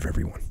to save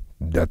everyone.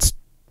 That's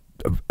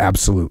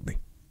absolutely.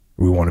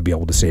 We want to be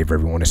able to save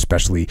everyone,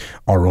 especially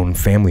our own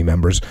family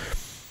members.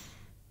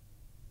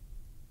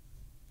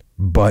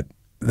 But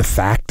the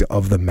fact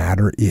of the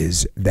matter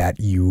is that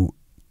you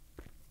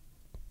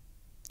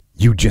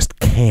just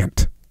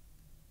can't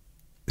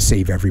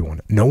save everyone.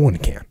 No one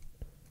can.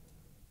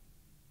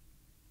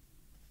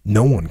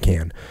 No one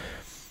can.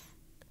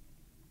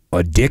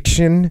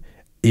 Addiction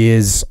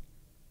is,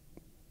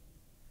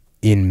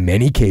 in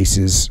many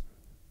cases,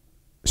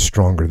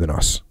 stronger than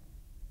us.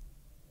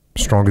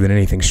 Stronger than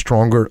anything.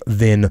 Stronger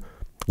than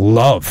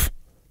love.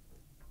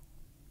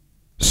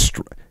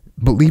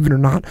 Believe it or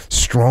not,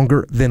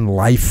 stronger than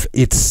life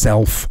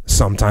itself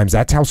sometimes.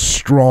 That's how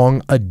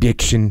strong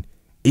addiction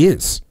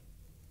is.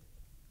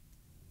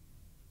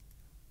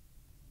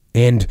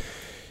 And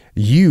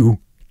you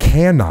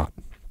cannot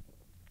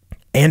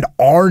and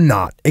are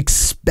not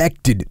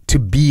expected to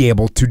be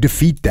able to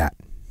defeat that.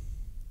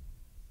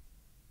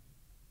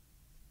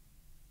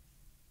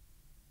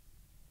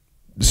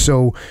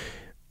 So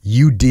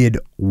you did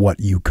what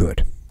you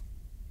could.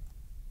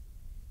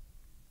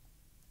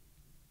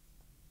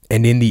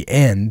 And in the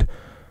end,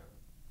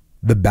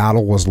 the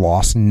battle was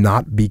lost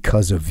not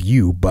because of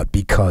you, but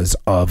because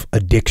of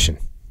addiction.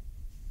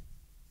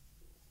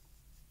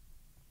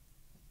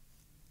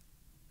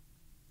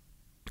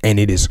 And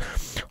it is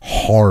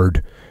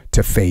hard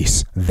to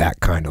face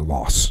that kind of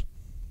loss.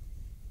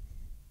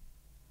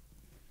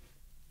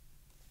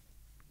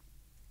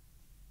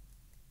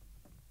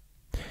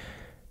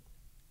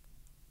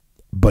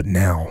 But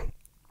now,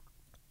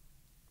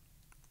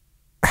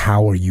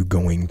 how are you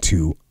going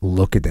to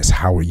look at this?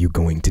 How are you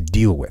going to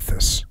deal with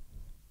this?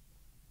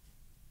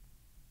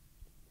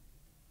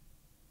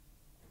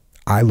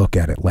 I look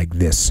at it like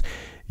this.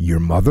 Your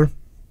mother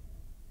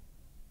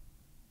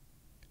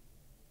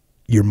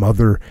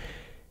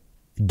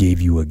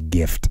gave you a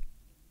gift,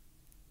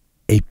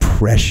 a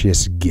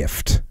precious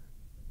gift.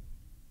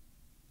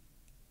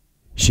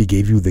 She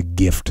gave you the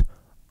gift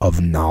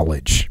of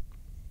knowledge.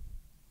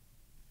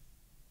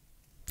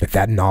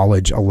 That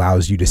knowledge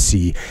allows you to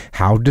see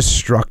how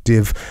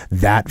destructive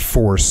that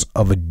force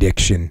of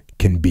addiction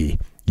can be.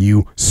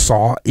 You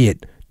saw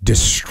it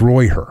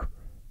destroy her.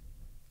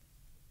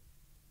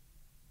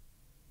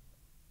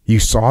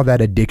 You saw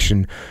that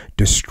addiction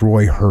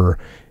destroy her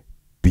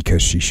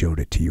because she showed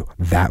it to you.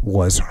 That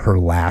was her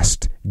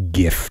last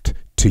gift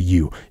to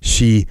you.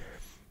 She's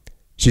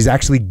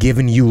actually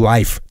given you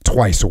life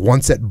twice,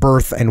 once at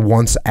birth and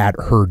once at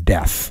her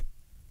death.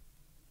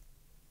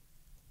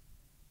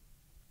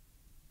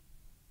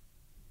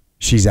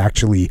 She's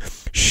actually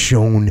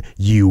shown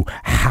you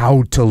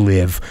how to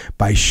live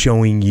by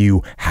showing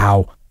you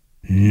how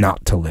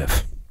not to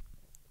live.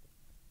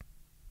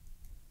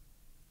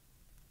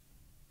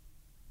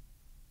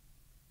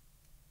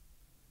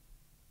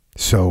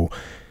 So,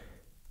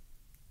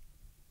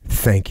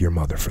 thank your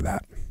mother for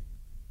that.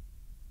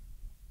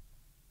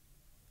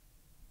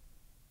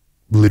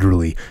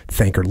 Literally,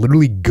 thank her.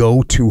 Literally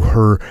go to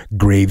her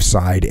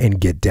graveside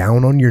and get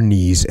down on your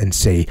knees and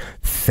say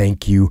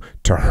thank you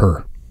to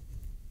her.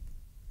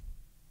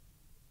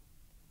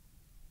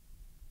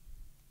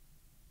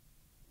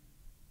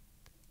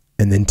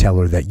 And then tell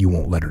her that you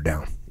won't let her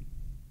down.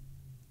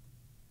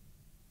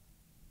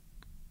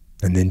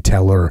 And then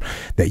tell her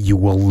that you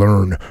will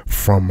learn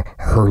from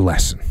her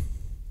lesson.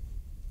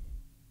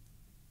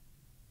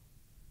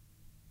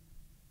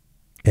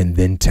 And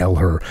then tell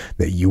her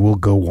that you will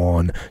go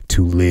on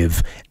to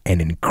live an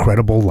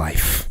incredible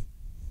life.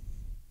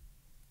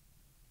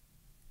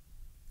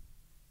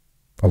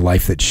 A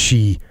life that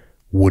she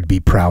would be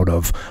proud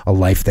of. A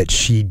life that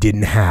she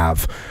didn't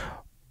have.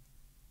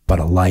 But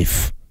a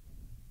life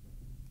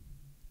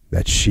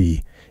that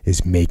she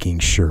is making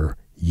sure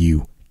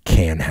you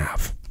can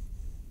have.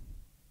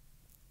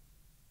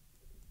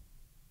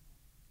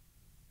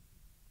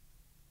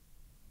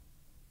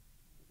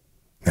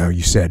 Now,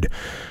 you said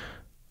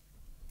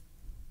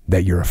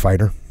that you're a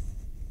fighter,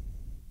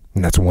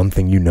 and that's one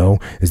thing you know,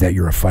 is that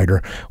you're a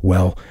fighter.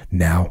 Well,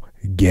 now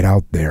get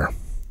out there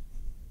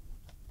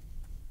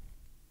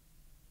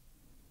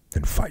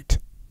and fight.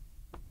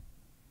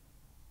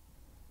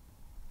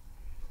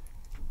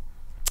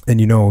 And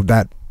you know,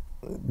 that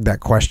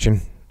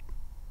question,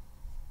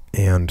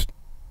 and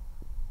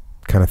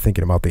kind of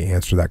thinking about the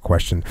answer to that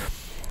question,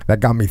 that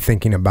got me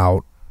thinking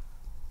about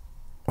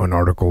an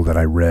article that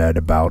I read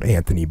about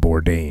Anthony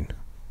Bourdain.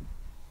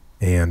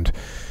 And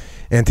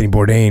Anthony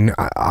Bourdain,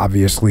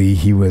 obviously,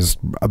 he was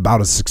about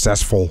as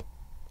successful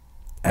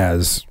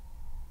as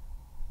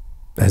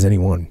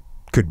anyone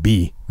could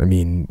be. I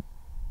mean,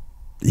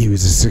 he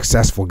was a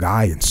successful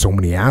guy in so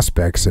many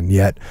aspects, and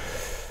yet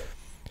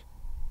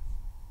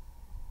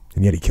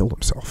he killed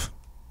himself.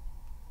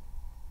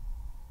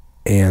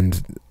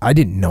 And I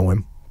didn't know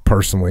him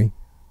personally,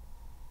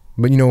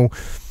 but you know,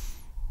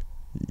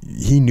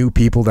 he knew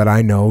people that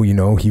I know. You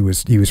know, he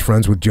was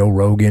friends with Joe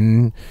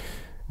Rogan.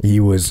 He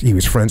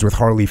was friends with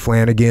Harley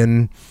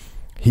Flanagan.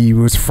 He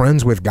was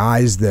friends with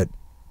guys that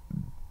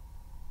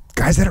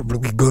are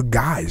really good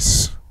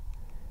guys.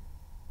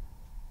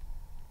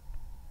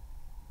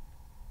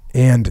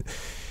 And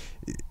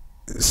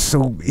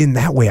so in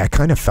that way, I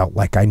kind of felt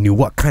like I knew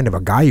what kind of a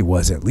guy he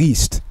was, at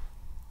least.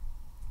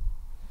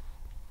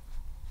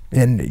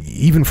 And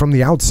even from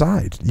the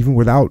outside, even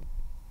without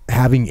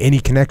having any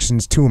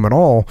connections to him at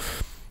all,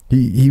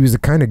 he was the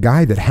kind of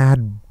guy that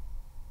had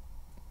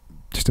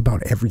just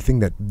about everything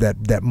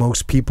that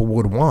most people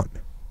would want.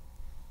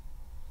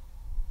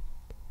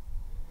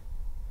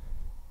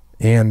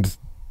 And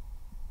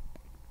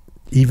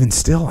even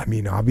still, I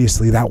mean,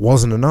 obviously that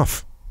wasn't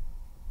enough.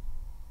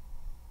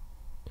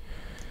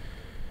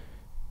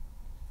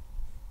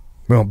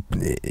 Well,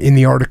 in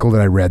the article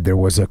that I read, there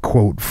was a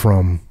quote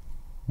from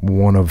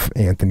one of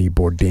Anthony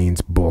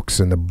Bourdain's books,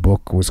 and the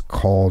book was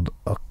called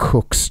A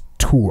Cook's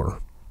Tour.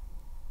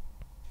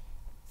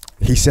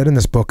 He said in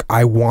this book,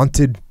 I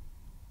wanted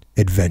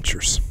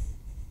adventures.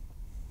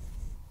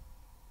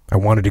 I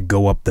wanted to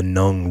go up the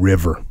Nung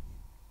River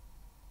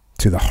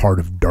to the heart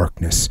of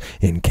darkness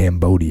in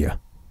Cambodia.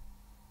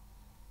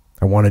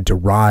 I wanted to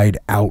ride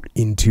out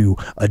into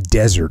a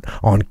desert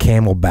on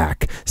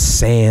camelback,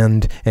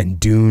 sand and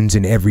dunes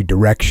in every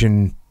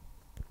direction,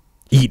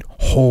 eat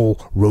whole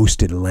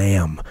roasted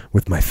lamb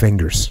with my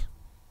fingers.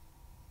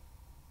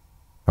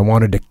 I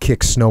wanted to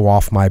kick snow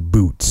off my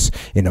boots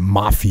in a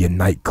mafia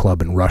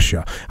nightclub in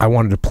Russia. I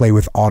wanted to play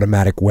with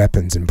automatic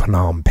weapons in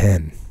Phnom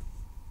Penh.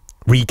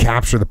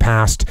 Recapture the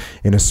past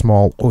in a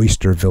small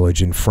oyster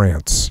village in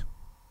France.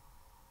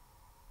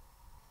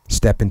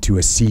 Step into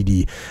a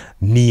seedy,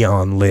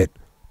 neon-lit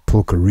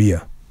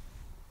pulqueria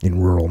in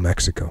rural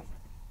Mexico.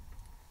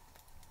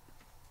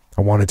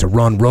 I wanted to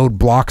run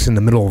roadblocks in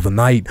the middle of the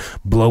night,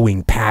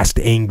 blowing past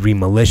angry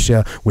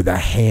militia with a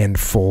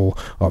handful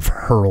of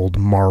hurled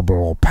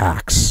Marlboro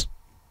packs.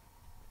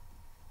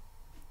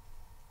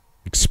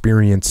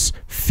 Experience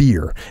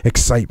fear,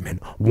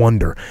 excitement,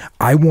 wonder.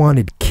 I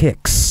wanted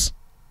kicks.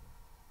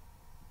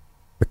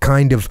 The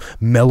kind of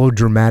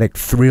melodramatic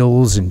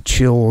thrills and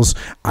chills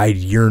I'd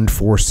yearned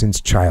for since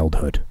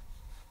childhood.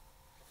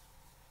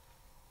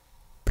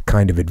 The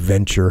kind of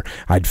adventure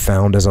I'd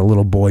found as a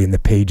little boy in the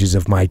pages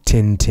of my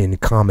Tintin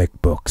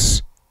comic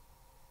books.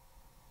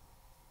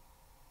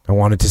 I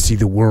wanted to see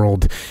the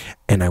world,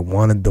 and I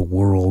wanted the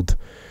world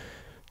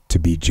to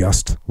be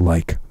just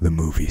like the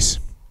movies.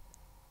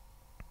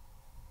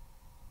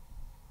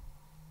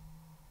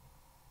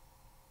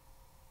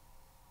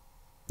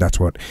 That's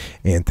what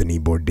Anthony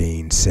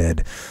Bourdain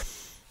said.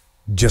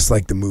 Just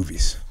like the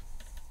movies.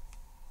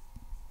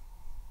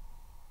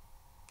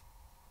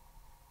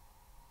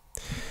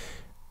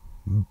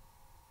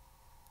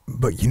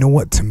 But you know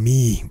what? To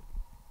me,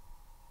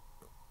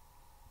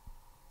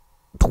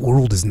 the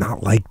world is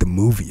not like the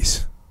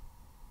movies.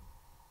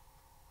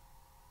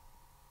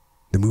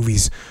 The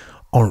movies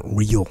aren't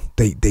real.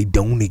 They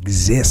don't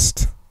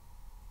exist.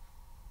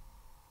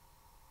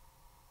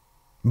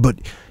 But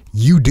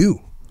you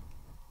do.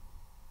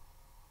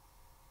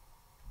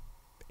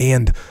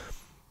 And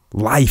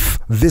life,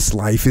 this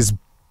life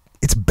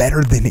it's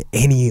better than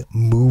any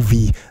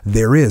movie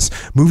there is.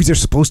 Movies are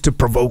supposed to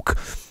provoke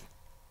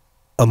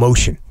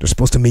emotion. They're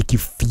supposed to make you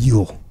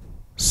feel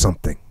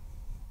something.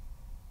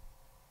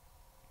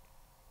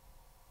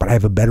 But I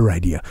have a better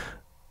idea.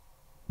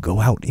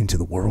 Go out into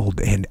the world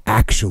and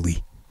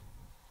actually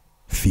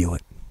feel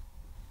it.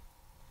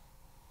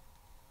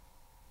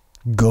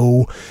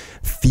 Go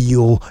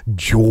feel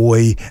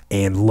joy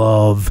and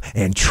love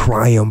and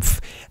triumph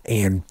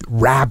and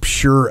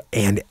rapture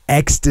and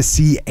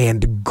ecstasy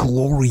and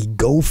glory.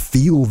 Go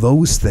feel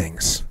those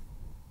things.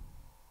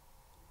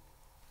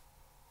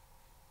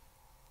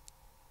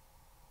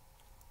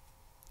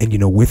 And you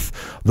know,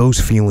 with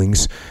those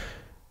feelings,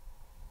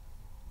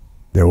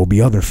 there will be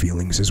other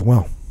feelings as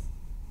well.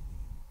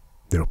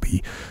 There'll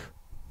be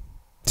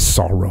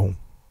sorrow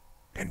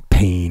and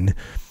pain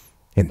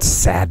and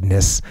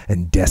sadness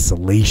and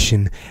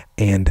desolation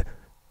and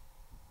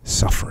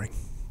suffering.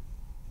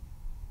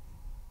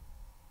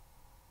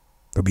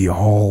 There'll be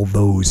all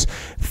those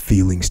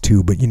feelings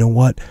too. But you know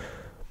what?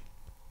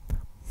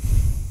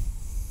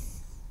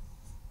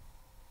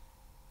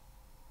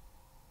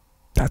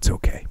 That's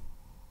okay.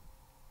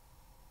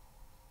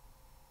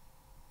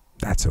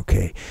 That's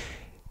okay.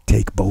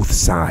 Take both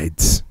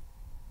sides.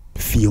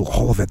 Feel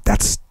all of it.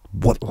 That's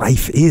what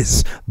life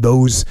is.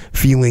 Those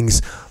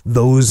feelings,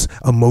 those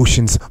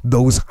emotions,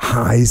 those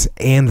highs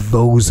and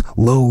those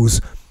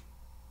lows.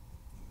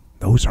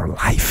 Those are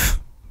life.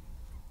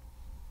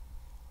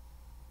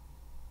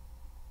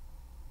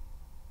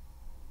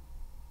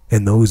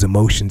 And those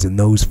emotions and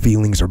those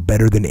feelings are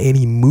better than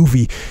any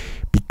movie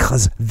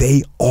because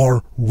they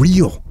are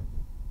real.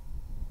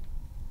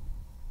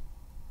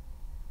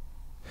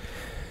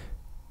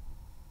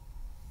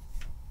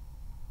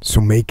 So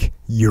make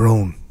your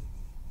own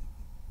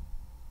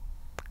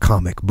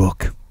comic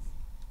book.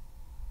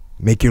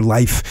 Make your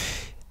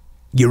life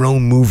your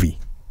own movie.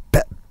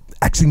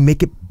 Actually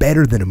make it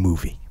better than a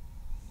movie.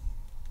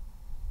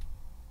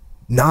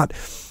 Not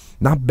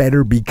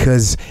better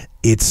because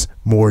it's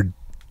more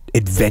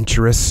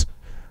adventurous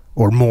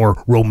or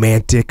more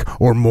romantic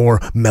or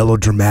more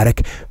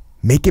melodramatic.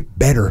 Make it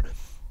better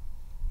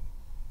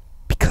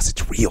because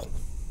it's real.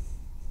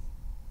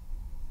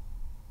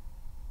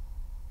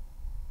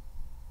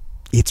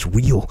 It's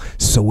real,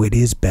 so it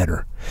is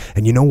better.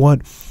 And you know what?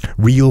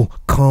 Real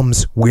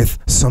comes with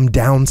some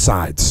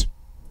downsides.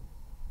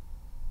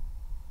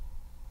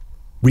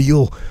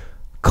 Real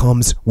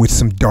comes with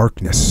some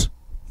darkness.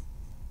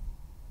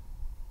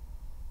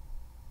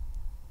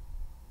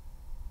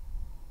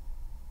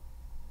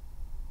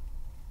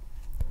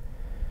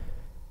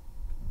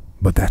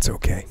 But that's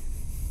okay.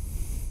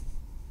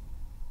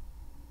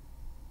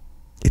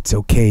 It's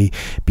okay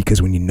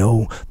because when you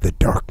know the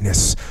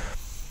darkness,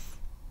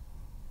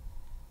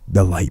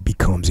 the light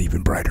becomes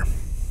even brighter.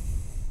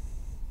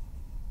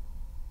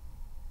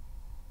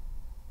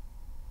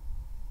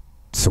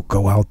 So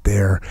go out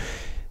there,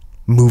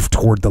 move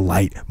toward the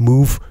light,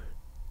 move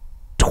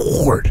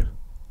toward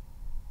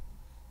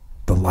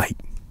the light,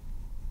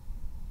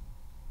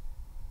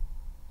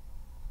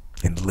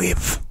 and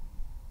live.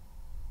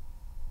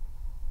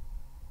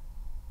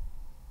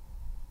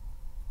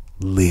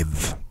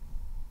 Live.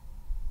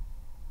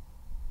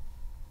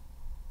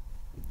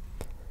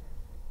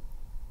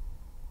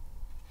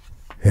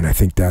 And I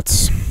think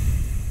that's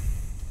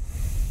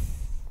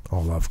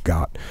all I've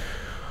got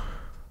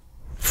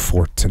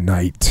for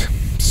tonight.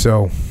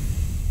 So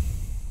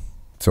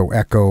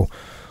Echo,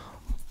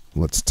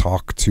 let's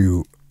talk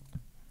to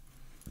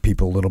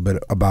people a little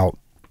bit about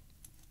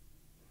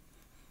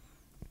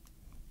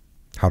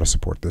how to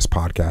support this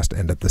podcast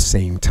and at the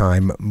same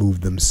time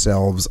move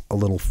themselves a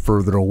little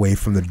further away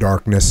from the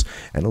darkness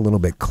and a little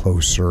bit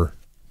closer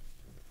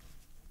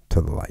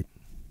to the light.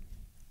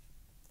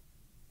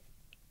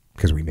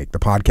 Because we make the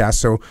podcast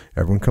so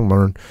everyone can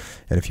learn.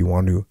 And if you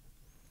want to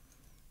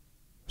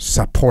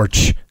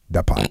support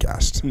the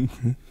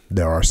podcast,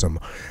 there are some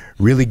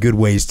really good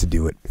ways to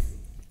do it.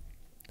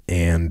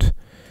 And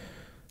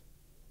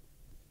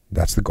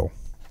that's the goal.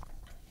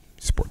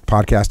 Support the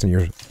podcast and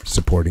you're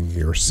supporting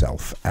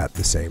yourself at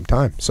the same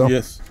time. So,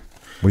 yes.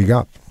 What do you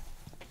got?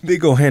 They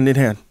go hand in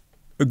hand.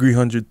 Agree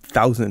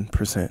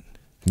 100,000%.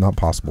 Not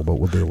possible, but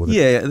we'll deal with it.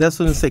 Yeah, that's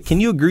what I'm saying.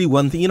 Can you agree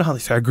one thing? You know how they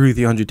say, I agree with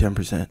you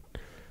 110%.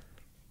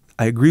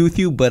 I agree with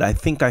you, but I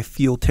think I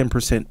feel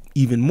 10%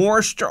 even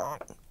more strong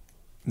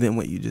than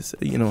what you just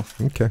said. You know,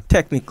 Okay.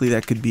 Technically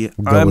that could be it.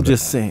 We'll go I'm with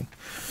just saying.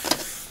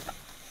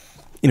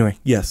 Anyway,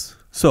 yes.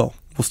 So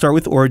we'll start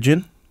with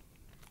Origin.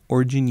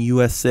 Origin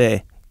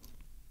USA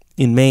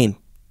in Maine.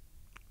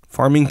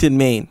 Farmington,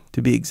 Maine,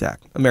 to be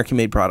exact.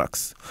 American-made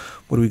products.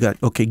 What do we got?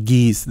 Okay,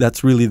 gis.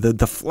 That's really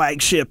the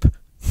flagship.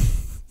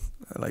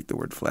 I like the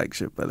word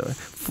flagship, by the way.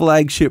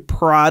 Flagship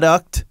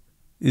product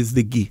is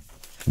the gi.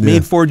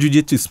 Made for Jiu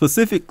Jitsu,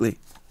 specifically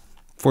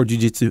for Jiu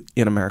Jitsu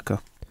in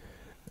America.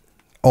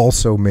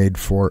 Also made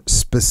for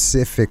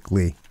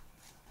specifically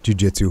Jiu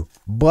Jitsu,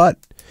 but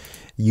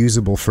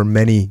usable for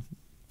many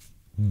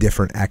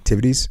different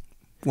activities.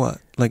 What?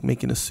 Like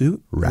making a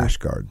suit? Rash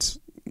guards.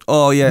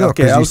 Oh, yeah. No,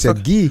 okay. because you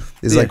said gi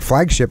is like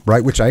flagship,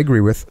 right? Which I agree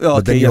with. Oh,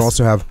 but then okay, you yes.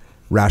 also have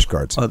rash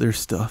guards. Other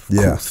stuff.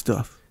 Yeah. Cool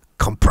stuff.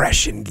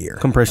 Compression gear.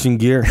 Compression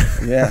gear.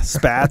 Yeah.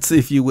 Spats,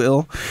 if you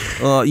will.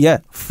 Yeah,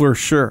 for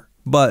sure.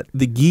 But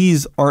the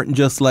gis aren't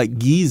just like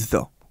gis,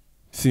 though.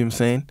 See what I'm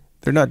saying?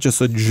 They're not just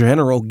a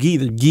general gi.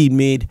 They're gi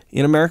made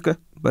in America,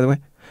 by the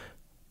way,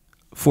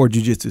 for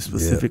jiu-jitsu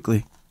specifically.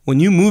 Yeah. When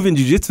you move in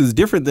jiu-jitsu, it's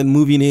different than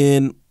moving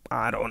in,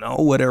 I don't know,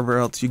 whatever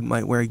else you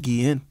might wear a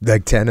gi in.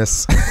 Like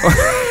tennis.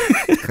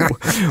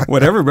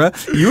 Whatever, bro.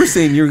 You were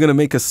saying you were going to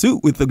make a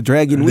suit with the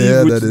dragon weave.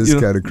 Yeah, which, that is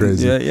kind of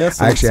crazy. Yeah.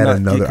 So I actually had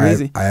another.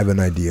 I have an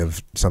idea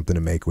of something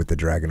to make with the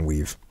dragon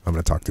weave. I'm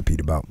going to talk to Pete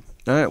about.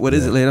 All right, what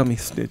is it? Lay it on me.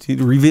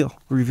 Reveal.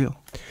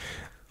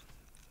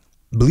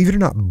 Believe it or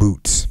not,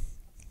 boots.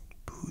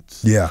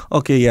 Boots. Yeah.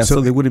 Okay, yeah.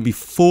 So they wouldn't be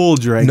full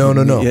dragon.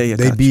 No. Yeah,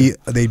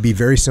 they'd be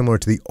very similar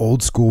to the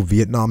old school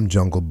Vietnam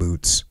jungle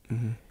boots,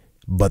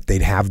 but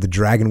they'd have the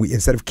dragon weave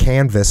instead of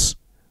canvas.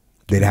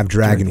 They'd have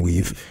dragon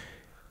weave,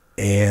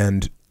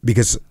 and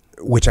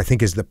which I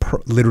think is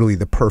literally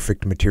the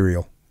perfect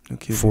material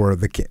for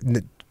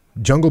the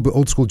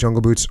old school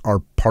jungle boots are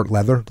part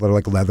leather. They're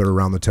like leather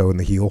around the toe and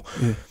the heel.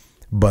 Yeah.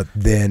 But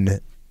then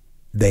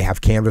they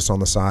have canvas on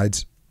the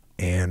sides,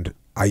 and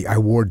I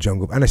wore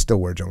jungle, and I still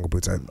wear jungle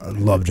boots. I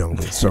love jungle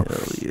boots. So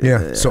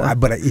yeah. So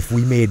but if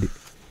we made,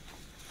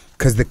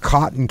 because the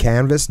cotton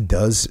canvas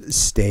does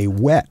stay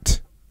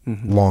wet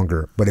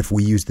longer, but if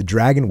we use the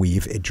dragon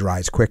weave, it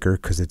dries quicker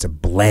because it's a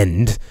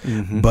blend.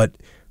 But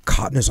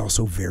cotton is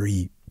also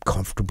very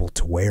comfortable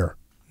to wear.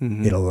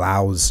 It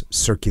allows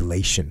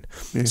circulation.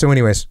 So,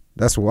 anyways,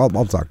 that's what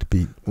I'll talk to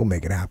Pete. We'll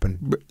make it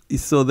happen.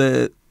 So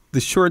the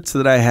shorts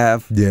that I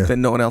have that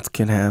no one else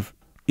can have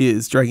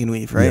is dragon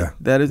weave, right? Yeah.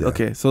 That is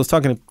okay. So I was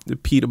talking to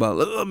Pete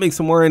about make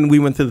some more, and we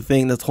went through the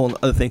thing. That's a whole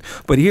other thing.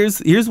 But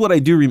here's what I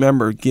do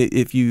remember.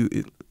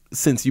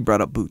 Since you brought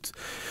up boots,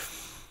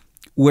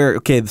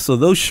 so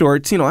those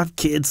shorts, I have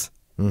kids.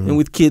 And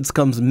with kids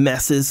comes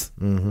messes,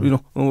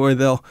 where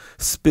they'll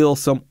spill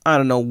some, I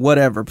don't know,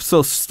 whatever.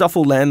 So stuff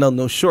will land on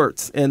those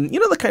shorts. And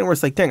the kind where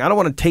it's like, dang, I don't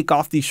want to take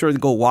off these shorts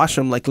and go wash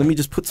them. Like, let me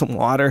just put some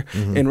water.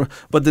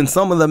 But then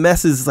some of the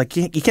messes, like,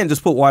 you can't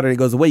just put water and it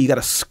goes away. You got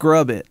to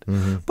scrub it.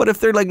 But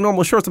if they're like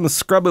normal shorts, I'm going to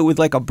scrub it with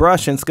like a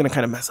brush, and it's going to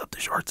kind of mess up the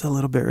shorts a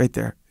little bit right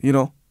there.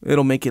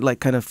 It'll make it like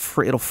kind of,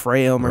 it'll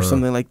fray them or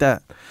something like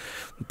that.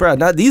 Bro,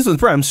 not these ones,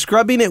 bro. I'm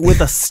scrubbing it with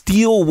a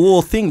steel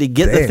wool thing to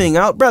get the thing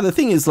out. Bro, the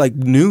thing is like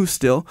new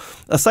still.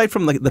 Aside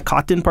from like the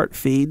cotton part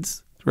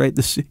fades, right?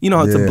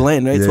 How it's a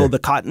blend, right? So the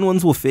cotton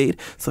ones will fade.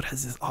 So it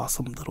has this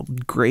awesome little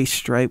gray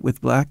stripe with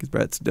black.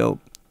 Bro, it's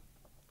dope.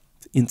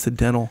 It's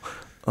incidental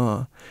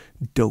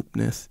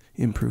dopeness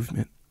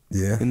improvement.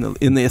 Yeah.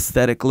 In the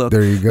aesthetic look.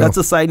 There you go. That's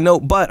a side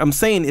note, but I'm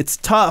saying it's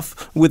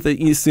tough with it.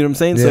 You see what I'm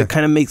saying? So it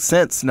kind of makes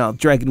sense now.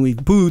 Dragon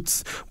weave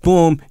boots,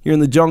 boom, you're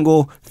in the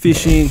jungle,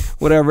 fishing,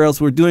 whatever else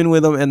we're doing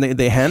with them, and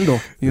they handle.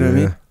 You know what I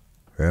mean?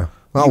 Yeah.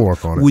 I'll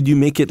work on it. Would you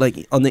make it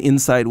like on the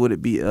inside? Would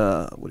it be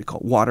what do you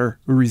call it, water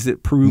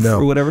resist proof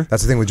or whatever?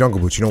 That's the thing with jungle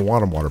boots. You don't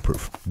want them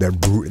waterproof.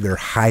 They're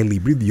highly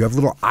breathable. You have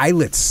little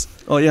eyelets.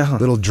 Oh yeah.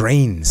 Little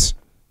drains.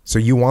 So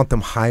you want them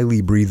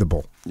highly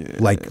breathable.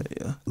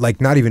 Like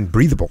not even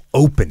breathable,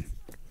 open.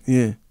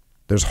 Yeah.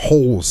 There's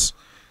holes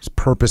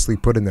purposely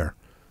put in there.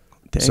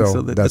 Dang,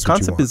 so the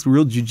concept is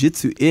real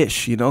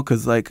jiu-jitsu-ish,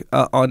 because like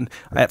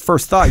at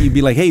first thought you'd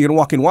be like, hey, you're gonna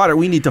walk in water,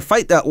 we need to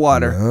fight that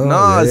water.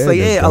 It's like,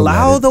 hey,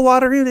 allow the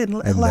water in and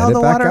allow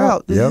the water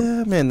out. Yep.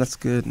 Yeah, man, that's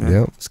good, man.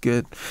 Yep. It's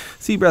good.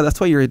 See, bro, that's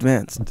why you're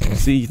advanced.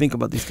 See, you think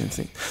about these kind of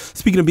things.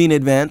 Speaking of being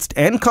advanced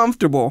and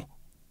comfortable,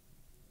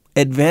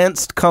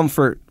 advanced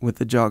comfort with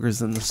the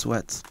joggers and the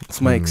sweats.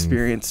 It's my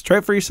experience. Try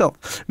it for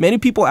yourself. Many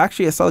people,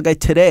 actually, I saw a guy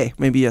today,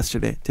 maybe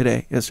yesterday,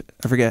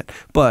 I forget,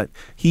 but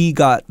he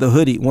got the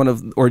hoodie, one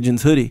of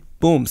Origin's hoodie.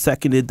 Boom,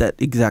 seconded that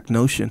exact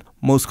notion.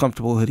 Most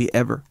comfortable hoodie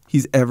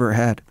he's ever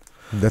had.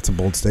 That's a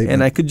bold statement.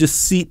 And I could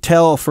just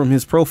tell from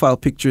his profile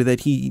picture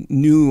that he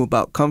knew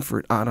about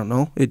comfort. I don't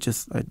know. I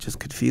just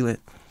could feel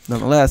it.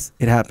 Nonetheless,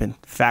 it happened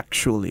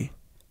factually.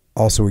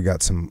 Also, we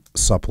got some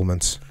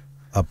supplements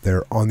up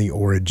there on the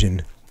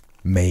originmain.com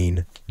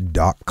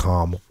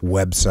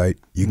website.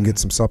 You can get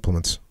some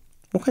supplements.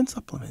 What kind of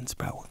supplements,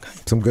 bro? What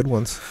kind? Some good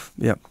ones.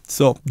 Yeah.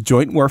 So,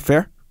 joint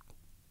warfare.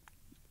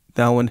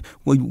 That one,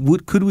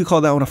 could we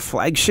call that one a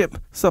flagship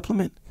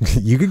supplement?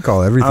 You could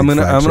call everything I'm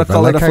gonna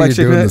call it a flagship.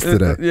 You're doing this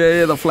today.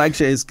 Yeah, the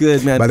flagship is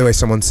good, man. By the way,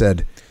 someone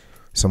said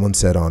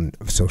on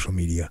social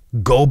media,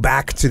 go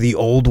back to the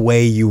old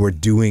way you were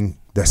doing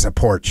the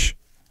support.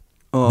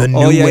 The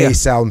new way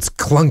sounds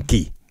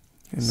clunky.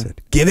 Said,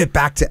 give it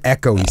back to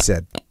Echo, he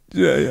said.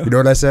 Yeah. You know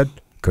what I said?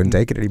 Couldn't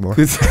take it anymore.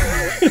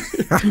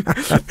 I'm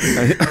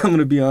going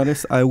to be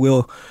honest. I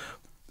will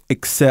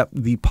accept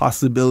the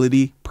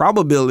probability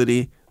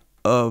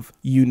of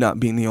you not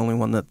being the only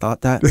one that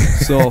thought that.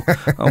 So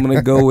I'm going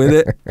to go with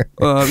it.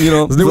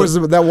 There was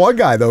that one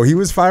guy, though. He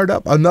was fired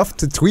up enough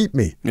to tweet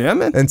me. Yeah,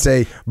 man. And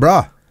say,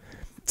 bruh,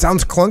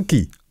 sounds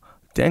clunky.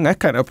 Dang, I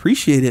kind of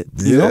appreciate it.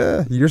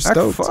 You're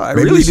stoked. I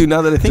really do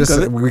now that I think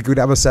of it. We could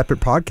have a separate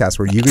podcast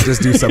where you could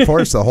just do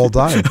supports the whole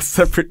time. A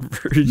separate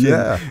version.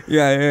 Yeah.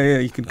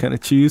 You can kind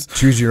of choose.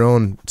 Choose your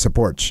own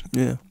supports.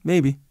 Yeah,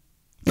 maybe.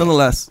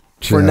 Nonetheless,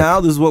 for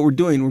now, this is what we're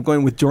doing. We're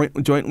going with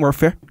joint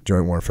warfare.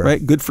 Joint warfare.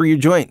 Right? Good for your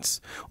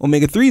joints.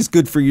 Omega-3 is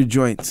good for your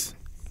joints.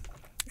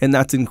 And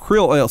that's in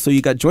krill oil. So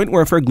you got joint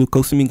warfare,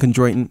 glucosamine,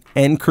 chondroitin,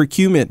 and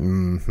curcumin.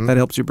 Mm-hmm. That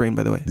helps your brain,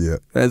 by the way. Yeah.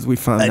 As we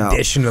found out.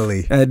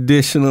 Additionally.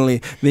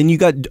 Then you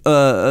got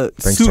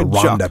thanks to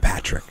Rhonda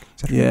Patrick.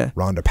 Yeah.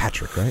 Rhonda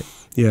Patrick, right?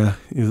 Yeah.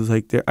 It was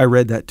like there. I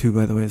read that too,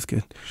 by the way. It's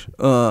good.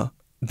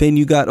 Then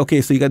you got,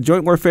 so you got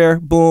joint warfare,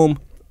 boom.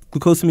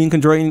 Glucosamine,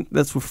 chondroitin,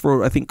 that's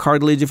for I think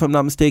cartilage, if I'm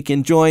not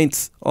mistaken,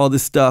 joints, all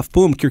this stuff.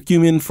 Boom,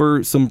 curcumin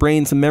for some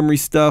brain, some memory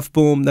stuff.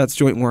 Boom, that's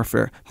joint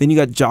warfare. Then you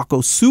got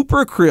Jocko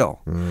Super Krill.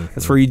 Mm-hmm.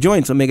 That's for your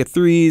joints,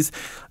 omega-3s,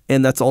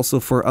 and that's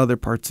also for other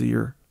parts of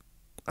your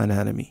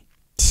anatomy.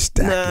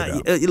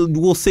 Stack it up.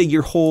 We'll say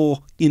your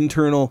whole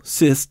internal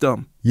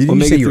system. You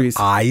didn't say your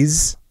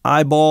eyes?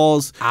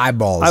 Eyeballs,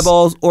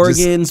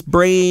 organs, just,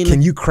 brain.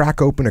 Can you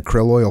crack open a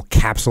krill oil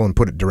capsule and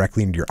put it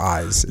directly into your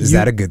eyes? Is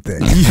that a good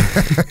thing?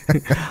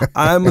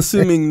 I'm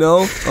assuming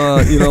no.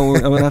 I'm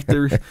gonna have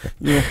to,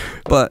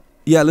 but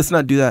yeah, let's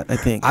not do that. I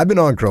think I've been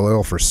on krill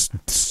oil for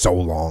so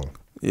long.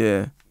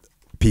 Yeah,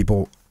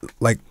 people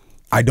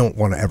I don't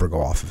want to ever go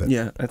off of it.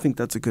 Yeah, I think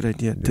that's a good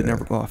idea to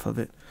never go off of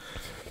it.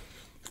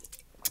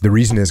 The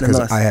reason is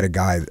because I had a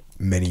guy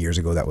many years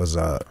ago that was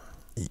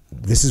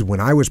this is when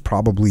I was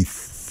probably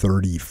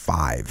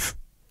 35.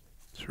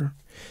 Sure.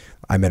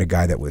 I met a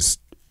guy that was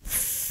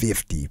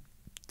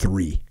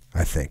 53,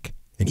 I think,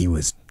 and he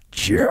was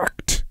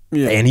jacked.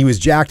 Yeah. And he was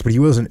jacked, but he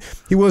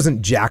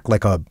wasn't jacked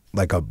like a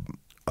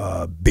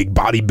big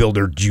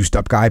bodybuilder, juiced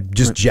up guy.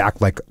 Just jacked,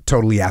 like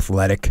totally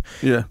athletic.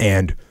 Yeah.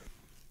 And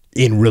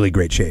in really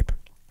great shape.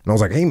 And I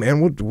was like, hey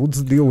man, what's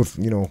the deal with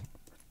And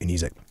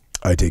he's like,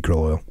 I take krill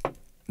oil.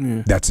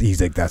 Yeah.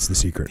 He's like, that's the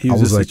secret. He was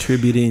just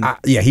attributing.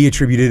 He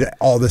attributed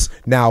all this.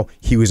 Now,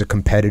 he was a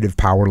competitive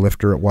power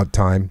lifter at one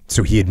time,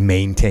 so he had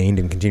maintained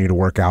and continued to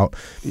work out.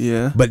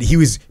 Yeah. But he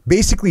was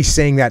basically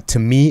saying that to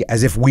me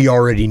as if we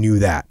already knew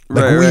that.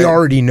 Like, we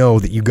already know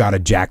that you got a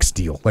jack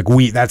steel. Like,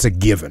 that's a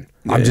given.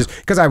 Yeah. I'm just,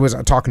 because I was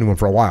talking to him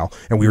for a while,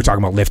 and we were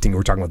talking about lifting, we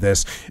were talking about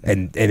this,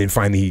 and then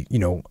finally,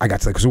 I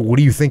got to like, so what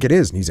do you think it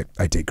is? And he's like,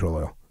 I take krill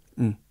oil.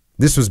 Mm.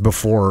 This was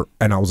before,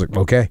 and I was like,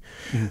 okay.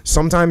 Mm-hmm.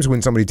 Sometimes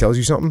when somebody tells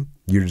you something,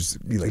 you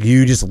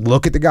just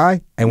look at the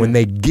guy, and when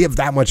they give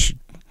that much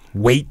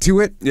weight to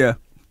it,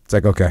 it's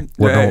like, okay,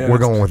 we're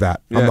going with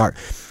that. Yeah. I'm not.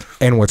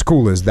 And what's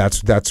cool is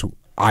that's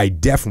I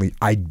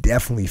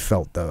definitely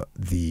felt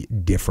the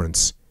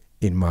difference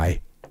in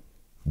my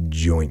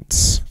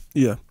joints.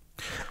 Yeah.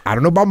 I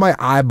don't know about my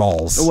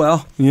eyeballs.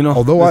 Well,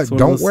 although I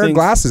don't wear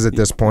glasses at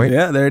this point.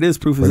 Yeah, there it is.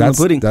 Proof is in the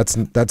pudding.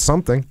 That's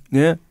something.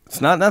 Yeah,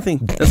 it's not nothing.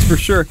 That's for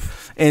sure.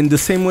 And the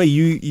same way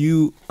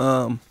you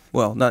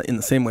well, not in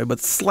the same way,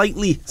 but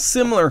slightly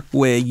similar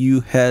way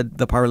you had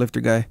the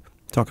powerlifter guy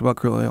talk about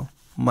krill oil.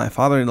 My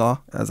father-in-law,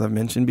 as I've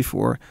mentioned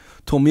before,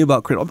 told me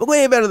about krill oil, but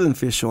way better than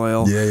fish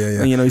oil.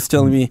 Yeah. And, he's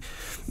telling me,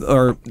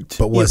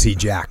 but was he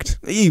jacked?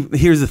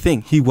 Here's the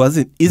thing: he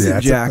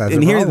isn't jacked.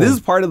 And this is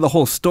part of the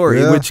whole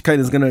story, which kind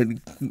of is going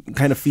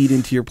to feed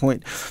into your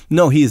point.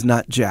 No, he is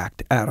not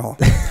jacked at all.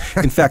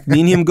 In fact,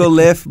 me and him go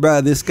lift,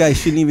 bro. This guy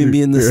shouldn't even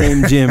be in the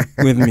same gym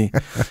with me.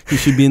 He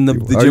should be in the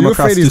gym across the street. Are you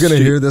afraid he's going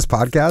to hear this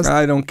podcast?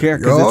 I don't care,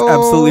 because it's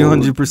absolutely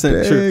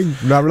 100% true.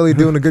 Not really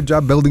doing a good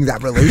job building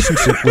that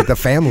relationship with the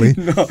family.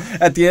 No,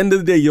 at the end of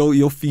the day,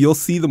 you'll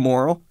see the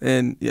moral,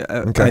 and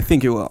okay. I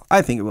think it will.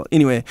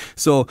 Anyway,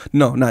 so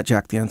no, not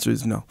jacked. The answer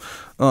is no.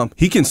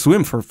 He can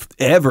swim for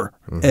ever.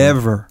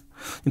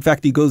 In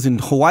fact, he goes in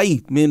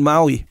Hawaii, in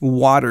Maui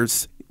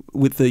waters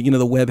with the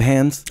the web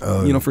hands,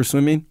 for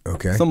swimming.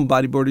 Okay. Some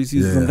bodyboarders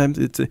use it sometimes.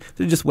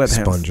 They're just web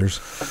hands.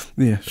 Spongers.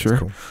 Yeah, sure.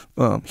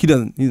 Cool. He's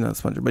not a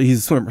sponger, but he's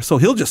a swimmer. So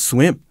he'll just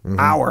swim,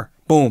 hour,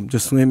 boom,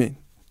 just swimming.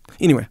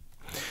 Anyway,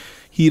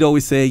 he'd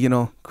always say,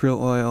 krill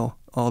oil,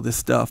 all this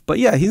stuff. But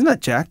yeah, he's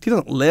not jacked. He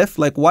doesn't lift.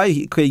 Like, why?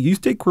 Okay, you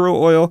take krill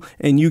oil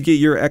and you get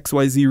your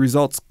XYZ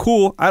results.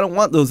 Cool. I don't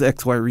want those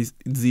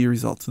XYZ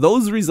results.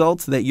 Those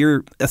results that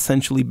you're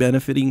essentially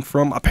benefiting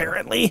from,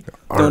 apparently,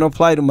 don't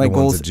apply to my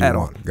goals at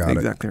all. Got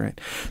exactly right.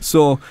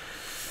 So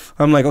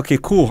I'm like, okay,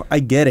 cool. I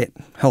get it.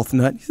 Health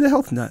nut. He's a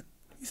health nut.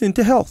 He's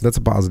into health. That's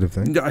a positive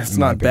thing. It's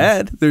not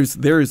bad.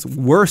 There's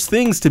worse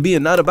things to be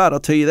a nut about. I'll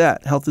tell you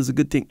that. Health is a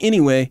good thing.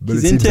 Anyway, but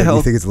he's it seems into like health.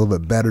 You think it's a little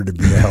bit better to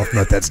be a health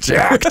nut that's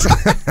jacked.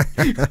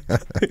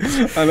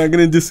 I'm not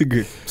going to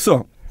disagree.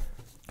 So,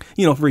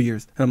 for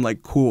years, I'm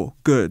like, cool,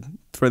 good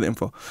for the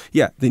info.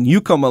 Yeah, then you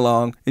come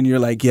along and you're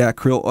like, yeah,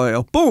 krill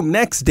oil. Boom,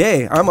 next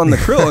day, I'm on the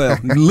krill oil,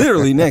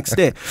 literally next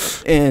day.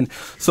 And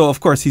so,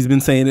 of course, he's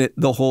been saying it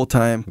the whole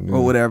time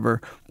or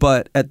whatever.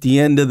 But at the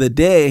end of the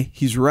day,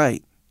 he's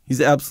right. He's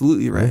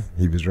absolutely right.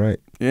 Yeah, he was right.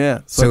 Yeah.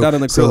 So I got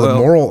on the krill oil. So the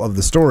moral of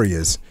the story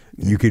is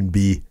you can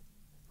be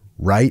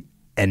right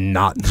and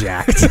not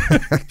jacked.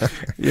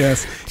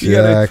 Yes.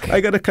 I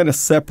got to kind of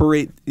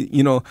separate,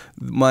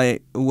 my,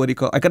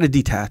 I got to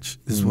detach.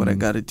 This is what I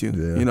got to do.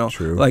 Yeah,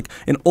 true. Like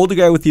an older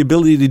guy with the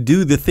ability to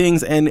do the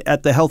things and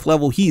at the health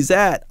level he's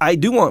at, I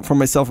do want for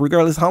myself,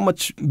 regardless how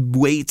much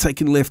weights I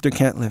can lift or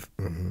can't lift.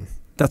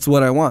 That's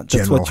what I want.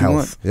 That's General what you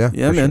health. want.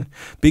 Yeah, man.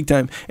 Sure. Big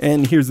time.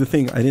 And here's the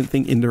thing. I didn't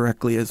think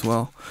indirectly as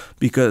well,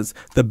 because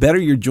the better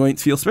your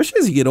joints feel,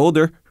 especially as you get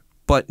older,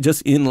 but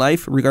just in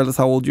life, regardless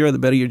how old you are, the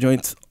better your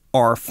joints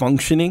are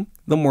functioning,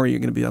 the more you're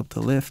going to be able to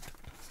lift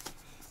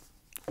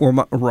or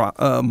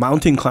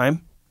mountain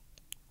climb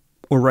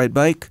or ride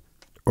bike.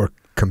 Or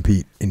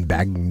compete in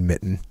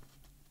badminton.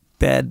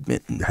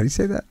 Badminton. How do you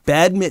say that?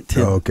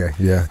 Badminton. Oh, okay.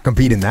 Yeah.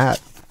 Compete in that.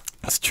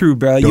 It's true,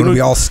 bro. You don't be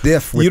all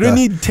stiff. You don't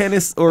need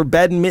tennis or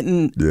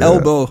badminton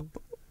elbow,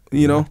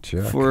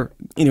 for,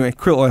 anyway,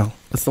 krill oil.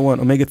 That's the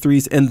one,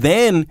 omega-3s. And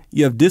then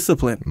you have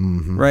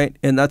discipline, right?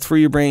 And that's for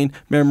your brain,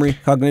 memory,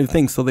 cognitive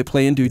things. So they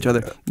play into each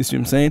other. You see what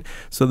I'm saying?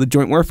 So the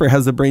joint warfare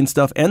has the brain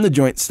stuff and the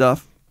joint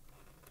stuff.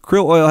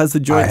 Krill oil has the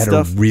joint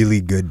stuff. I had a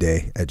really good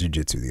day at Jiu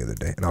Jitsu the other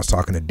day. And I was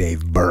talking to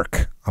Dave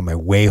Burke on my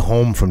way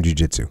home from Jiu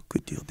Jitsu.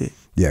 Good deal,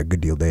 Dave. Yeah,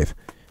 good deal, Dave.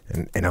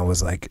 And I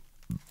was like,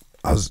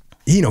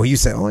 he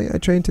said, oh, yeah, I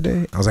trained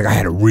today. I was like, I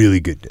had a really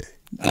good day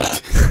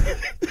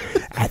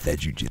at that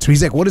jiu-jitsu.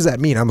 He's like, what does that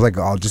mean? I was like,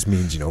 oh, it just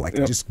means,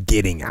 just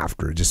getting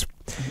after it.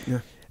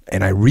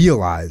 And I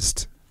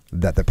realized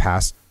that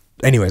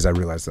I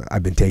realized that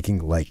I've been taking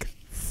like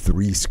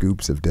 3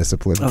 scoops of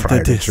discipline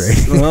prior to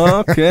training.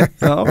 Okay,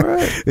 all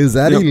right. Is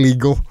that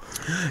illegal?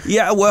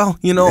 Yeah, well,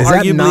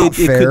 arguably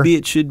it could be,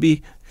 it should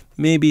be,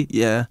 maybe,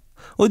 yeah.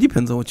 Well, it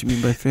depends on what you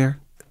mean by fair.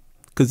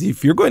 Because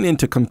if you're going in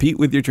to compete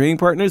with your training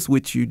partners,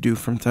 which you do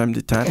from time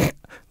to time,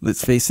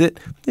 let's face it,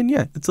 then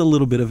yeah, it's a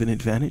little bit of an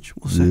advantage,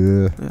 we'll say.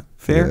 Yeah.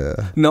 Fair?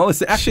 Yeah. No,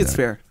 it's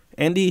fair.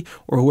 Andy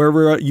or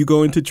whoever you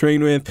go in to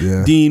train with,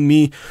 Dean,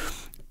 me,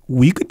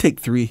 we could take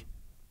 3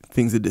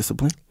 things of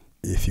discipline.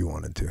 If you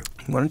wanted to.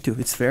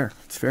 It's fair.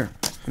 It's fair.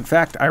 In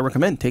fact, I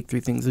recommend take 3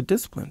 things of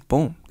discipline.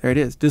 Boom. There it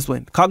is.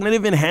 Discipline.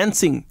 Cognitive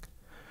enhancing.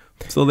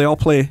 So they all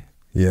play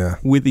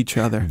with each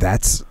other.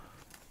 That's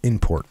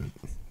important.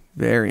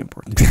 Very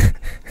important,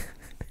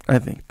 I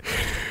think,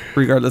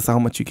 regardless of how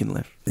much you can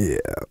lift. Yeah,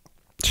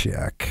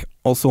 check.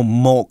 Also,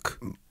 mulk.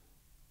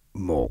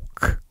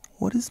 Mulk.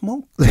 What is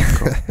mulk?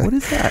 What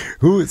is that?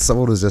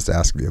 Someone was just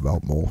asking me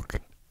about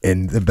mulk.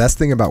 And the best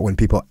thing about when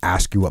people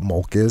ask you what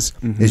mulk is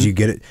you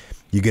get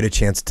a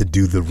chance to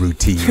do the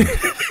routine.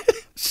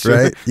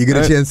 Sure. Right? You get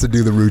a chance to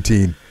do the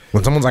routine.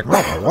 When someone's like,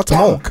 oh, what's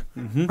mulk?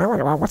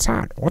 What's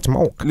that? What's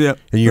mulk? Yeah.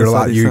 And you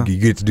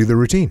get to do the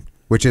routine,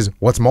 which is,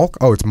 what's mulk?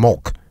 Oh, it's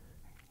mulk.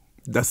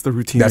 That's the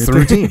routine. That's the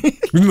routine.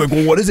 You're like,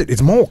 well, what is it?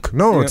 It's mulk.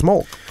 No, it's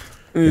mulk.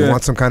 You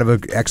want some kind of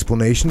an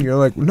explanation? You're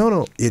like,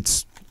 no,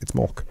 it's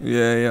mulk.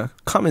 Yeah.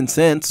 Common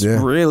sense,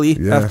 really.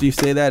 Yeah. After you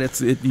say that,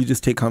 you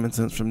just take common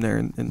sense from there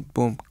and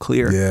boom,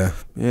 clear.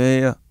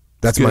 Yeah.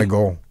 That's my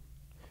goal.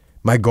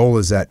 My goal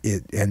is that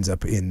it ends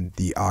up in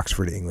the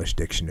Oxford English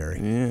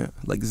Dictionary. Yeah,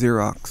 like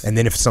Xerox. And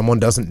then if someone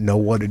doesn't know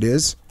what it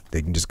is,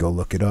 they can just go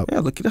look it up. Yeah,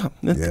 look it up.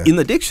 In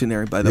the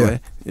dictionary, by the way.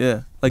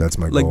 Yeah. That's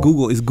my goal. Like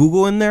Google. Is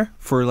Google in there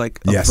for like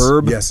a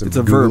verb? Yes, it's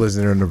a Google verb. Is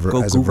in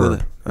there as a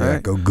verb.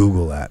 Right. Go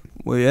Google that.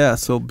 Well, yeah.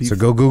 So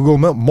go Google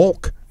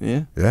mulk.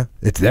 Yeah. Yeah.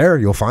 It's there.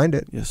 You'll find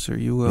it. Yes, sir.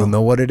 You will. You'll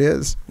know what it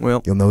is.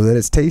 Well, you'll know that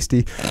it's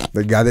tasty.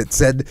 The guy that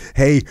said,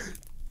 "Hey,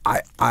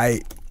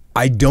 I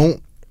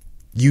don't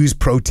use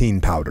protein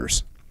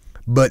powders,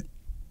 but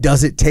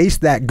does it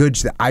taste that good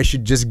that I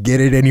should just get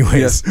it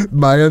anyways?" Yeah.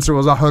 My answer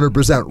was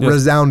 100%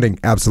 resounding.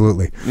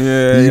 Absolutely.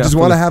 Yeah. You just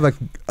want to have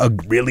a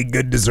really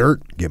good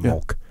dessert, get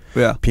mulk.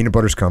 Yeah. Peanut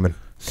butter's coming.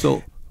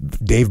 So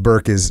Dave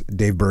Burke is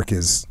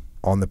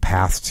on the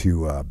path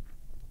to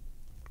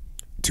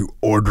to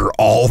order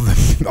all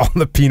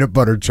the peanut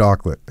butter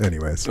chocolate.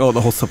 Anyways. Oh,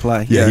 the whole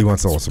supply. Yeah, he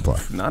wants the whole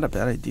supply. Not a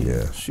bad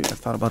idea. Yeah. Shoot, I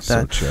thought about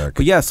that. Check.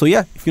 But yeah,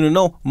 if you don't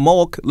know,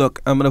 milk,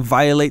 look, I'm going to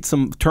violate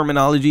some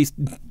terminology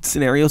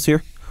scenarios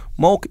here.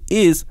 Milk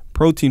is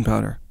protein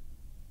powder.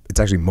 It's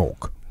actually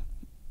milk.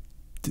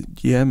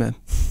 Yeah, man.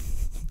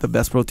 The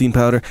best protein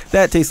powder.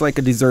 That tastes like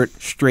a dessert.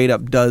 Straight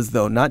up does,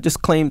 though. Not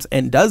just claims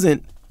and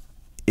doesn't.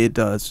 It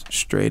does.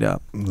 Straight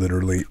up.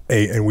 Literally.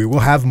 And we will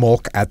have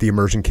milk at the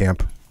immersion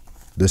camp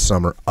this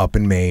summer up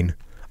in Maine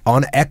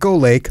on Echo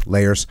Lake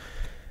Layers,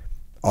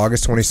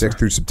 August 26th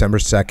through September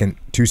 2nd.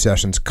 2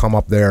 sessions. Come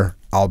up there.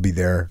 I'll be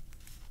there.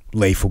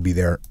 Leif will be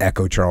there.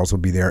 Echo Charles will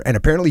be there. And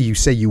apparently you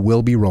say you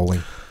will be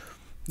rolling.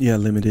 Yeah,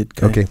 limited.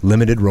 Okay,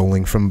 limited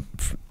rolling from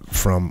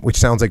which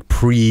sounds like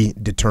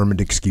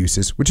predetermined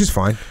excuses, which is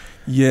fine.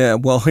 Yeah,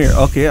 well, here.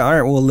 Okay, all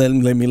right. Well, let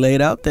me lay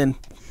it out then,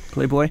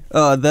 Playboy.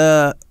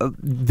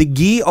 The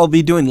gi I'll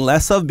be doing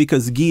less of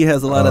because gi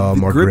has a lot of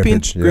more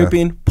gripping,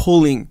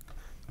 pulling.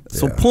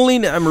 So Yeah.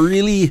 pulling,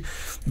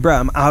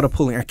 I'm out of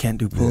pulling. I can't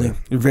do pulling.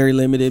 Yeah. Very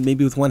limited,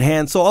 maybe with one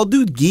hand. So I'll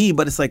do gi,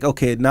 but it's like,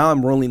 okay, now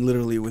I'm rolling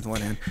literally with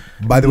one hand.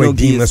 By the way, gi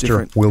Dean is Lister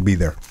different. will be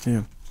there.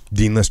 Yeah.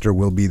 Dean Lister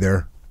will be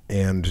there.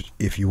 And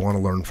if you want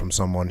to learn from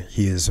someone,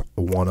 he is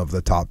one of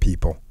the top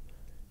people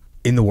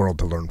in the world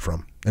to learn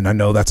from. And I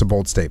know that's a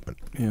bold statement.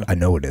 Yeah. I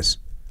know it is.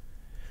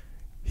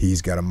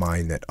 He's got a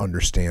mind that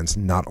understands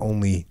not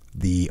only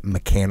the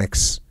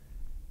mechanics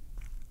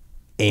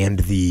and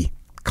the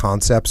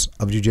concepts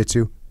of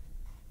jiu-jitsu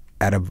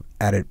at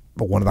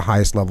one of the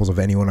highest levels of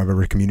anyone I've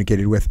ever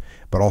communicated with,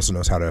 but also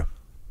knows how to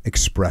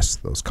express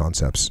those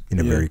concepts in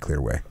a very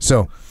clear way.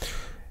 So,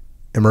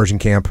 immersion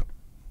camp,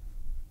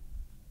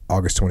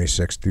 August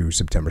 26th through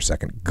September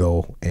 2nd.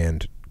 Go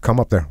and come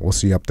up there. We'll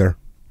see you up there.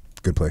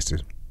 Good place to.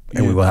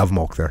 And we will have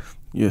milk there.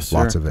 Yes, sir.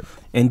 Lots of it.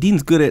 And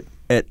Dean's good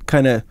at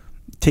kind of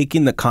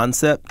taking the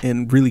concept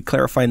and really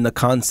clarifying the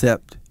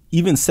concept,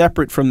 even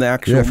separate from the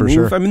actual Yeah, for move.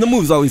 sure. I mean, the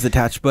move's always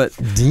attached, but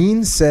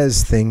Dean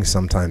says things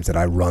sometimes that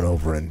I run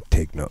over and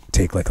take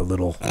like a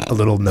little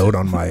note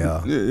on my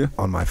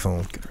on my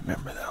phone.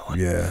 remember that one.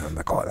 Yeah, I'm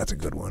like, oh, that's a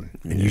good one.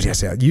 And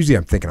usually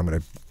I'm thinking I'm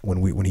gonna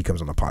when he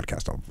comes on the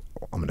podcast,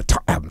 I'm gonna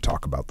have him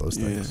talk about those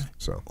things. Yeah.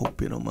 So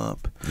Open them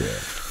up. yeah.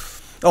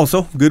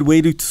 Also, good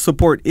way to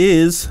support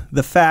is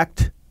the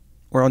fact,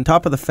 or on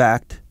top of the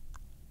fact,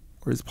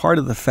 or as part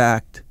of the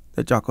fact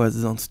that Jocko has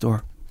his own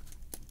store.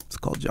 It's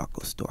called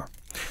Jocko Store.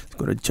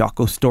 Go to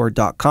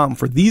jockostore.com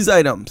for these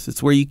items.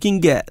 It's where you can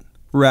get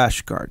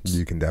rash guards.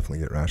 You can definitely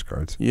get rash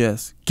guards.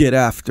 Yes, get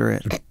after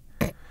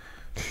it.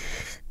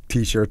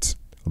 T-shirts,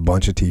 a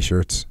bunch of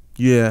T-shirts.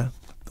 Yeah,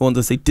 the ones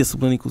that say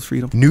discipline equals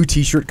freedom. New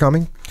T-shirt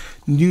coming.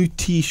 New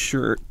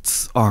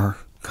T-shirts are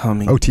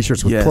coming. Oh,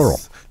 T-shirts with plural.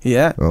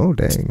 Yeah. Oh,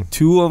 dang.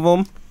 2 of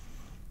them.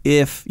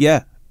 If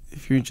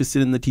you're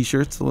interested in the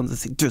T-shirts, the ones that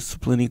say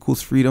discipline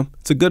equals freedom,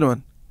 it's a good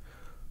one.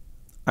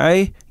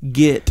 I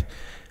get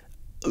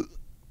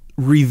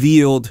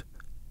revealed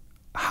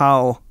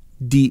how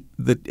deep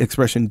the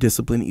expression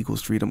discipline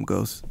equals freedom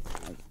goes.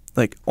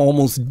 Like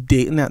almost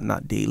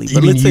not daily,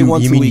 but let's say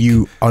once a week.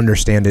 You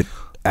understand it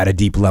at a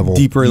deeper level.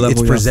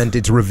 It's presented,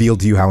 it's revealed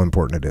to you how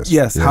important it is.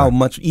 Yes, how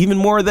much, even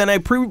more than I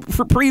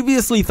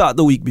previously thought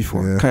the week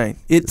before. Yeah. Okay,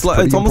 it's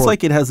almost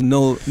like it has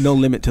no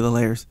limit to the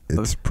layers.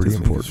 It's pretty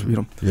important.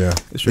 Freedom. Yeah,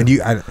 it's true.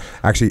 And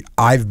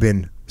I've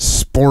been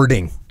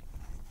sporting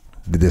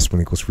the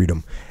discipline equals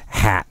freedom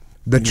hat,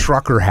 the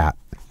trucker hat.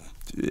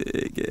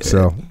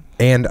 So,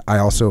 and I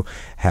also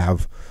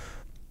have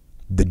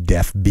the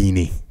deaf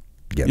beanie.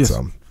 Get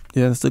some.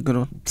 Yeah, that's a good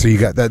one. So you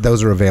got that;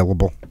 those are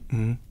available.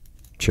 Mm-hmm.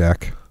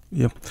 Check.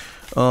 Yep.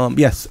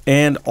 Yes,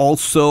 and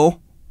also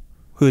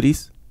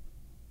hoodies,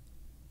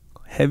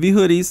 heavy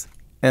hoodies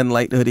and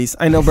light hoodies.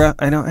 I know, bro.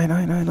 I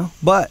know.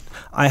 But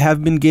I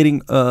have been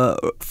getting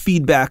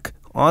feedback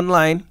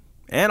online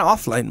and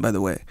offline, by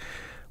the way,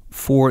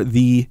 for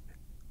the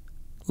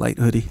light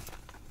hoodie.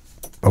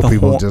 Oh,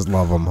 people just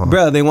love them, huh?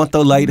 Bruh, they want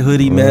the light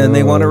hoodie, man.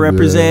 They want to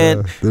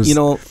represent,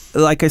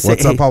 like I said.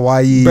 What's up,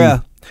 Hawaii?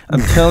 Bruh,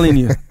 I'm telling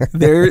you,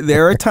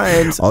 there are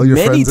times, all your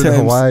many friends times,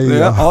 in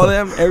Hawaii, all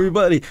them,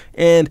 everybody,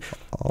 and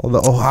all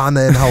the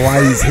Ohana in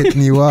Hawaii's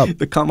hitting you up.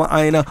 the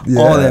Kama'aina,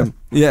 all of them,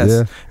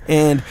 yes.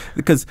 And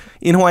because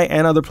in Hawaii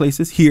and other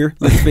places here,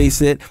 let's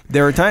face it,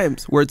 there are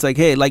times where it's like,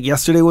 hey, like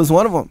yesterday was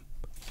one of them.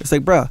 It's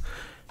like, bruh,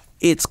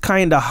 it's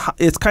kind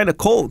of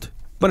cold.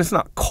 But it's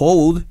not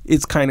cold.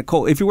 It's kind of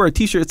cold. If you wear a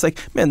T-shirt, it's like,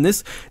 man,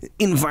 this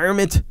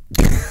environment,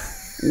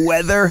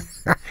 weather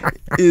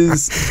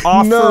is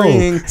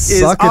offering.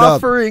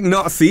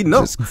 No, see,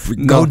 no. Just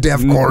go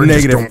DEFCON.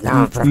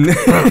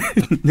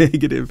 Negative.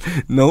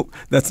 Negative. Nope.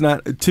 That's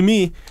not, to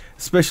me,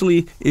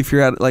 especially if you're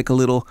at like a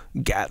little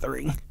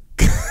gathering.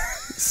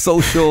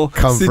 Social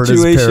Comfort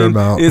situation. is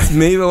paramount. It's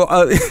maybe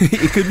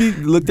it could be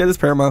looked at as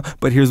paramount,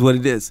 but here's what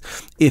it is: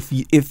 if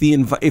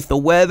the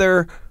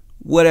weather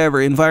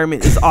whatever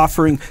environment is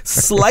offering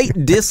slight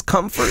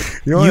discomfort,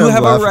 you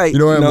have a right. You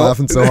know why I'm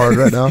laughing so hard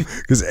right now?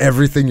 Because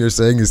everything you're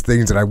saying is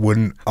things that I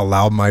wouldn't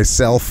allow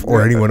myself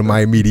or anyone in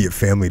my immediate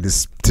family to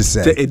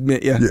say. To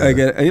admit, I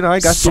get it. I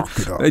got Suck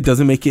you. it up. It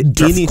doesn't make it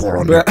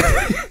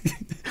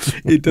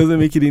it doesn't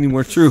make it any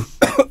more true.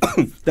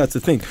 That's the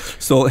thing.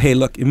 So hey,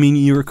 look, I mean,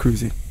 you were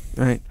cruising,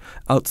 right?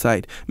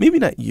 Outside. Maybe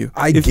not you.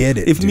 I get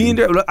it. If dude. me and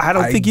Dave, I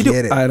don't think you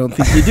do. I don't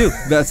think you do.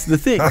 That's the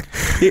thing.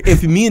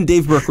 If me and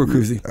Dave Burke were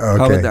cruising, how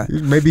about that?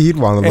 Maybe he'd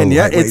want a little. And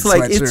yeah, it's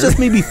like it's just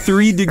maybe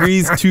 3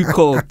 degrees too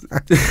cold.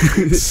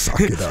 Suck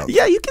it up.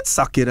 Yeah, you can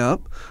suck it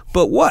up.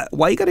 But what?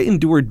 Why you got to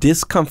endure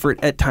discomfort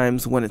at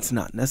times when it's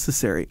not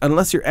necessary?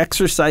 Unless you're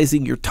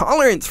exercising your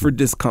tolerance for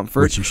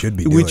discomfort, which you should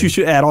be doing. Which you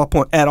should at all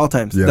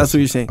times. Yes, that's what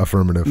you're saying.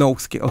 Affirmative. No,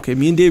 okay.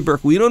 Me and Dave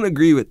Burke, we don't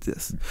agree with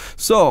this.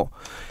 So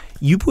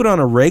you put on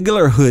a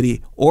regular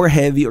hoodie or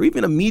heavy or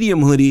even a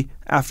medium hoodie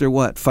after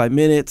what? 5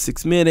 minutes,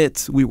 6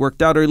 minutes. We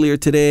worked out earlier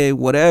today,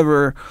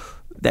 whatever.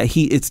 That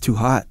heat, it's too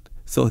hot.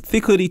 So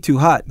thick hoodie, too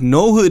hot.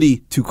 No hoodie,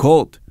 too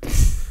cold.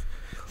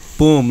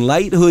 Boom,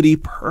 light hoodie,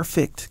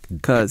 perfect.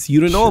 Because you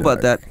don't know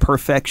about that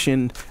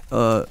perfection,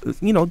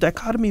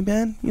 dichotomy,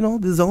 man.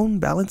 The zone,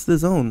 balance the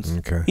zones.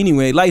 Okay.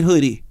 Anyway, light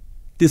hoodie.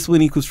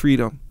 Discipline equals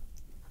freedom.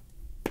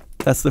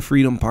 That's the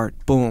freedom part.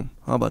 Boom.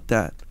 How about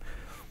that?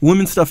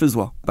 Women's stuff as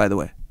well, by the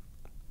way.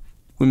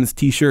 Women's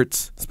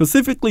t-shirts,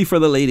 specifically for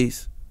the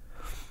ladies.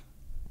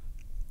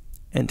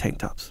 And tank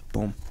tops.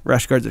 Boom.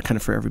 Rash guards are kind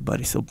of for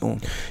everybody, so boom.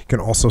 You can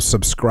also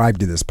subscribe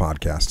to this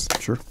podcast.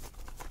 Sure.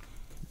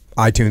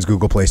 iTunes,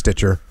 Google Play,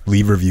 Stitcher.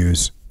 Leave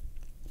reviews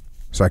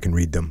so I can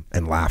read them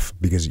and laugh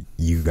because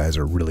you guys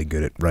are really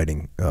good at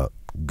writing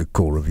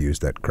cool reviews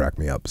that crack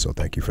me up. So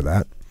thank you for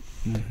that.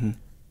 Mm-hmm.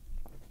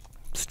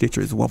 Stitcher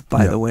as well,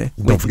 by the way.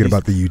 Don't forget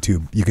about the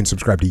YouTube. You can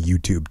subscribe to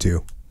YouTube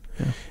too.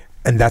 Yeah.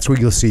 And that's where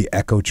you'll see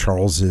Echo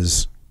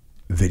Charles's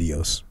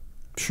videos.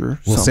 Sure.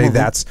 We'll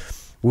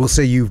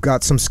say you've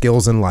got some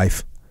skills in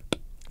life.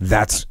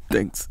 That's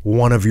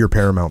one of your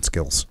paramount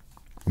skills.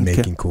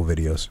 Making cool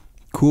videos.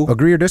 Cool.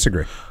 Agree or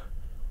disagree?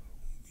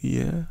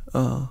 Yeah.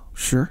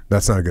 Sure.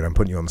 That's not good. I'm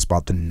putting you on the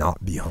spot to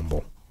not be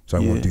humble. So I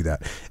won't do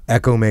that.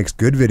 Echo makes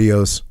good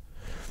videos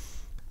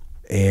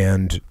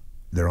and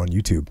they're on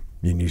YouTube.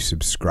 And you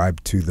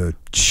subscribe to the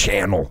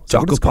channel.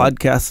 Jocko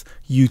Podcast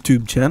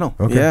YouTube channel.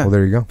 Okay, yeah. Well,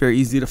 there you go. Very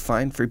easy to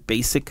find, very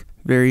basic,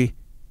 very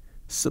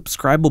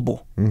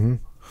subscribable. Mm-hmm.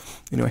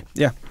 Anyway,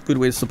 yeah, good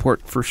way to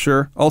support for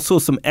sure. Also,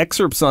 some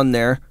excerpts on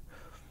there,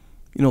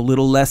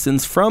 little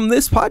lessons from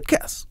this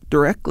podcast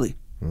directly.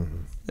 Mm-hmm.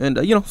 And,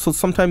 so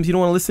sometimes you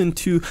don't want to listen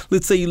to,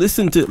 let's say you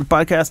listen to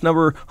podcast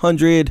number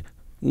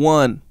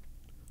 101,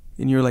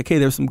 and you're like, hey,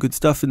 there's some good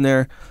stuff in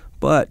there.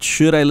 But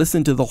should I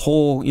listen to the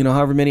whole,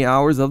 however many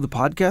hours of the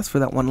podcast for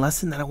that one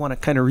lesson that I want to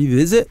kind of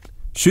revisit?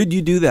 Should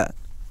you do that?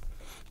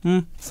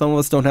 Some of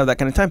us don't have that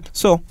kind of time.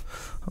 So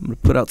I'm going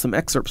to put out some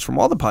excerpts from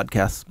all the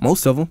podcasts,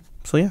 most of them.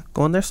 So yeah,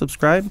 go on there,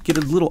 subscribe, get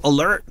a little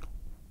alert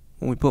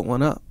when we put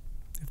one up.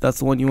 If that's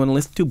the one you want to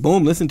listen to,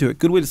 boom, listen to it.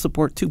 Good way to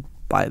support too,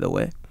 by the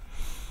way.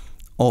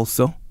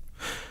 Also,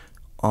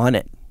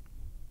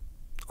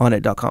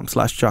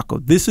 Onnit.com/Jocko.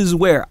 This is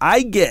where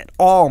I get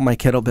all my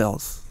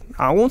kettlebells.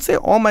 I won't say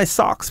all my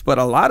socks, but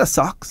a lot of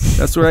socks.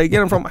 That's where I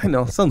get them from. I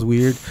know, sounds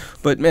weird,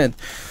 but man,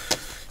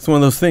 it's one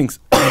of those things.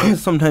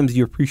 Sometimes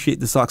you appreciate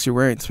the socks you're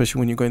wearing, especially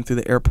when you're going through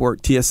the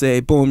airport,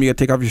 TSA, boom, you got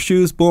to take off your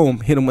shoes, boom,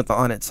 hit them with the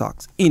Onnit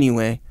socks.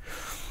 Anyway,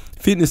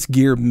 fitness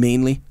gear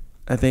mainly,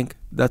 I think.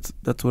 That's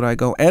what I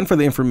go. And for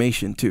the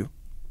information too,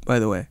 by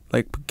the way.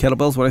 Like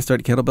kettlebells, when I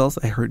started kettlebells,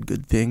 I heard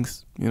good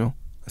things, I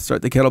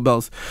start the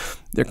kettlebells.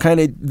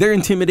 They're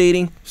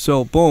intimidating,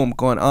 so boom,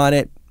 go on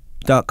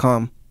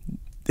Onnit.com.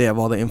 They have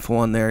all the info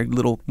on there,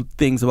 little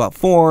things about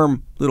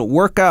form, little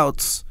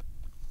workouts.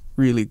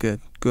 Really good.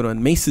 Good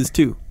on maces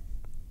too.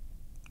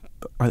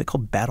 Are they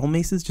called battle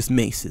maces? Just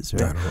maces,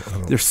 right? I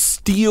don't know. They're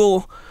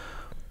steel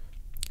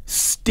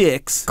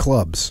sticks.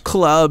 Clubs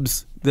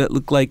that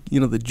look like,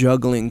 the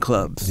juggling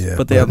clubs. Yeah,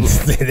 but they're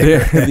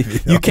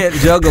heavy, you can't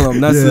juggle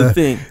them. That's the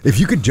thing. If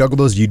you could juggle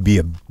those, you'd be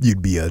a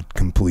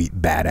complete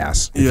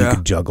badass. If you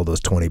could juggle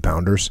those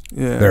 20-pounders.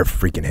 Yeah. They're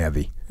freaking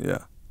heavy.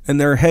 Yeah. And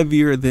they're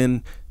heavier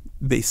than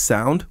they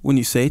sound when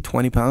you say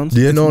 20 pounds.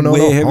 Yeah, no. I'm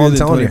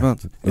telling you.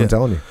 I'm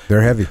telling you.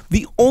 They're heavy.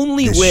 The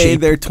only way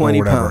they're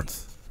 20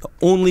 pounds, the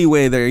only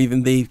way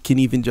they can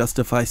even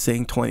justify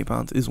saying 20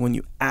 pounds is when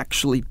you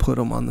actually put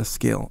them on the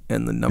scale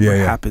and the number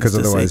happens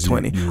to say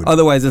 20.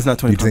 Otherwise, it's not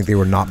 20 pounds. You'd think they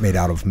were not made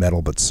out of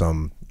metal, but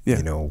some,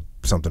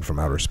 something from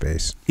outer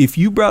space. If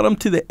you brought them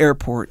to the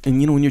airport and,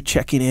 when you're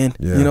checking in,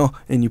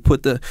 and you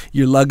put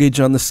your luggage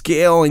on the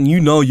scale and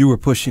you were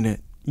pushing it,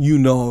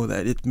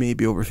 that it may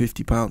be over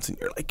 50 pounds and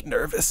you're like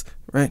nervous,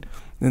 right?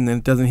 And then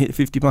it doesn't hit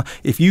 50 pounds.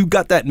 If you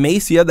got that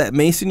mace, you have that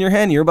mace in your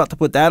hand, you're about to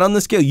put that on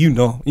the scale,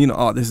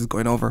 oh, this is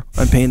going over.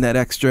 I'm paying that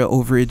extra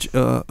overage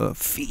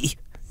fee.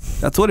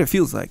 That's what it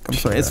feels like. I'm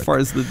sorry, as far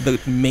as the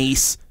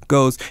mace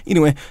goes.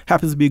 Anyway,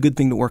 happens to be a good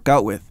thing to work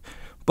out with.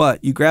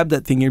 But you grab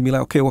that thing, you'd be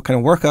like, okay, what kind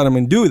of workout I'm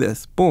going to do with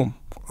this? Boom.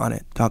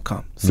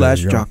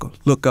 PsychologicalWarfare.com/Jocko.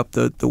 Look up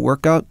the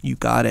workout. You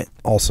got it.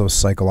 Also,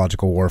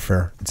 Psychological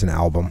Warfare. It's an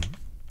album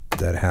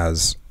that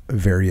has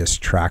various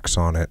tracks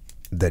on it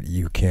that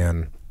you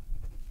can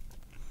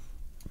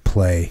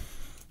play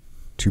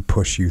to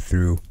push you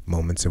through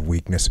moments of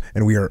weakness.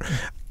 And we are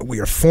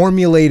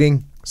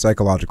formulating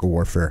Psychological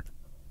Warfare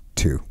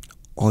 2.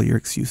 All your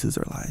excuses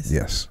are lies.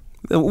 Yes.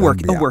 A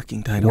working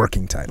title.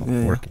 Working title.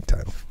 Yeah. Working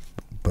title.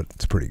 But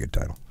it's a pretty good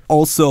title.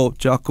 Also,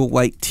 Jocko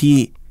White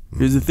tea.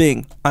 Here's the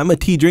thing. I'm a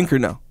tea drinker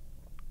now.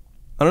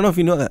 I don't know if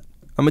you know that.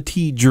 I'm a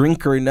tea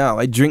drinker now.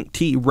 I drink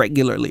tea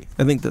regularly.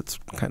 I think that's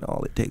kind of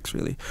all it takes,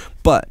 really.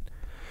 But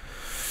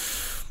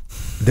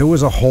there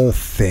was a whole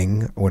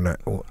thing when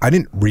I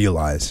didn't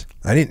realize,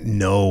 I didn't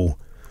know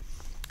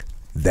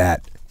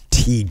that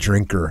tea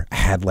drinker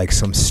had like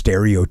some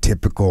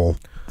stereotypical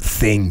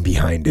thing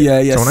behind it.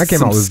 Yeah. So when I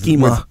came out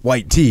with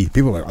white tea,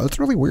 people were like, "Oh, it's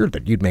really weird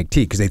that you'd make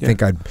tea," because they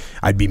think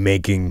I'd be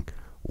making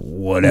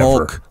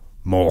whatever.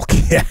 Milk.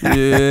 Yeah.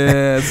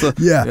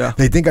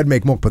 They think I'd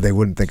make milk, but they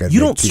wouldn't think I'd make tea.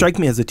 You don't strike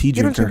me as a tea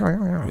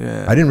drinker.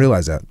 Yeah. I didn't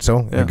realize that.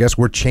 So I guess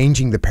we're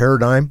changing the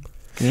paradigm.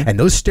 Yeah. And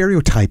those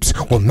stereotypes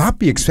will not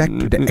be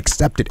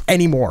accepted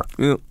anymore.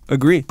 Yeah,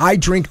 agree. I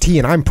drink tea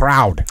and I'm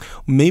proud.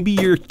 Maybe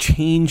you're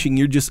changing.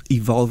 You're just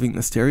evolving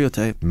the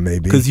stereotype.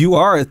 Maybe. Because you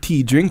are a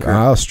tea drinker.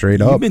 Oh,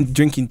 straight up. You've been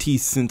drinking tea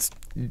since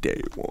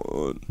day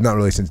one. Not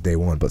really since day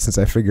one, but since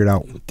I figured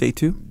out. Day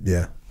 2?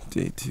 Yeah.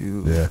 Day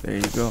 2. Yeah. There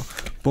you go.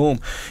 Boom.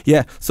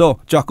 Yeah. So,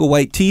 Jocko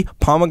White tea,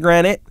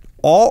 pomegranate,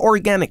 all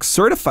organic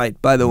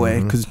certified, by the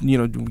way, because,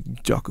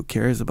 Jocko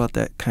cares about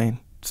that kind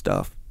of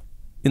stuff.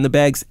 In the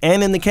bags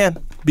and in the can.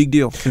 Big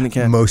deal in the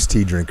can. Most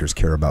tea drinkers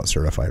care about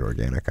certified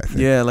organic, I think.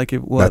 Yeah,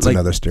 that's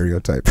another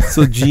stereotype.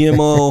 So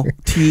GMO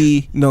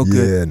tea, no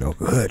good. Yeah, no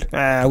good.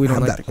 We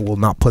don't like that. Will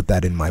not put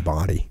that in my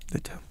body.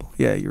 The temple.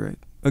 Yeah, you're right.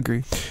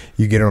 Agree.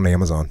 You get it on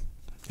Amazon.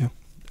 Yeah.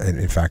 And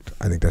in fact,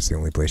 I think that's the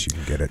only place you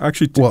can get it.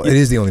 Actually, it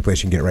is the only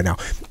place you can get it right now.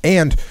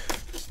 And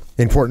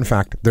important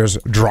fact, there's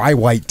dry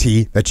white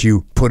tea that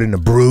you put in a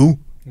brew,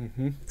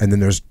 and then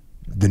there's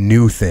the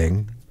new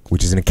thing,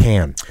 which is in a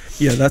can.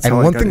 Yeah, that's and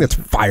one thing that's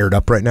fired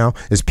up right now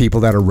is people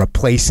that are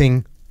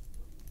replacing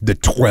the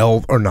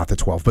 12, or not the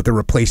 12, but they're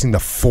replacing the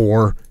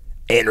 4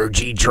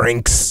 energy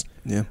drinks,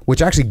 which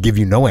actually give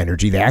you no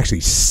energy. They actually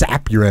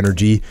sap your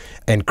energy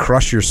and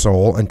crush your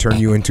soul and turn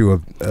you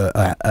into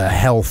a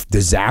health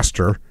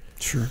disaster.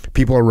 Sure.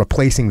 People are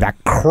replacing that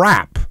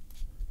crap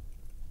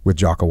with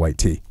Jocko White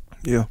tea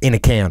in a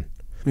can.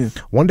 Yeah.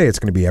 One day it's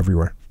going to be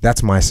everywhere.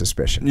 That's my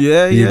suspicion.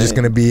 You're just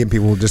going to be, and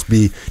people will just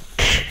be...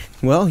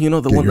 Well, the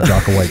get one your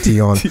Jocko White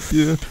tea on.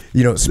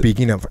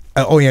 Speaking of,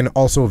 and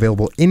also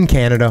available in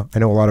Canada. I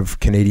know a lot of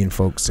Canadian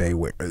folks say,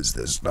 "Where is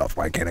this stuff?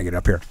 Why can't I get it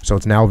up here?" So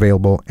it's now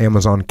available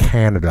Amazon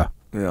Canada.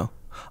 Yeah,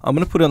 I'm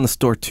gonna put it on the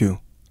store too.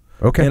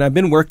 Okay. And I've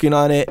been working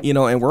on it,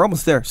 and we're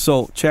almost there.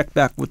 So check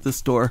back with the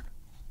store,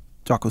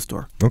 Jocko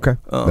store. Okay,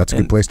 that's a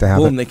good place to have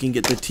boom, it. They can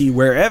get the tea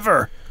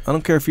wherever. I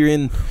don't care if you're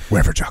in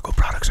wherever Jocko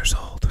products are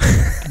sold.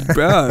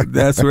 Bruh,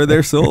 that's where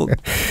they're sold.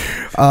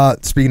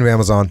 Speaking of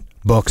Amazon,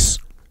 books.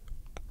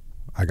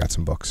 I got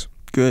some books.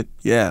 Good.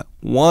 Yeah.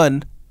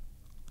 1,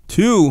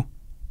 2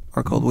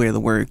 are called Way of the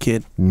Warrior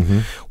Kid.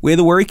 Way of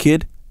the Warrior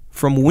Kid,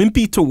 from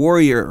Wimpy to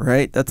Warrior,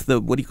 right? That's the,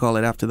 what do you call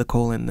it after the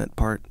colon, that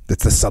part?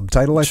 That's the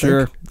subtitle, I think.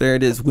 Sure. There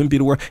it is. Wimpy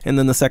to Warrior. And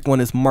then the second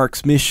one is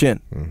Mark's Mission.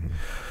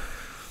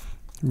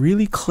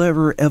 Really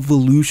clever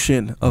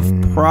evolution of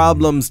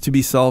problems to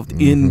be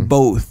solved in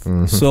both.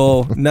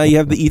 So now you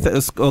have the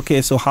ethos.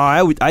 Okay, so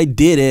how I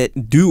did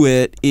it, do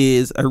it,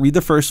 is I read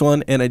the first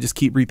one and I just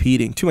keep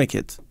repeating to my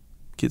kids.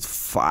 Kid's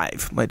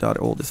 5. My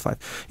daughter old is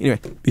 5. Anyway,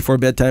 before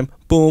bedtime,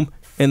 boom,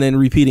 and then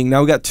repeating.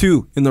 Now we got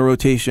 2 in the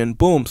rotation.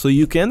 Boom. So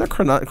you can, they're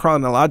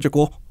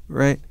chronological,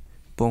 right?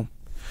 Boom.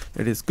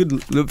 There it is. Good.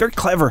 Very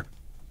clever.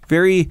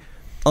 Very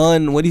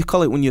what do you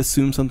call it when you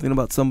assume something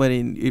about somebody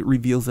and it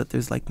reveals that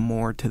there's like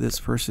more to this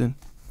person?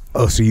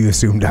 Oh, so you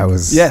assumed I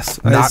was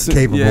not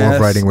capable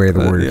of writing Way of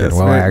the Warrior Kid.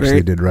 Well, I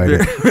actually did write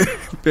it.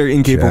 Very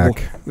incapable.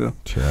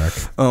 Check.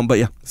 But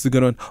yeah, it's a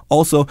good one.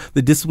 Also,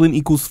 the Discipline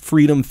Equals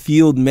Freedom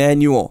Field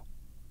Manual.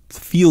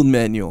 Field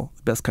manual,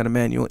 the best kind of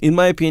manual, in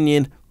my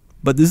opinion.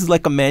 But this is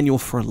like a manual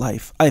for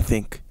life, I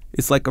think.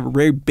 It's like a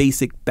very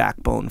basic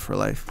backbone for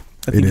life.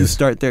 I think you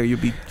start there,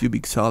 you'll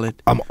be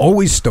solid. I'm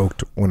always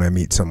stoked when I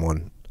meet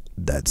someone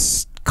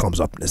that comes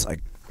up and is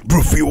like,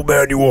 field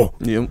manual.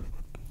 Yep.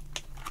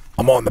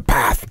 I'm on the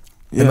path.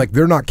 And like,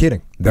 they're not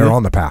kidding. They're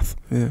on the path.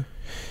 Yeah.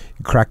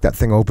 You crack that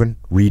thing open,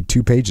 read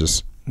 2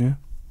 pages. Yeah.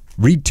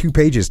 Read 2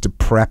 pages to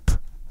prep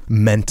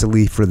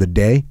mentally for the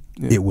day.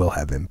 It will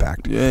have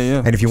impact.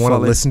 Yeah. And if you want to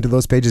listen to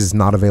those pages, it's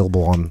not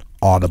available on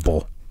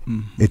Audible.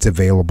 It's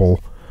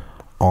available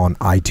on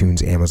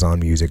iTunes, Amazon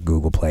Music,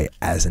 Google Play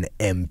as an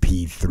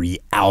MP3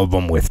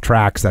 album with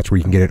tracks. That's where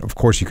you can get it. Of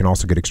course, you can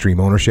also get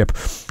Extreme Ownership.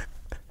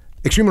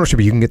 Extreme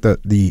Ownership, you can get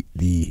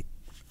the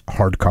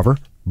hardcover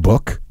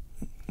book.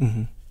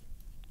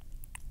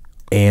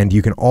 And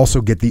you can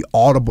also get the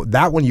Audible.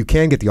 That one you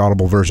can get the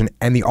Audible version.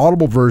 And the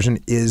Audible version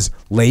is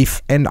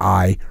Leif and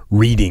I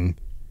reading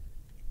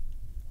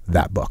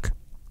that book.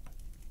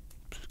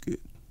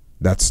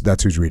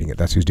 That's who's reading it.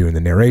 That's who's doing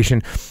the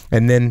narration.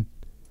 And then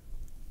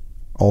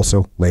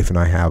also, Leif and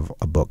I have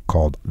a book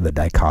called The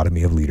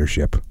Dichotomy of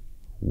Leadership,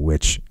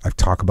 which I've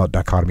talked about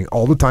dichotomy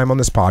all the time on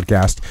this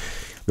podcast.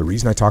 The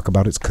reason I talk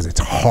about it is because it's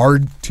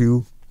hard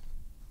to,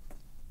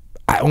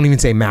 I won't even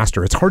say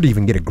master. It's hard to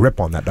even get a grip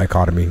on that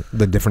dichotomy,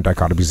 the different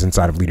dichotomies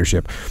inside of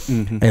leadership.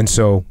 And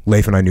so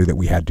Leif and I knew that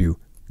we had to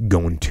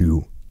go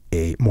into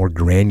a more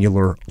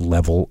granular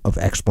level of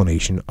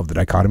explanation of the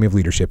dichotomy of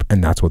leadership,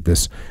 and that's what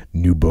this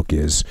new book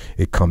is.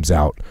 It comes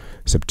out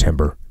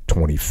September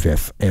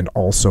 25th, and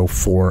also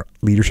for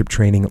leadership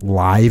training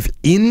live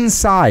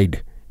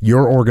inside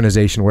your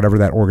organization, whatever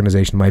that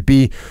organization might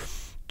be,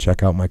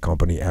 check out my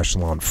company,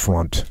 Echelon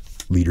Front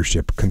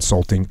Leadership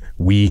Consulting.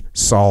 We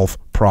solve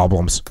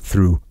problems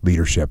through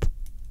leadership.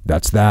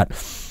 That's that.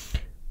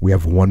 We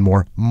have one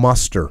more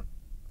muster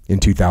in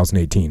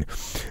 2018.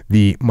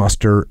 The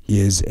muster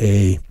is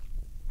a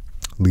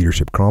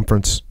leadership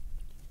conference.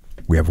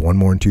 We have one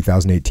more in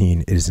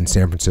 2018. It is in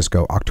San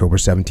Francisco, October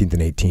 17th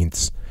and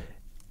 18th.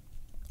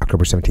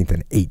 October 17th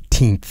and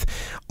 18th.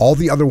 All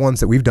the other ones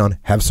that we've done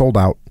have sold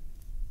out.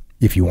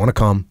 If you want to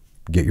come,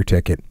 get your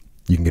ticket.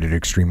 You can get it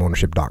at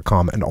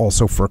extremeownership.com. And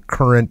also for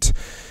current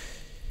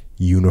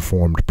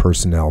uniformed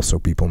personnel, so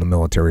people in the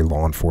military,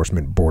 law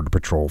enforcement, border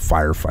patrol,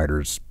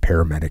 firefighters,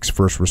 paramedics,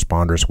 first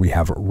responders, we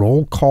have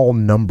roll call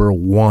number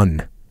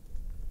 1,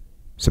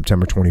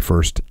 September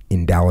 21st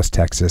in Dallas,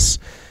 Texas.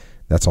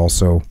 That's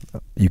also,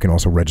 you can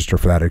also register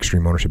for that at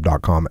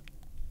extremeownership.com.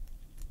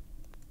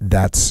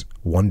 That's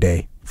one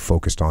day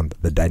focused on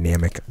the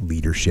dynamic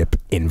leadership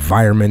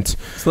environment.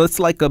 So it's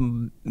like a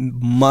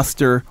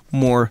muster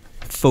more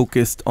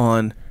focused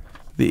on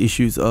the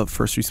issues of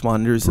first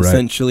responders, right.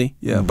 Essentially.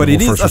 Yeah, but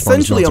it is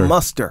essentially a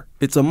muster.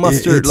 It's a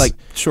muster, it's like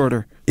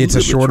shorter. It's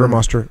a shorter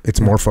muster. It's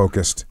more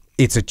focused.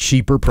 It's a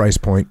cheaper price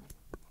point,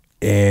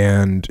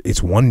 and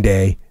it's one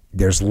day.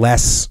 There's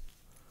less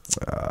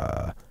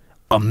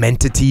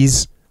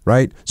amenities,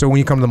 right? So when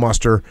you come to the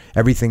muster,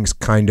 everything's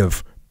kind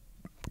of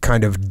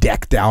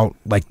decked out.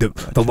 Like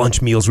the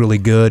lunch meal's really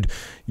good.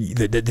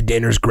 The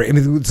dinner's great. I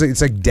mean,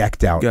 it's like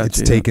decked out. Gotcha,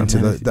 it's taken to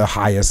the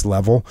highest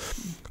level.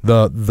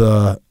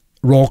 The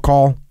roll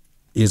call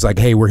is like,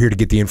 hey, we're here to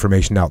get the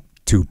information out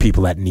to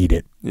people that need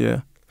it. Yeah.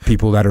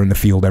 People that are in the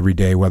field every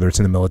day, whether it's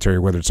in the military,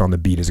 whether it's on the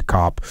beat as a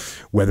cop,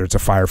 whether it's a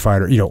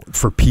firefighter,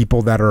 for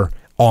people that are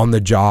on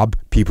the job,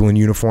 people in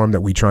uniform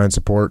that we try and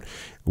support,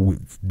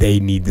 they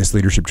need this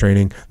leadership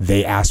training.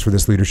 They asked for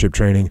this leadership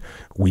training.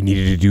 We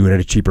needed to do it at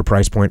a cheaper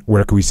price point.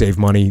 Where can we save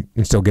money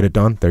and still get it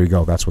done? There you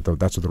go. That's what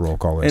the roll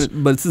call is.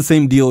 But it's the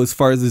same deal as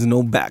far as there's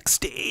no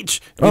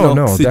backstage. No,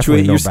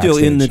 definitely no You're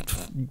still backstage. in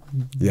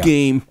the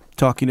game,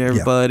 talking to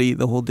everybody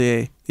the whole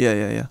day.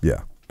 Yeah.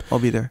 I'll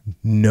be there.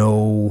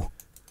 No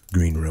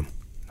green room.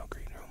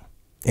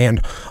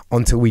 And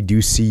until we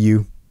do see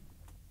you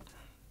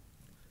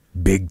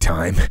big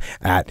time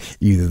at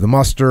either the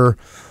muster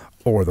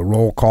or the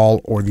roll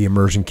call or the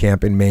immersion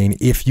camp in Maine,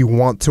 if you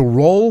want to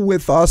roll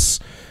with us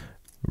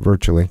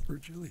virtually,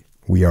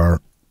 we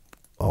are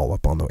all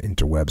up on the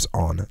interwebs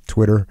on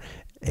Twitter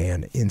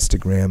and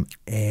Instagram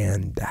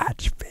and that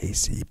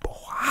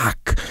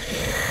Facebook.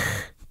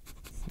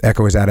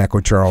 Echo is at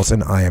Echo Charles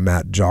and I am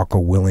at Jocko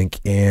Willink.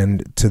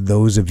 And to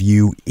those of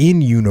you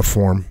in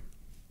uniform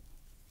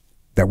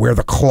that wear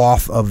the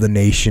cloth of the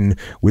nation,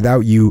 without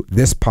you,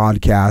 this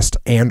podcast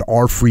and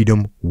our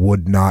freedom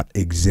would not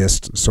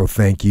exist. So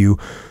thank you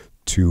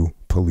to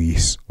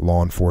police,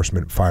 law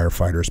enforcement,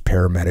 firefighters,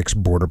 paramedics,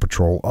 border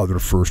patrol, other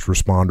first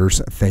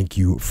responders. Thank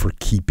you for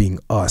keeping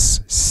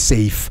us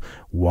safe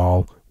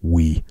while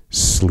we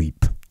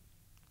sleep.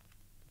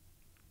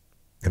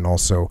 And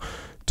also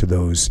to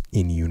those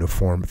in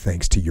uniform,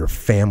 thanks to your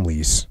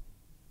families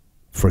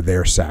for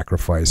their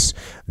sacrifice.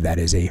 That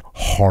is a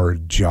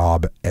hard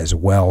job as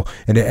well.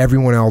 And to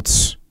everyone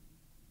else,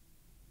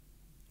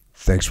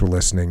 thanks for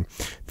listening.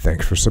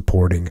 Thanks for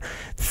supporting.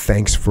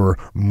 Thanks for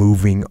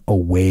moving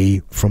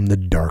away from the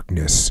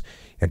darkness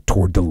and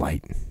toward the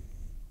light.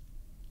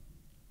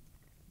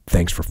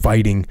 Thanks for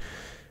fighting.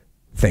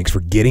 Thanks for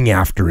getting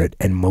after it.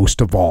 And most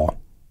of all,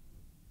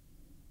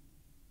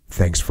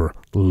 thanks for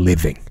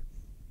living.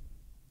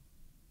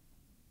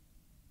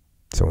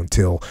 So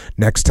until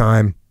next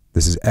time,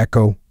 this is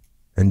Echo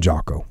and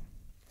Jocko.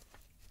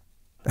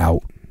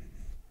 Out.